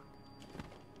yeah.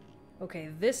 Okay,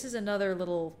 this is another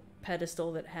little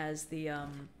pedestal that has the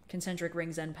concentric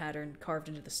rings end pattern carved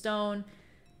into the stone.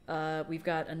 We've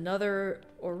got another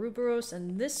Ouroboros,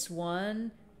 and this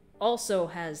one also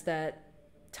has that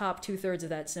top 2/3 of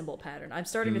that symbol pattern. I'm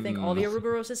starting to think all the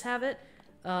Ouroboroses have it.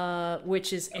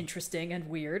 Which is interesting and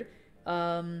weird.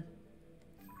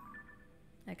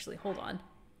 Actually, hold on.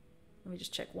 Let me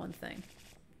just check one thing.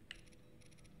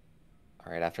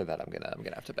 All right, after that, I'm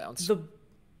gonna have to bounce.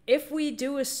 If we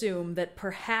do assume that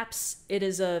perhaps it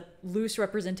is a loose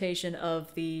representation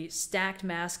of the stacked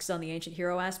masks on the ancient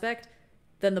hero aspect,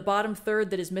 then the bottom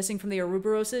third that is missing from the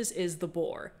Ouroboroses is the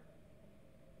boar.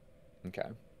 Okay.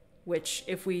 Which,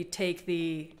 if we take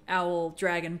the owl,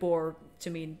 dragon, boar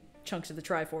to mean chunks of the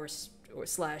Triforce or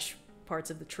 / parts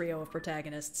of the trio of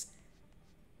protagonists,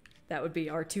 that would be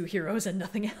our 2 heroes and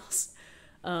nothing else.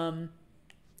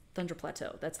 Thundra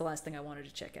Plateau. That's the last thing I wanted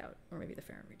to check out. Or maybe the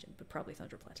Pharaon region, but probably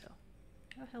Thundra Plateau.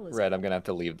 How the hell is Red, I'm going to have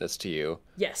to leave this to you.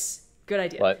 Yes. Good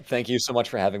idea. But thank you so much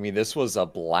for having me. This was a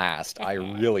blast. I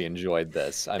really enjoyed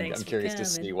this. I'm curious to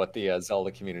see what the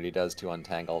Zelda community does to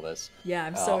untangle this. Yeah,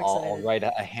 I'm so excited. I'll write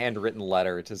a handwritten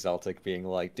letter to Zeltic being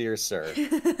like, "Dear sir,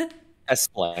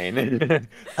 explain.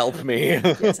 Help me."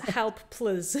 Yes, help,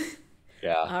 please.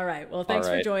 Yeah. All right. Well, thanks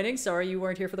for joining. Sorry you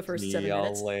weren't here for the first 7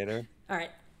 minutes. See y'all later. All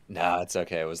right. No, it's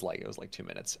okay. It was like 2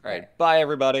 minutes. All right. Bye,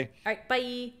 everybody. All right.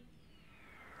 Bye.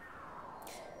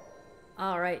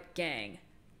 All right, gang.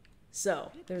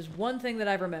 So, there's one thing that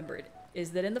I've remembered,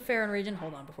 is that in the Pharaon region...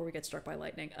 Hold on, before we get struck by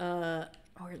lightning.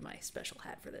 Where's my special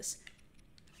hat for this?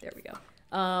 There we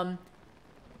go.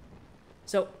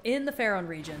 So, in the Pharaon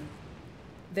region,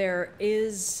 there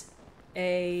is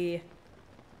a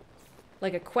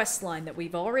quest line that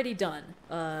we've already done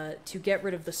to get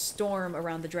rid of the storm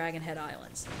around the Dragon Head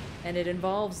Islands. And it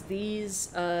involves these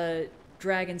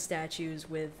dragon statues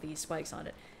with these spikes on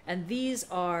it. And these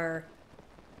are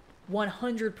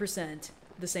 100%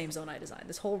 the same Zonai design.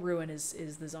 This whole ruin is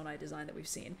the Zonai design that we've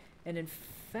seen. And in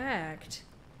fact...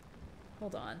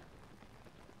 Hold on.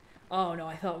 Oh no,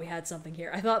 I thought we had something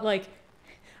here. I thought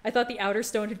the outer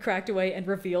stone had cracked away and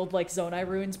revealed, like, Zonai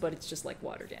runes, but it's just, like,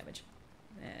 water damage.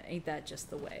 Ain't that just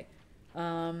the way.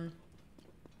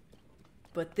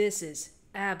 But this is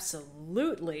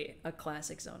absolutely a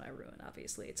classic Zonai ruin,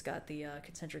 obviously. It's got the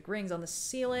concentric rings on the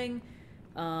ceiling.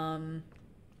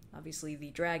 Obviously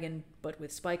the dragon, but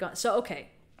with spike on. So, okay.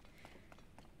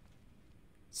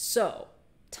 So,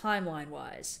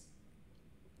 timeline-wise.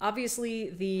 Obviously,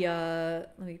 the,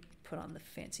 let me put on the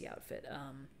fancy outfit.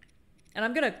 And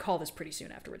I'm gonna call this pretty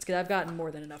soon afterwards, because I've gotten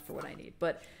more than enough for what I need.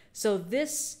 But, so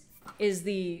this is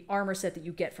the armor set that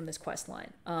you get from this quest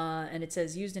line. And it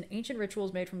says, used in ancient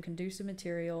rituals made from conducive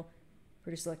material,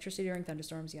 produce electricity during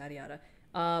thunderstorms, yada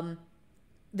yada.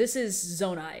 This is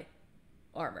Zonai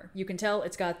armor. You can tell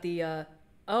it's got the,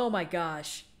 oh my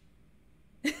gosh.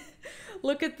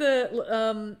 Look at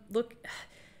the,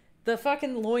 the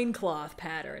fucking loincloth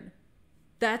pattern.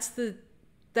 That's the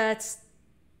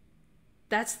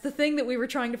thing that we were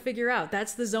trying to figure out.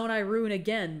 That's the Zonai rune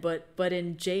again, but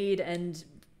in jade and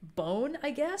bone,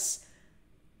 I guess?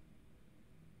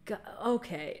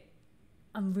 Okay.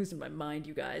 I'm losing my mind,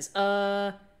 you guys.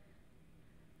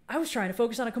 I was trying to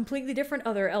focus on a completely different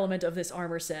other element of this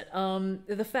armor set.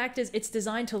 The fact is, it's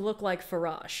designed to look like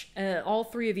Farash. All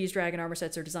three of these dragon armor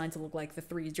sets are designed to look like the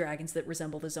three dragons that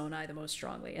resemble the Zonai the most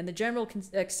strongly. And the general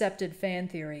accepted fan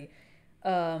theory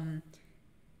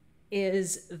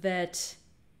is that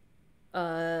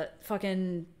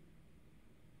fucking...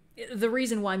 The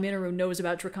reason why Minoru knows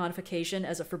about draconification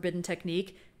as a forbidden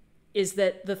technique is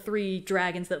that the three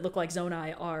dragons that look like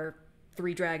Zonai are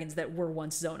three dragons that were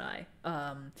once Zonai.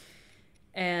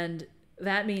 And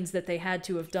that means that they had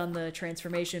to have done the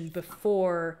transformation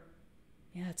before...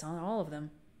 Yeah, it's on all of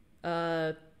them.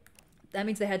 That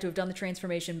means they had to have done the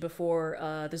transformation before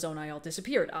the Zonai all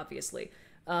disappeared, obviously.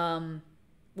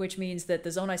 Which means that the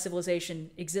Zonai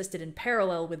civilization existed in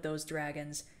parallel with those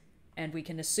dragons, and we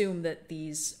can assume that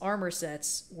these armor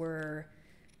sets were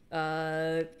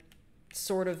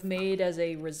sort of made as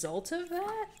a result of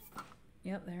that?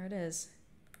 Yep, there it is.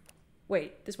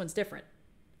 Wait, this one's different.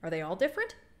 Are they all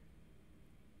different?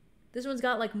 This one's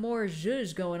got like more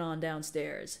zhuzh going on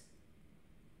downstairs.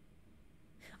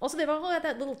 Also, they've all got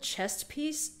that little chest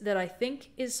piece that I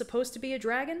think is supposed to be a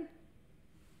dragon.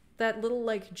 That little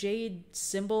like jade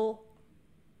symbol.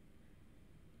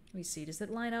 Let me see, does it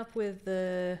line up with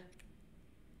the...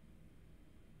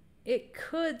 It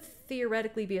could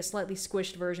theoretically be a slightly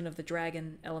squished version of the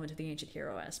dragon element of the ancient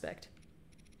hero aspect.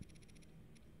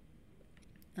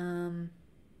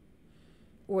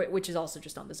 Which is also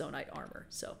just on the Zonite armor,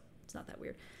 so it's not that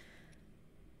weird.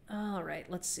 Alright,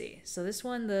 let's see. So this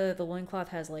one, the loincloth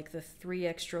has like the 3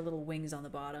 extra little wings on the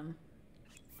bottom.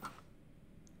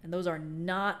 And those are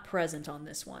not present on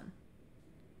this one.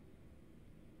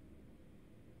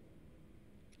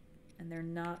 And they're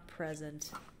not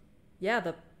present. Yeah,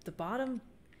 the bottom...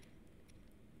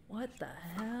 What the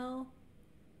hell?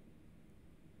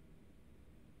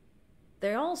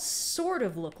 They all sort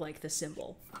of look like the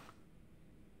symbol.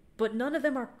 But none of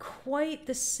them are quite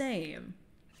the same.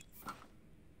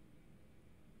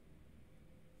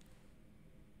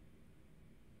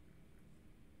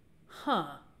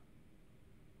 Huh.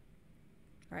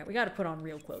 Alright, we gotta put on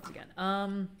real clothes again.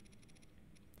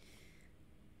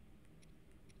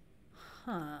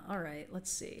 Alright,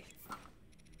 let's see.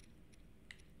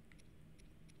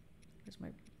 Where's my...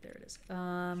 There it is.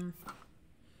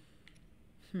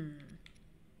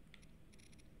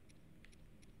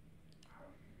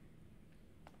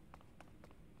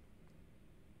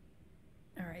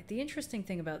 Alright, the interesting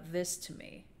thing about this to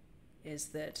me is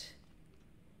that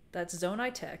that's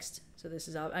Zonai text. So this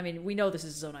is... I mean, we know this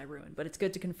is Zonai Ruin, but it's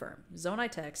good to confirm. Zonai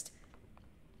text,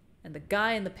 and the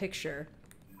guy in the picture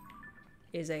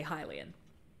is a Hylian.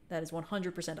 That is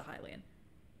 100% a Hylian.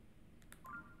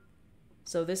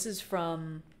 So this is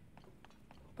from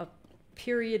a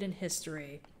period in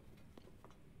history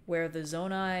where the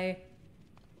Zonai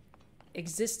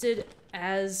existed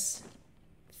as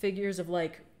figures of,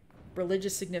 like,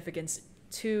 religious significance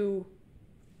to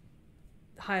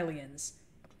Hylians,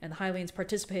 and the Hylians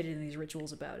participated in these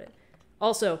rituals about it.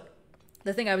 Also,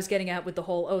 the thing I was getting at with the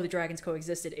whole, oh, the dragons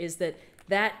coexisted, is that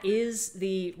that is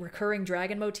the recurring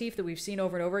dragon motif that we've seen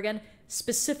over and over again,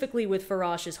 specifically with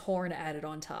Farash's horn added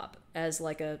on top as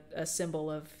like a symbol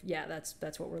of, yeah,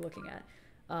 that's what we're looking at.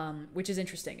 Which is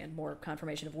interesting and more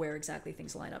confirmation of where exactly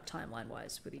things line up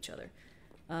timeline-wise with each other.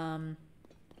 Oh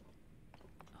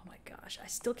my gosh, I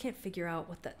still can't figure out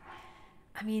what that...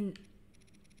 I mean...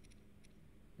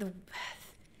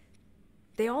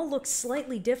 They all look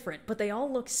slightly different, but they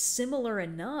all look similar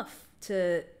enough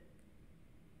to...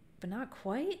 But not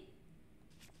quite?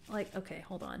 Like, okay,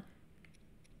 hold on.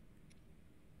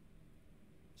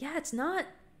 Yeah, it's not...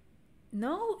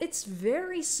 No, it's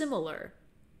very similar.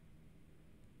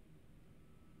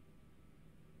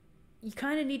 you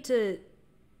kind of need to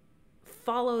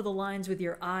follow the lines with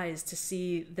your eyes to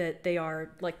see that they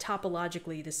are, like,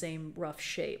 topologically the same rough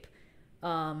shape.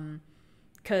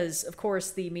 Because, of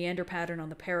course, the meander pattern on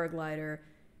the paraglider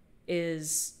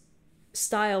is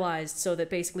stylized so that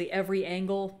basically every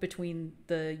angle between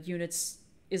the units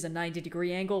is a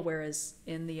 90-degree angle, whereas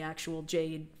in the actual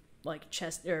Jade, like,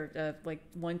 chest, or, like,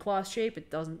 loincloth shape, it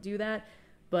doesn't do that.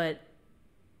 But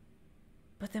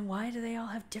then why do they all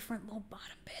have different little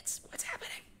bottom bits? What's happening?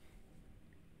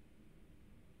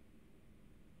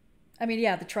 I mean,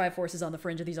 yeah, the Triforce is on the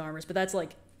fringe of these armors, but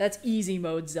that's easy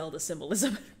mode Zelda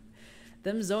symbolism.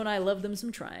 Them Zonai love them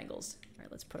some triangles. All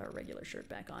right, let's put our regular shirt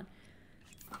back on.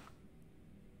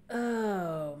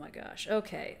 Oh my gosh.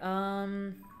 Okay.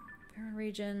 Barren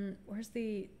region. Where's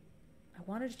the... I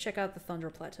wanted to check out the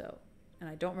Thundra Plateau, and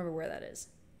I don't remember where that is.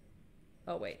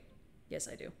 Oh, wait. Yes,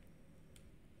 I do.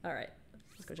 All right.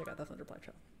 Let's go check out the Thundra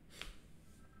Plateau.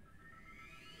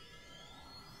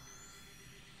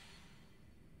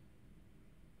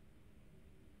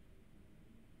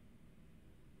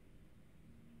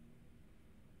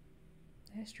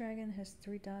 Ice Dragon has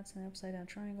 3 dots in an upside down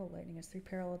triangle. Lightning has 3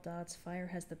 parallel dots. Fire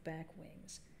has the back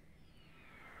wings.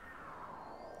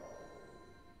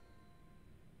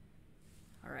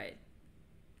 Alright.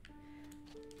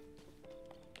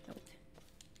 Oh.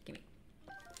 Gimme.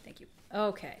 Thank you.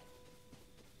 Okay.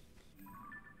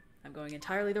 I'm going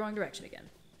entirely the wrong direction again.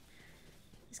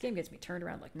 This game gets me turned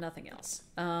around like nothing else.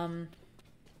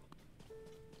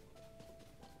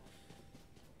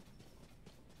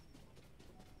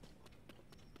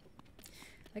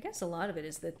 I guess a lot of it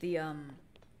is that the,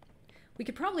 we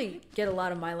could probably get a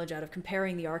lot of mileage out of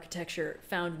comparing the architecture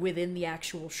found within the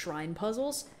actual shrine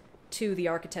puzzles to the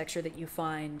architecture that you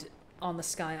find on the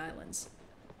Sky Islands.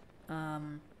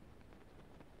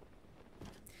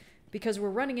 Because we're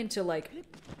running into, like,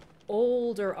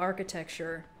 older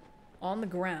architecture on the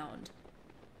ground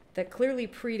that clearly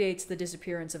predates the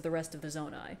disappearance of the rest of the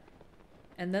Zonai.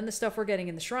 And then the stuff we're getting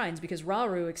in the shrines, because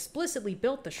Rauru explicitly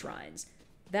built the shrines.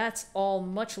 That's all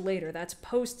much later. That's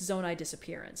post-Zonai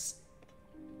disappearance.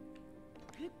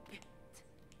 You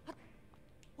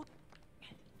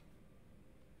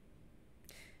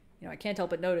know, I can't help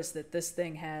but notice that this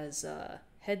thing has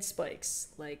head spikes,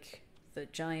 like the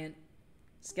giant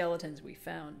skeletons we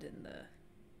found in the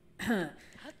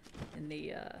in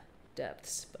the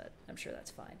depths, but I'm sure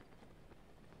that's fine.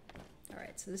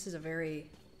 Alright, so this is a very...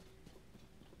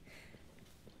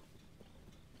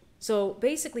 So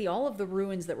basically all of the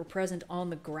ruins that were present on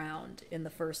the ground in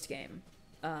the first game,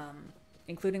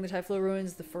 including the Typhlo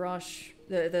ruins, the Farosh,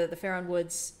 the Faron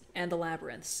Woods, and the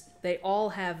Labyrinths, they all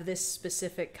have this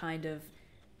specific kind of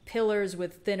pillars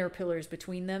with thinner pillars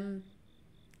between them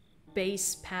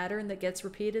base pattern that gets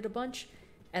repeated a bunch,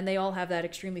 and they all have that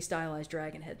extremely stylized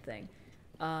dragon head thing.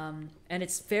 And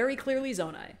it's very clearly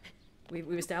Zonai.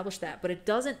 We've established that, but it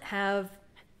doesn't have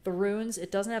the runes,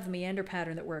 it doesn't have the meander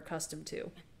pattern that we're accustomed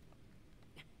to.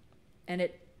 And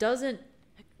it doesn't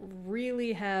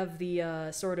really have the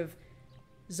sort of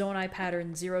Zonai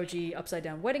pattern 0G upside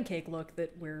down wedding cake look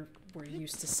that we're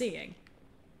used to seeing.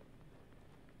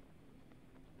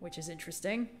 Which is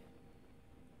interesting.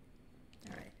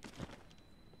 Alright.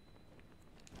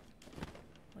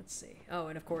 Let's see. Oh,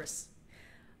 and of course...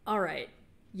 Alright.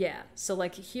 Yeah, so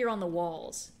like here on the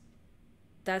walls,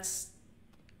 that's...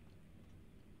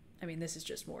 I mean, this is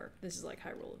just more... This is like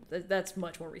Hyrule. That's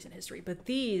much more recent history. But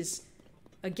these...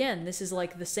 Again, this is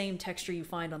like the same texture you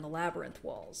find on the Labyrinth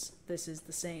walls. This is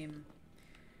the same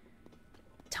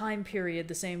time period,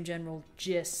 the same general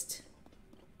gist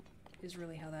is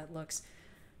really how that looks.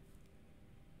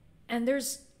 And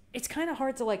it's kind of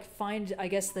hard to like find, I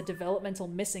guess, the developmental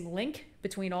missing link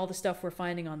between all the stuff we're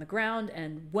finding on the ground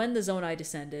and when the Zonai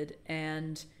descended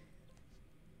and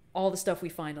all the stuff we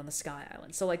find on the Sky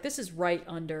Island. So like this is right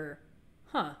under,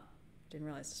 didn't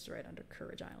realize this is right under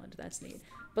Courage Island. That's neat.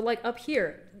 But like up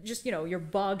here, just, you know, your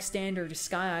bog standard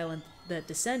Sky Island that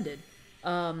descended,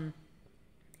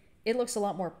 it looks a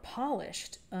lot more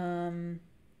polished. Maybe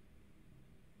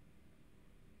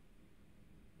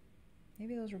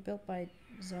those were built by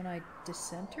Zonai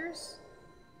dissenters?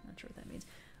 Not sure what that means.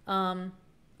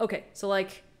 Okay, so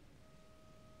like...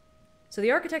 So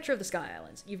the architecture of the Sky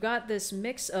Islands. You've got this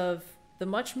mix of the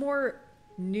much more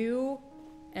new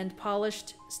and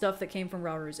polished stuff that came from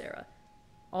Rauru's era.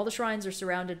 All the shrines are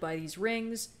surrounded by these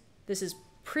rings. This is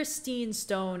pristine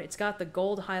stone. It's got the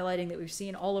gold highlighting that we've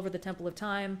seen all over the Temple of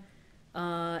Time.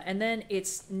 And then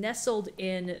it's nestled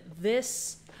in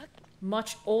this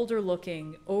much older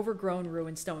looking, overgrown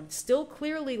ruined stone. Still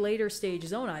clearly later stage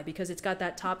Zonai because it's got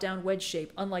that top-down wedge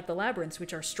shape, unlike the labyrinths,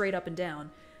 which are straight up and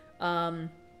down.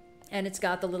 And it's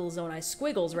got the little zonai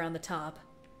squiggles around the top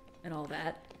and all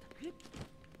that.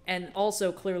 And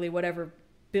also, clearly, whatever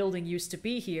building used to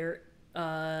be here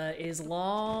is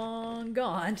long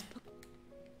gone.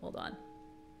 Hold on.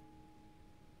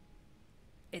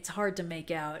 It's hard to make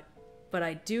out, but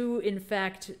I do, in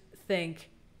fact, think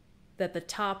that the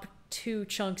top 2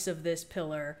 chunks of this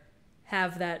pillar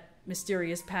have that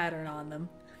mysterious pattern on them.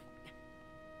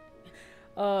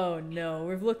 Oh no,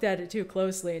 we've looked at it too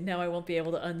closely, and now I won't be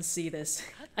able to unsee this.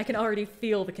 I can already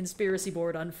feel the conspiracy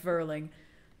board unfurling.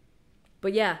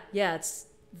 But yeah, it's...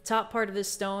 The top part of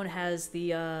this stone has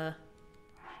the,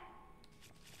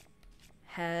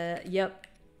 yep.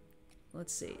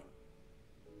 Let's see.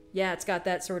 Yeah, it's got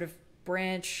that sort of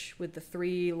branch with the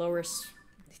 3 lower...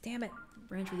 Damn it!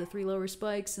 Branch with the 3 lower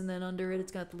spikes, and then under it,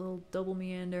 it's got the little double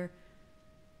meander.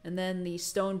 And then the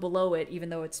stone below it, even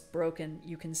though it's broken,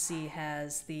 you can see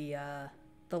has the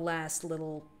last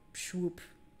little swoop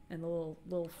and the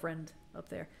little friend up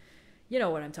there. You know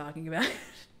what I'm talking about.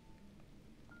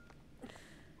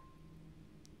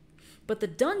 But the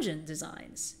dungeon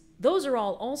designs, those are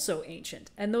all also ancient,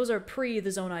 and those are pre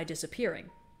the Zonai disappearing.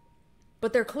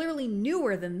 But they're clearly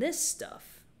newer than this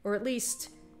stuff, or at least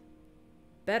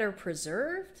better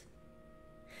preserved?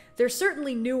 They're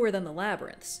certainly newer than the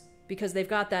labyrinths, because they've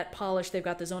got that polish, they've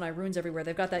got the Zonai runes everywhere,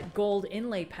 they've got that gold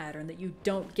inlay pattern that you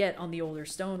don't get on the older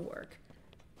stonework.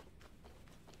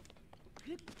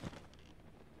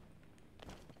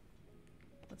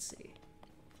 Let's see.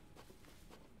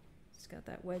 It's got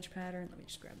that wedge pattern. Let me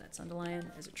just grab that Sunderlion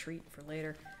as a treat for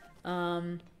later.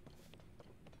 And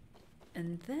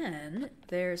then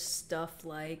there's stuff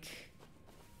like...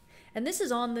 And this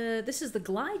is the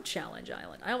Glide Challenge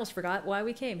Island. I almost forgot why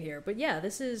we came here, but yeah,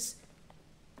 this is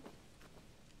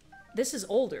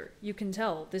older. You can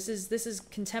tell. This is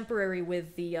contemporary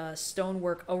with the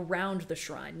stonework around the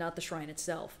shrine, not the shrine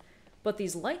itself. But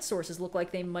these light sources look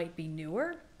like they might be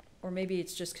newer, or maybe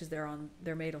it's just because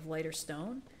they're made of lighter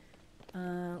stone.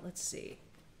 Let's see.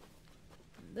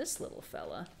 This little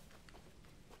fella.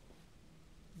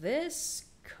 This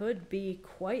could be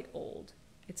quite old.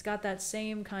 It's got that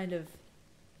same kind of...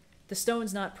 The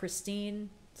stone's not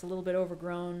pristine. It's a little bit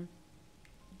overgrown.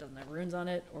 It doesn't have runes on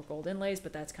it or gold inlays,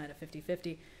 but that's kind of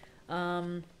 50-50.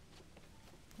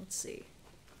 Let's see.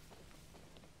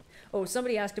 Oh,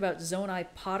 somebody asked about Zonai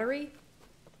pottery.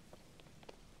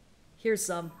 Here's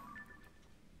some.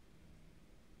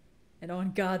 And oh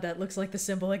god, that looks like the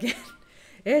symbol again.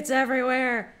 It's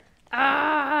everywhere!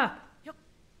 Ah! Yep.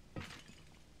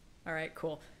 Alright,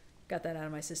 cool. Got that out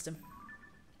of my system.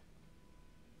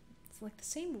 It's like the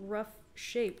same rough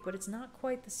shape, but it's not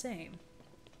quite the same.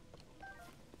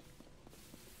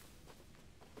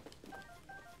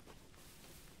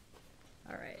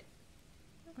 Alright.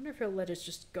 I wonder if he'll let us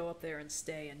just go up there and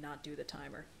stay and not do the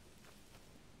timer.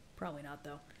 Probably not,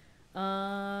 though.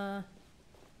 I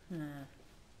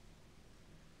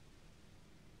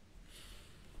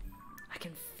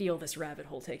can feel this rabbit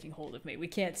hole taking hold of me. We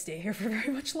can't stay here for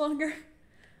very much longer.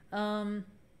 Let's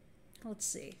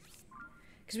see.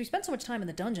 Because we spent so much time in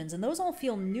the dungeons, and those all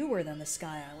feel newer than the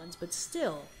Sky Islands, but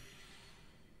still.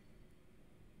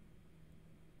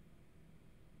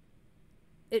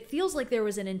 It feels like there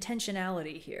was an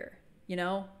intentionality here, you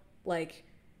know? Like,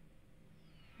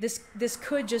 this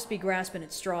could just be grasping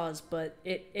at straws, but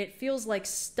it feels like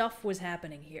stuff was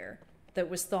happening here that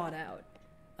was thought out.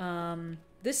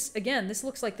 This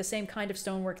looks like the same kind of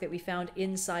stonework that we found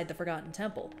inside the Forgotten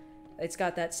Temple. It's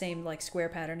got that same, like, square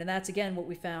pattern, and that's, again, what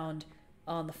we found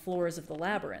on the floors of the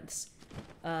labyrinths.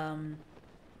 And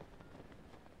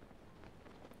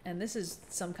this is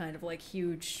some kind of, like,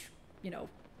 huge, you know,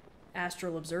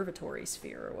 astral observatory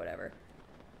sphere or whatever.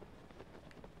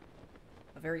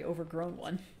 A very overgrown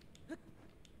one.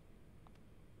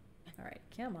 Alright,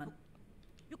 come on.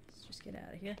 Let's just get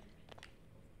out of here.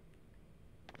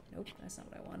 Nope, that's not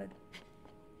what I wanted.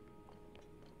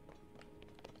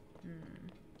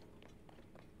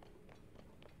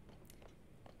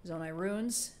 Zonai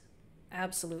runes,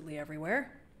 absolutely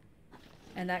everywhere.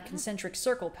 And that concentric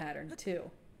circle pattern, too.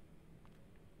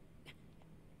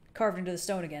 Carved into the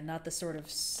stone again, not the sort of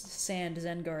sand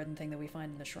Zen garden thing that we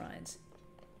find in the shrines.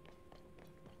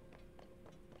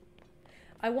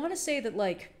 I want to say that,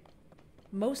 like,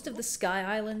 most of the Sky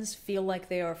Islands feel like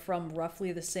they are from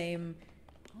roughly the same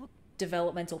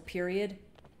developmental period.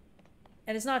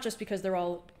 And it's not just because they're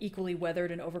all equally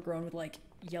weathered and overgrown with, like,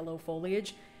 yellow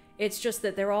foliage. It's just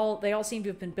that they all seem to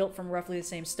have been built from roughly the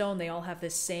same stone. They all have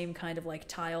this same kind of, like,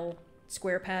 tile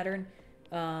square pattern.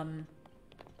 And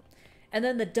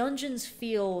then the dungeons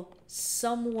feel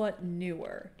somewhat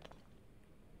newer.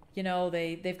 You know,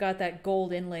 they've got that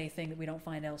gold inlay thing that we don't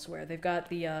find elsewhere. They've got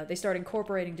the they start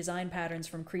incorporating design patterns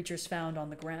from creatures found on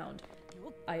the ground.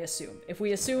 I assume. If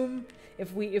we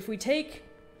take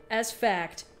as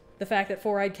fact the fact that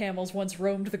four-eyed camels once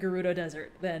roamed the Gerudo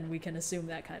Desert, then we can assume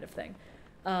that kind of thing.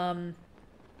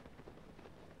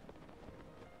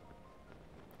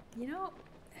 You know,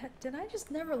 did I just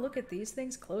never look at these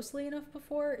things closely enough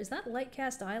before? Is that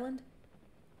Lightcast Island?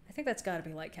 I think that's gotta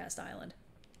be Lightcast Island.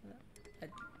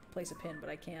 I'd place a pin, but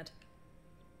I can't.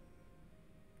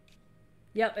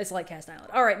 Yep, it's Lightcast Island.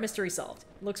 Alright, mystery solved.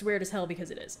 Looks weird as hell because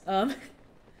it is.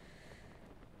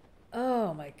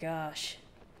 Oh my gosh.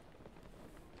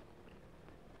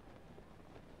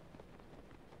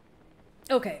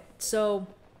 Okay, so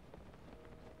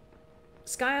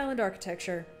Sky Island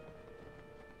architecture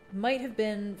might have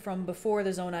been from before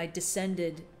the Zonai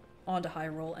descended onto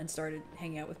Hyrule and started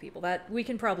hanging out with people. That we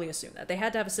can probably assume that. They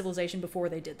had to have a civilization before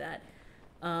they did that.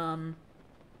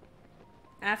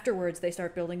 Afterwards, they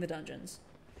start building the dungeons.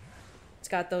 It's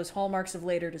got those hallmarks of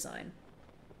later design.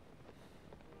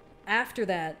 After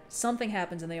that, something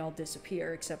happens and they all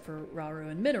disappear, except for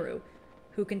Rauru and Minoru,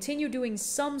 who continue doing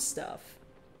some stuff,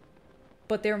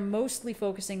 but they're mostly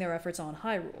focusing their efforts on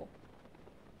Hyrule.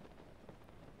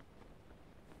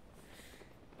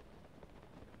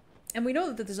 And we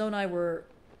know that the Zonai were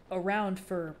on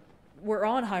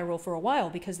Hyrule for a while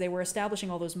because they were establishing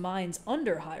all those mines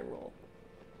under Hyrule.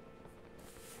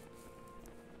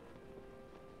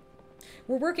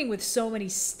 We're working with so many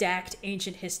stacked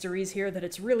ancient histories here that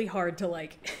it's really hard to,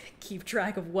 like, keep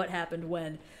track of what happened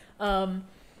when.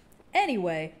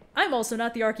 Anyway, I'm also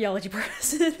not the archaeology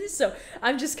person, so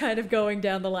I'm just kind of going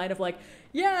down the line of, like,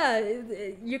 yeah,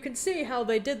 you can see how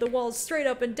they did the walls straight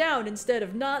up and down instead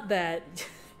of not that.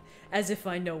 As if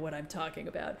I know what I'm talking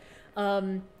about.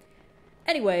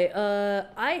 Anyway,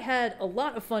 I had a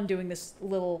lot of fun doing this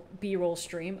little B-roll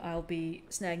stream. I'll be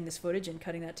snagging this footage and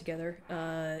cutting that together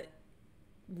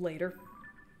later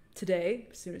today,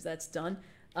 as soon as that's done.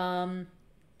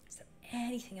 Is there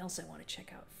anything else I want to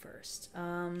check out first?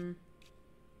 Alright,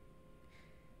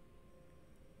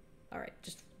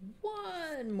 just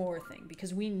one more thing,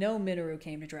 because we know Minoru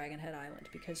came to Dragon Head Island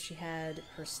because she had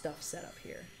her stuff set up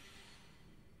here.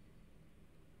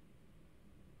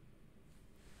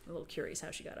 I'm a little curious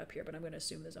how she got up here, but I'm going to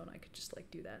assume the Zonai could just, like,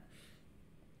 do that.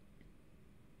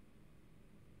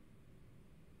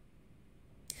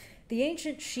 The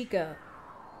ancient Sheikah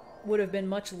would have been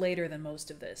much later than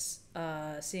most of this,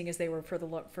 seeing as they were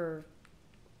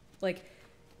like,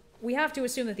 we have to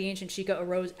assume that the ancient Sheikah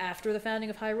arose after the founding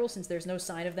of Hyrule, since there's no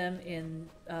sign of them in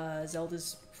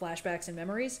Zelda's flashbacks and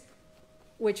memories,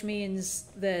 which means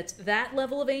that that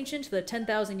level of ancient, the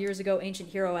 10,000 years ago ancient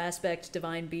hero aspect,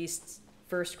 divine beasts,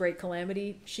 first great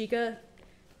calamity Sheikah,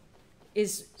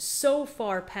 is so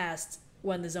far past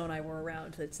when the Zonai were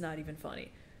around that it's not even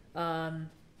funny.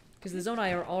 Because the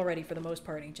Zonai are already, for the most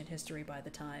part, ancient history by the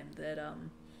time that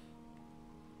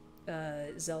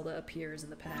Zelda appears in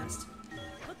the past.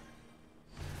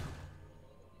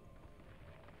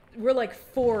 We're like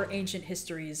 4 ancient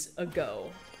histories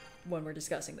ago when we're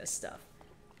discussing this stuff.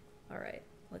 Alright,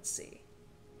 let's see.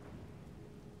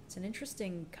 It's an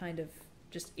interesting kind of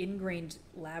just ingrained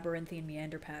labyrinthian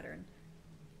meander pattern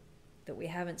that we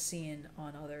haven't seen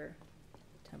on other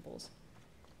temples.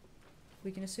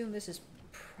 We can assume this is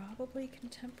probably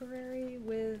contemporary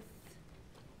with...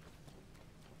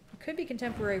 It could be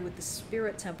contemporary with the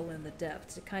Spirit Temple in the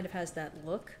Depths. It kind of has that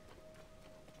look.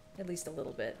 At least a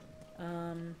little bit.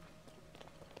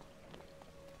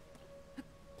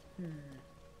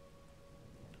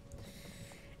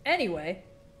 Anyway,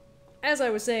 as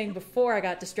I was saying before I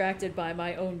got distracted by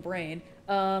my own brain,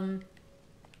 I'm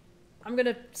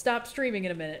gonna stop streaming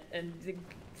in a minute and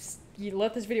you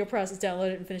let this video process,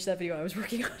 download it, and finish that video I was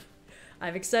working on.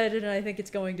 I'm excited and I think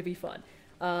it's going to be fun.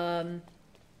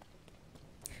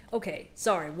 Okay,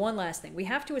 sorry, one last thing. We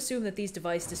have to assume that these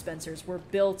device dispensers were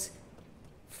built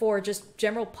for just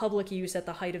general public use at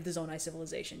the height of the Zonai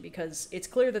civilization, because it's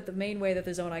clear that the main way that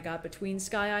the Zonai got between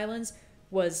Sky Islands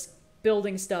was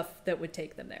building stuff that would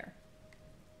take them there.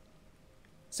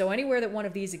 So anywhere that one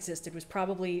of these existed was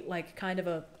probably like kind of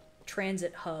a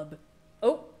transit hub.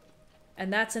 Oh,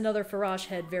 and that's another Farash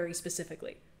head very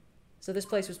specifically. So this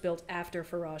place was built after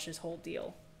Farash's whole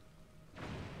deal.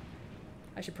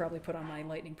 I should probably put on my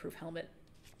lightning-proof helmet.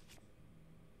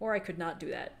 Or I could not do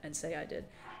that and say I did.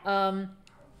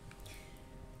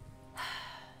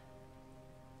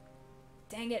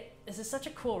 Dang it, this is such a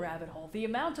cool rabbit hole. The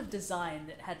amount of design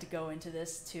that had to go into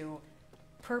this to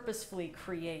purposefully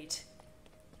create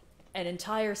an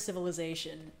entire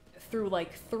civilization through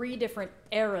like 3 different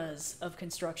eras of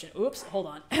construction. Oops, hold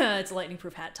on. It's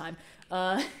lightning-proof hat time.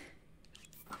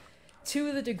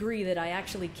 To the degree that I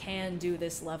actually can do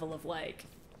this level of, like,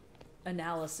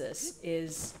 analysis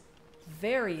is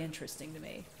very interesting to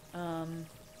me. And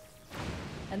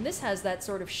this has that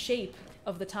sort of shape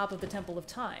of the top of the Temple of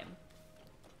Time.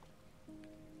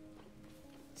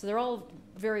 So they're all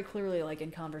very clearly, like, in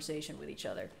conversation with each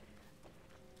other.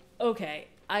 Okay,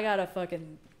 I gotta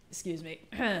fucking... Excuse me.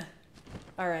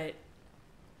 Alright.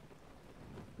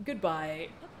 Goodbye,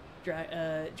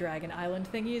 Dragon Island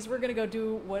thingies. We're gonna go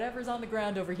do whatever's on the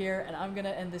ground over here, and I'm gonna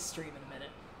end this stream in a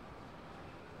minute.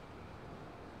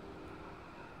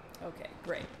 Okay,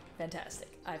 great. Fantastic.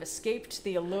 I've escaped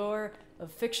the allure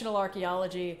of fictional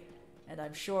archaeology, and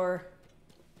I'm sure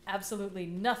absolutely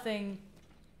nothing...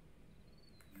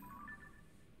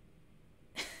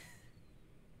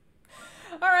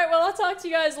 Alright, well, I'll talk to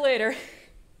you guys later.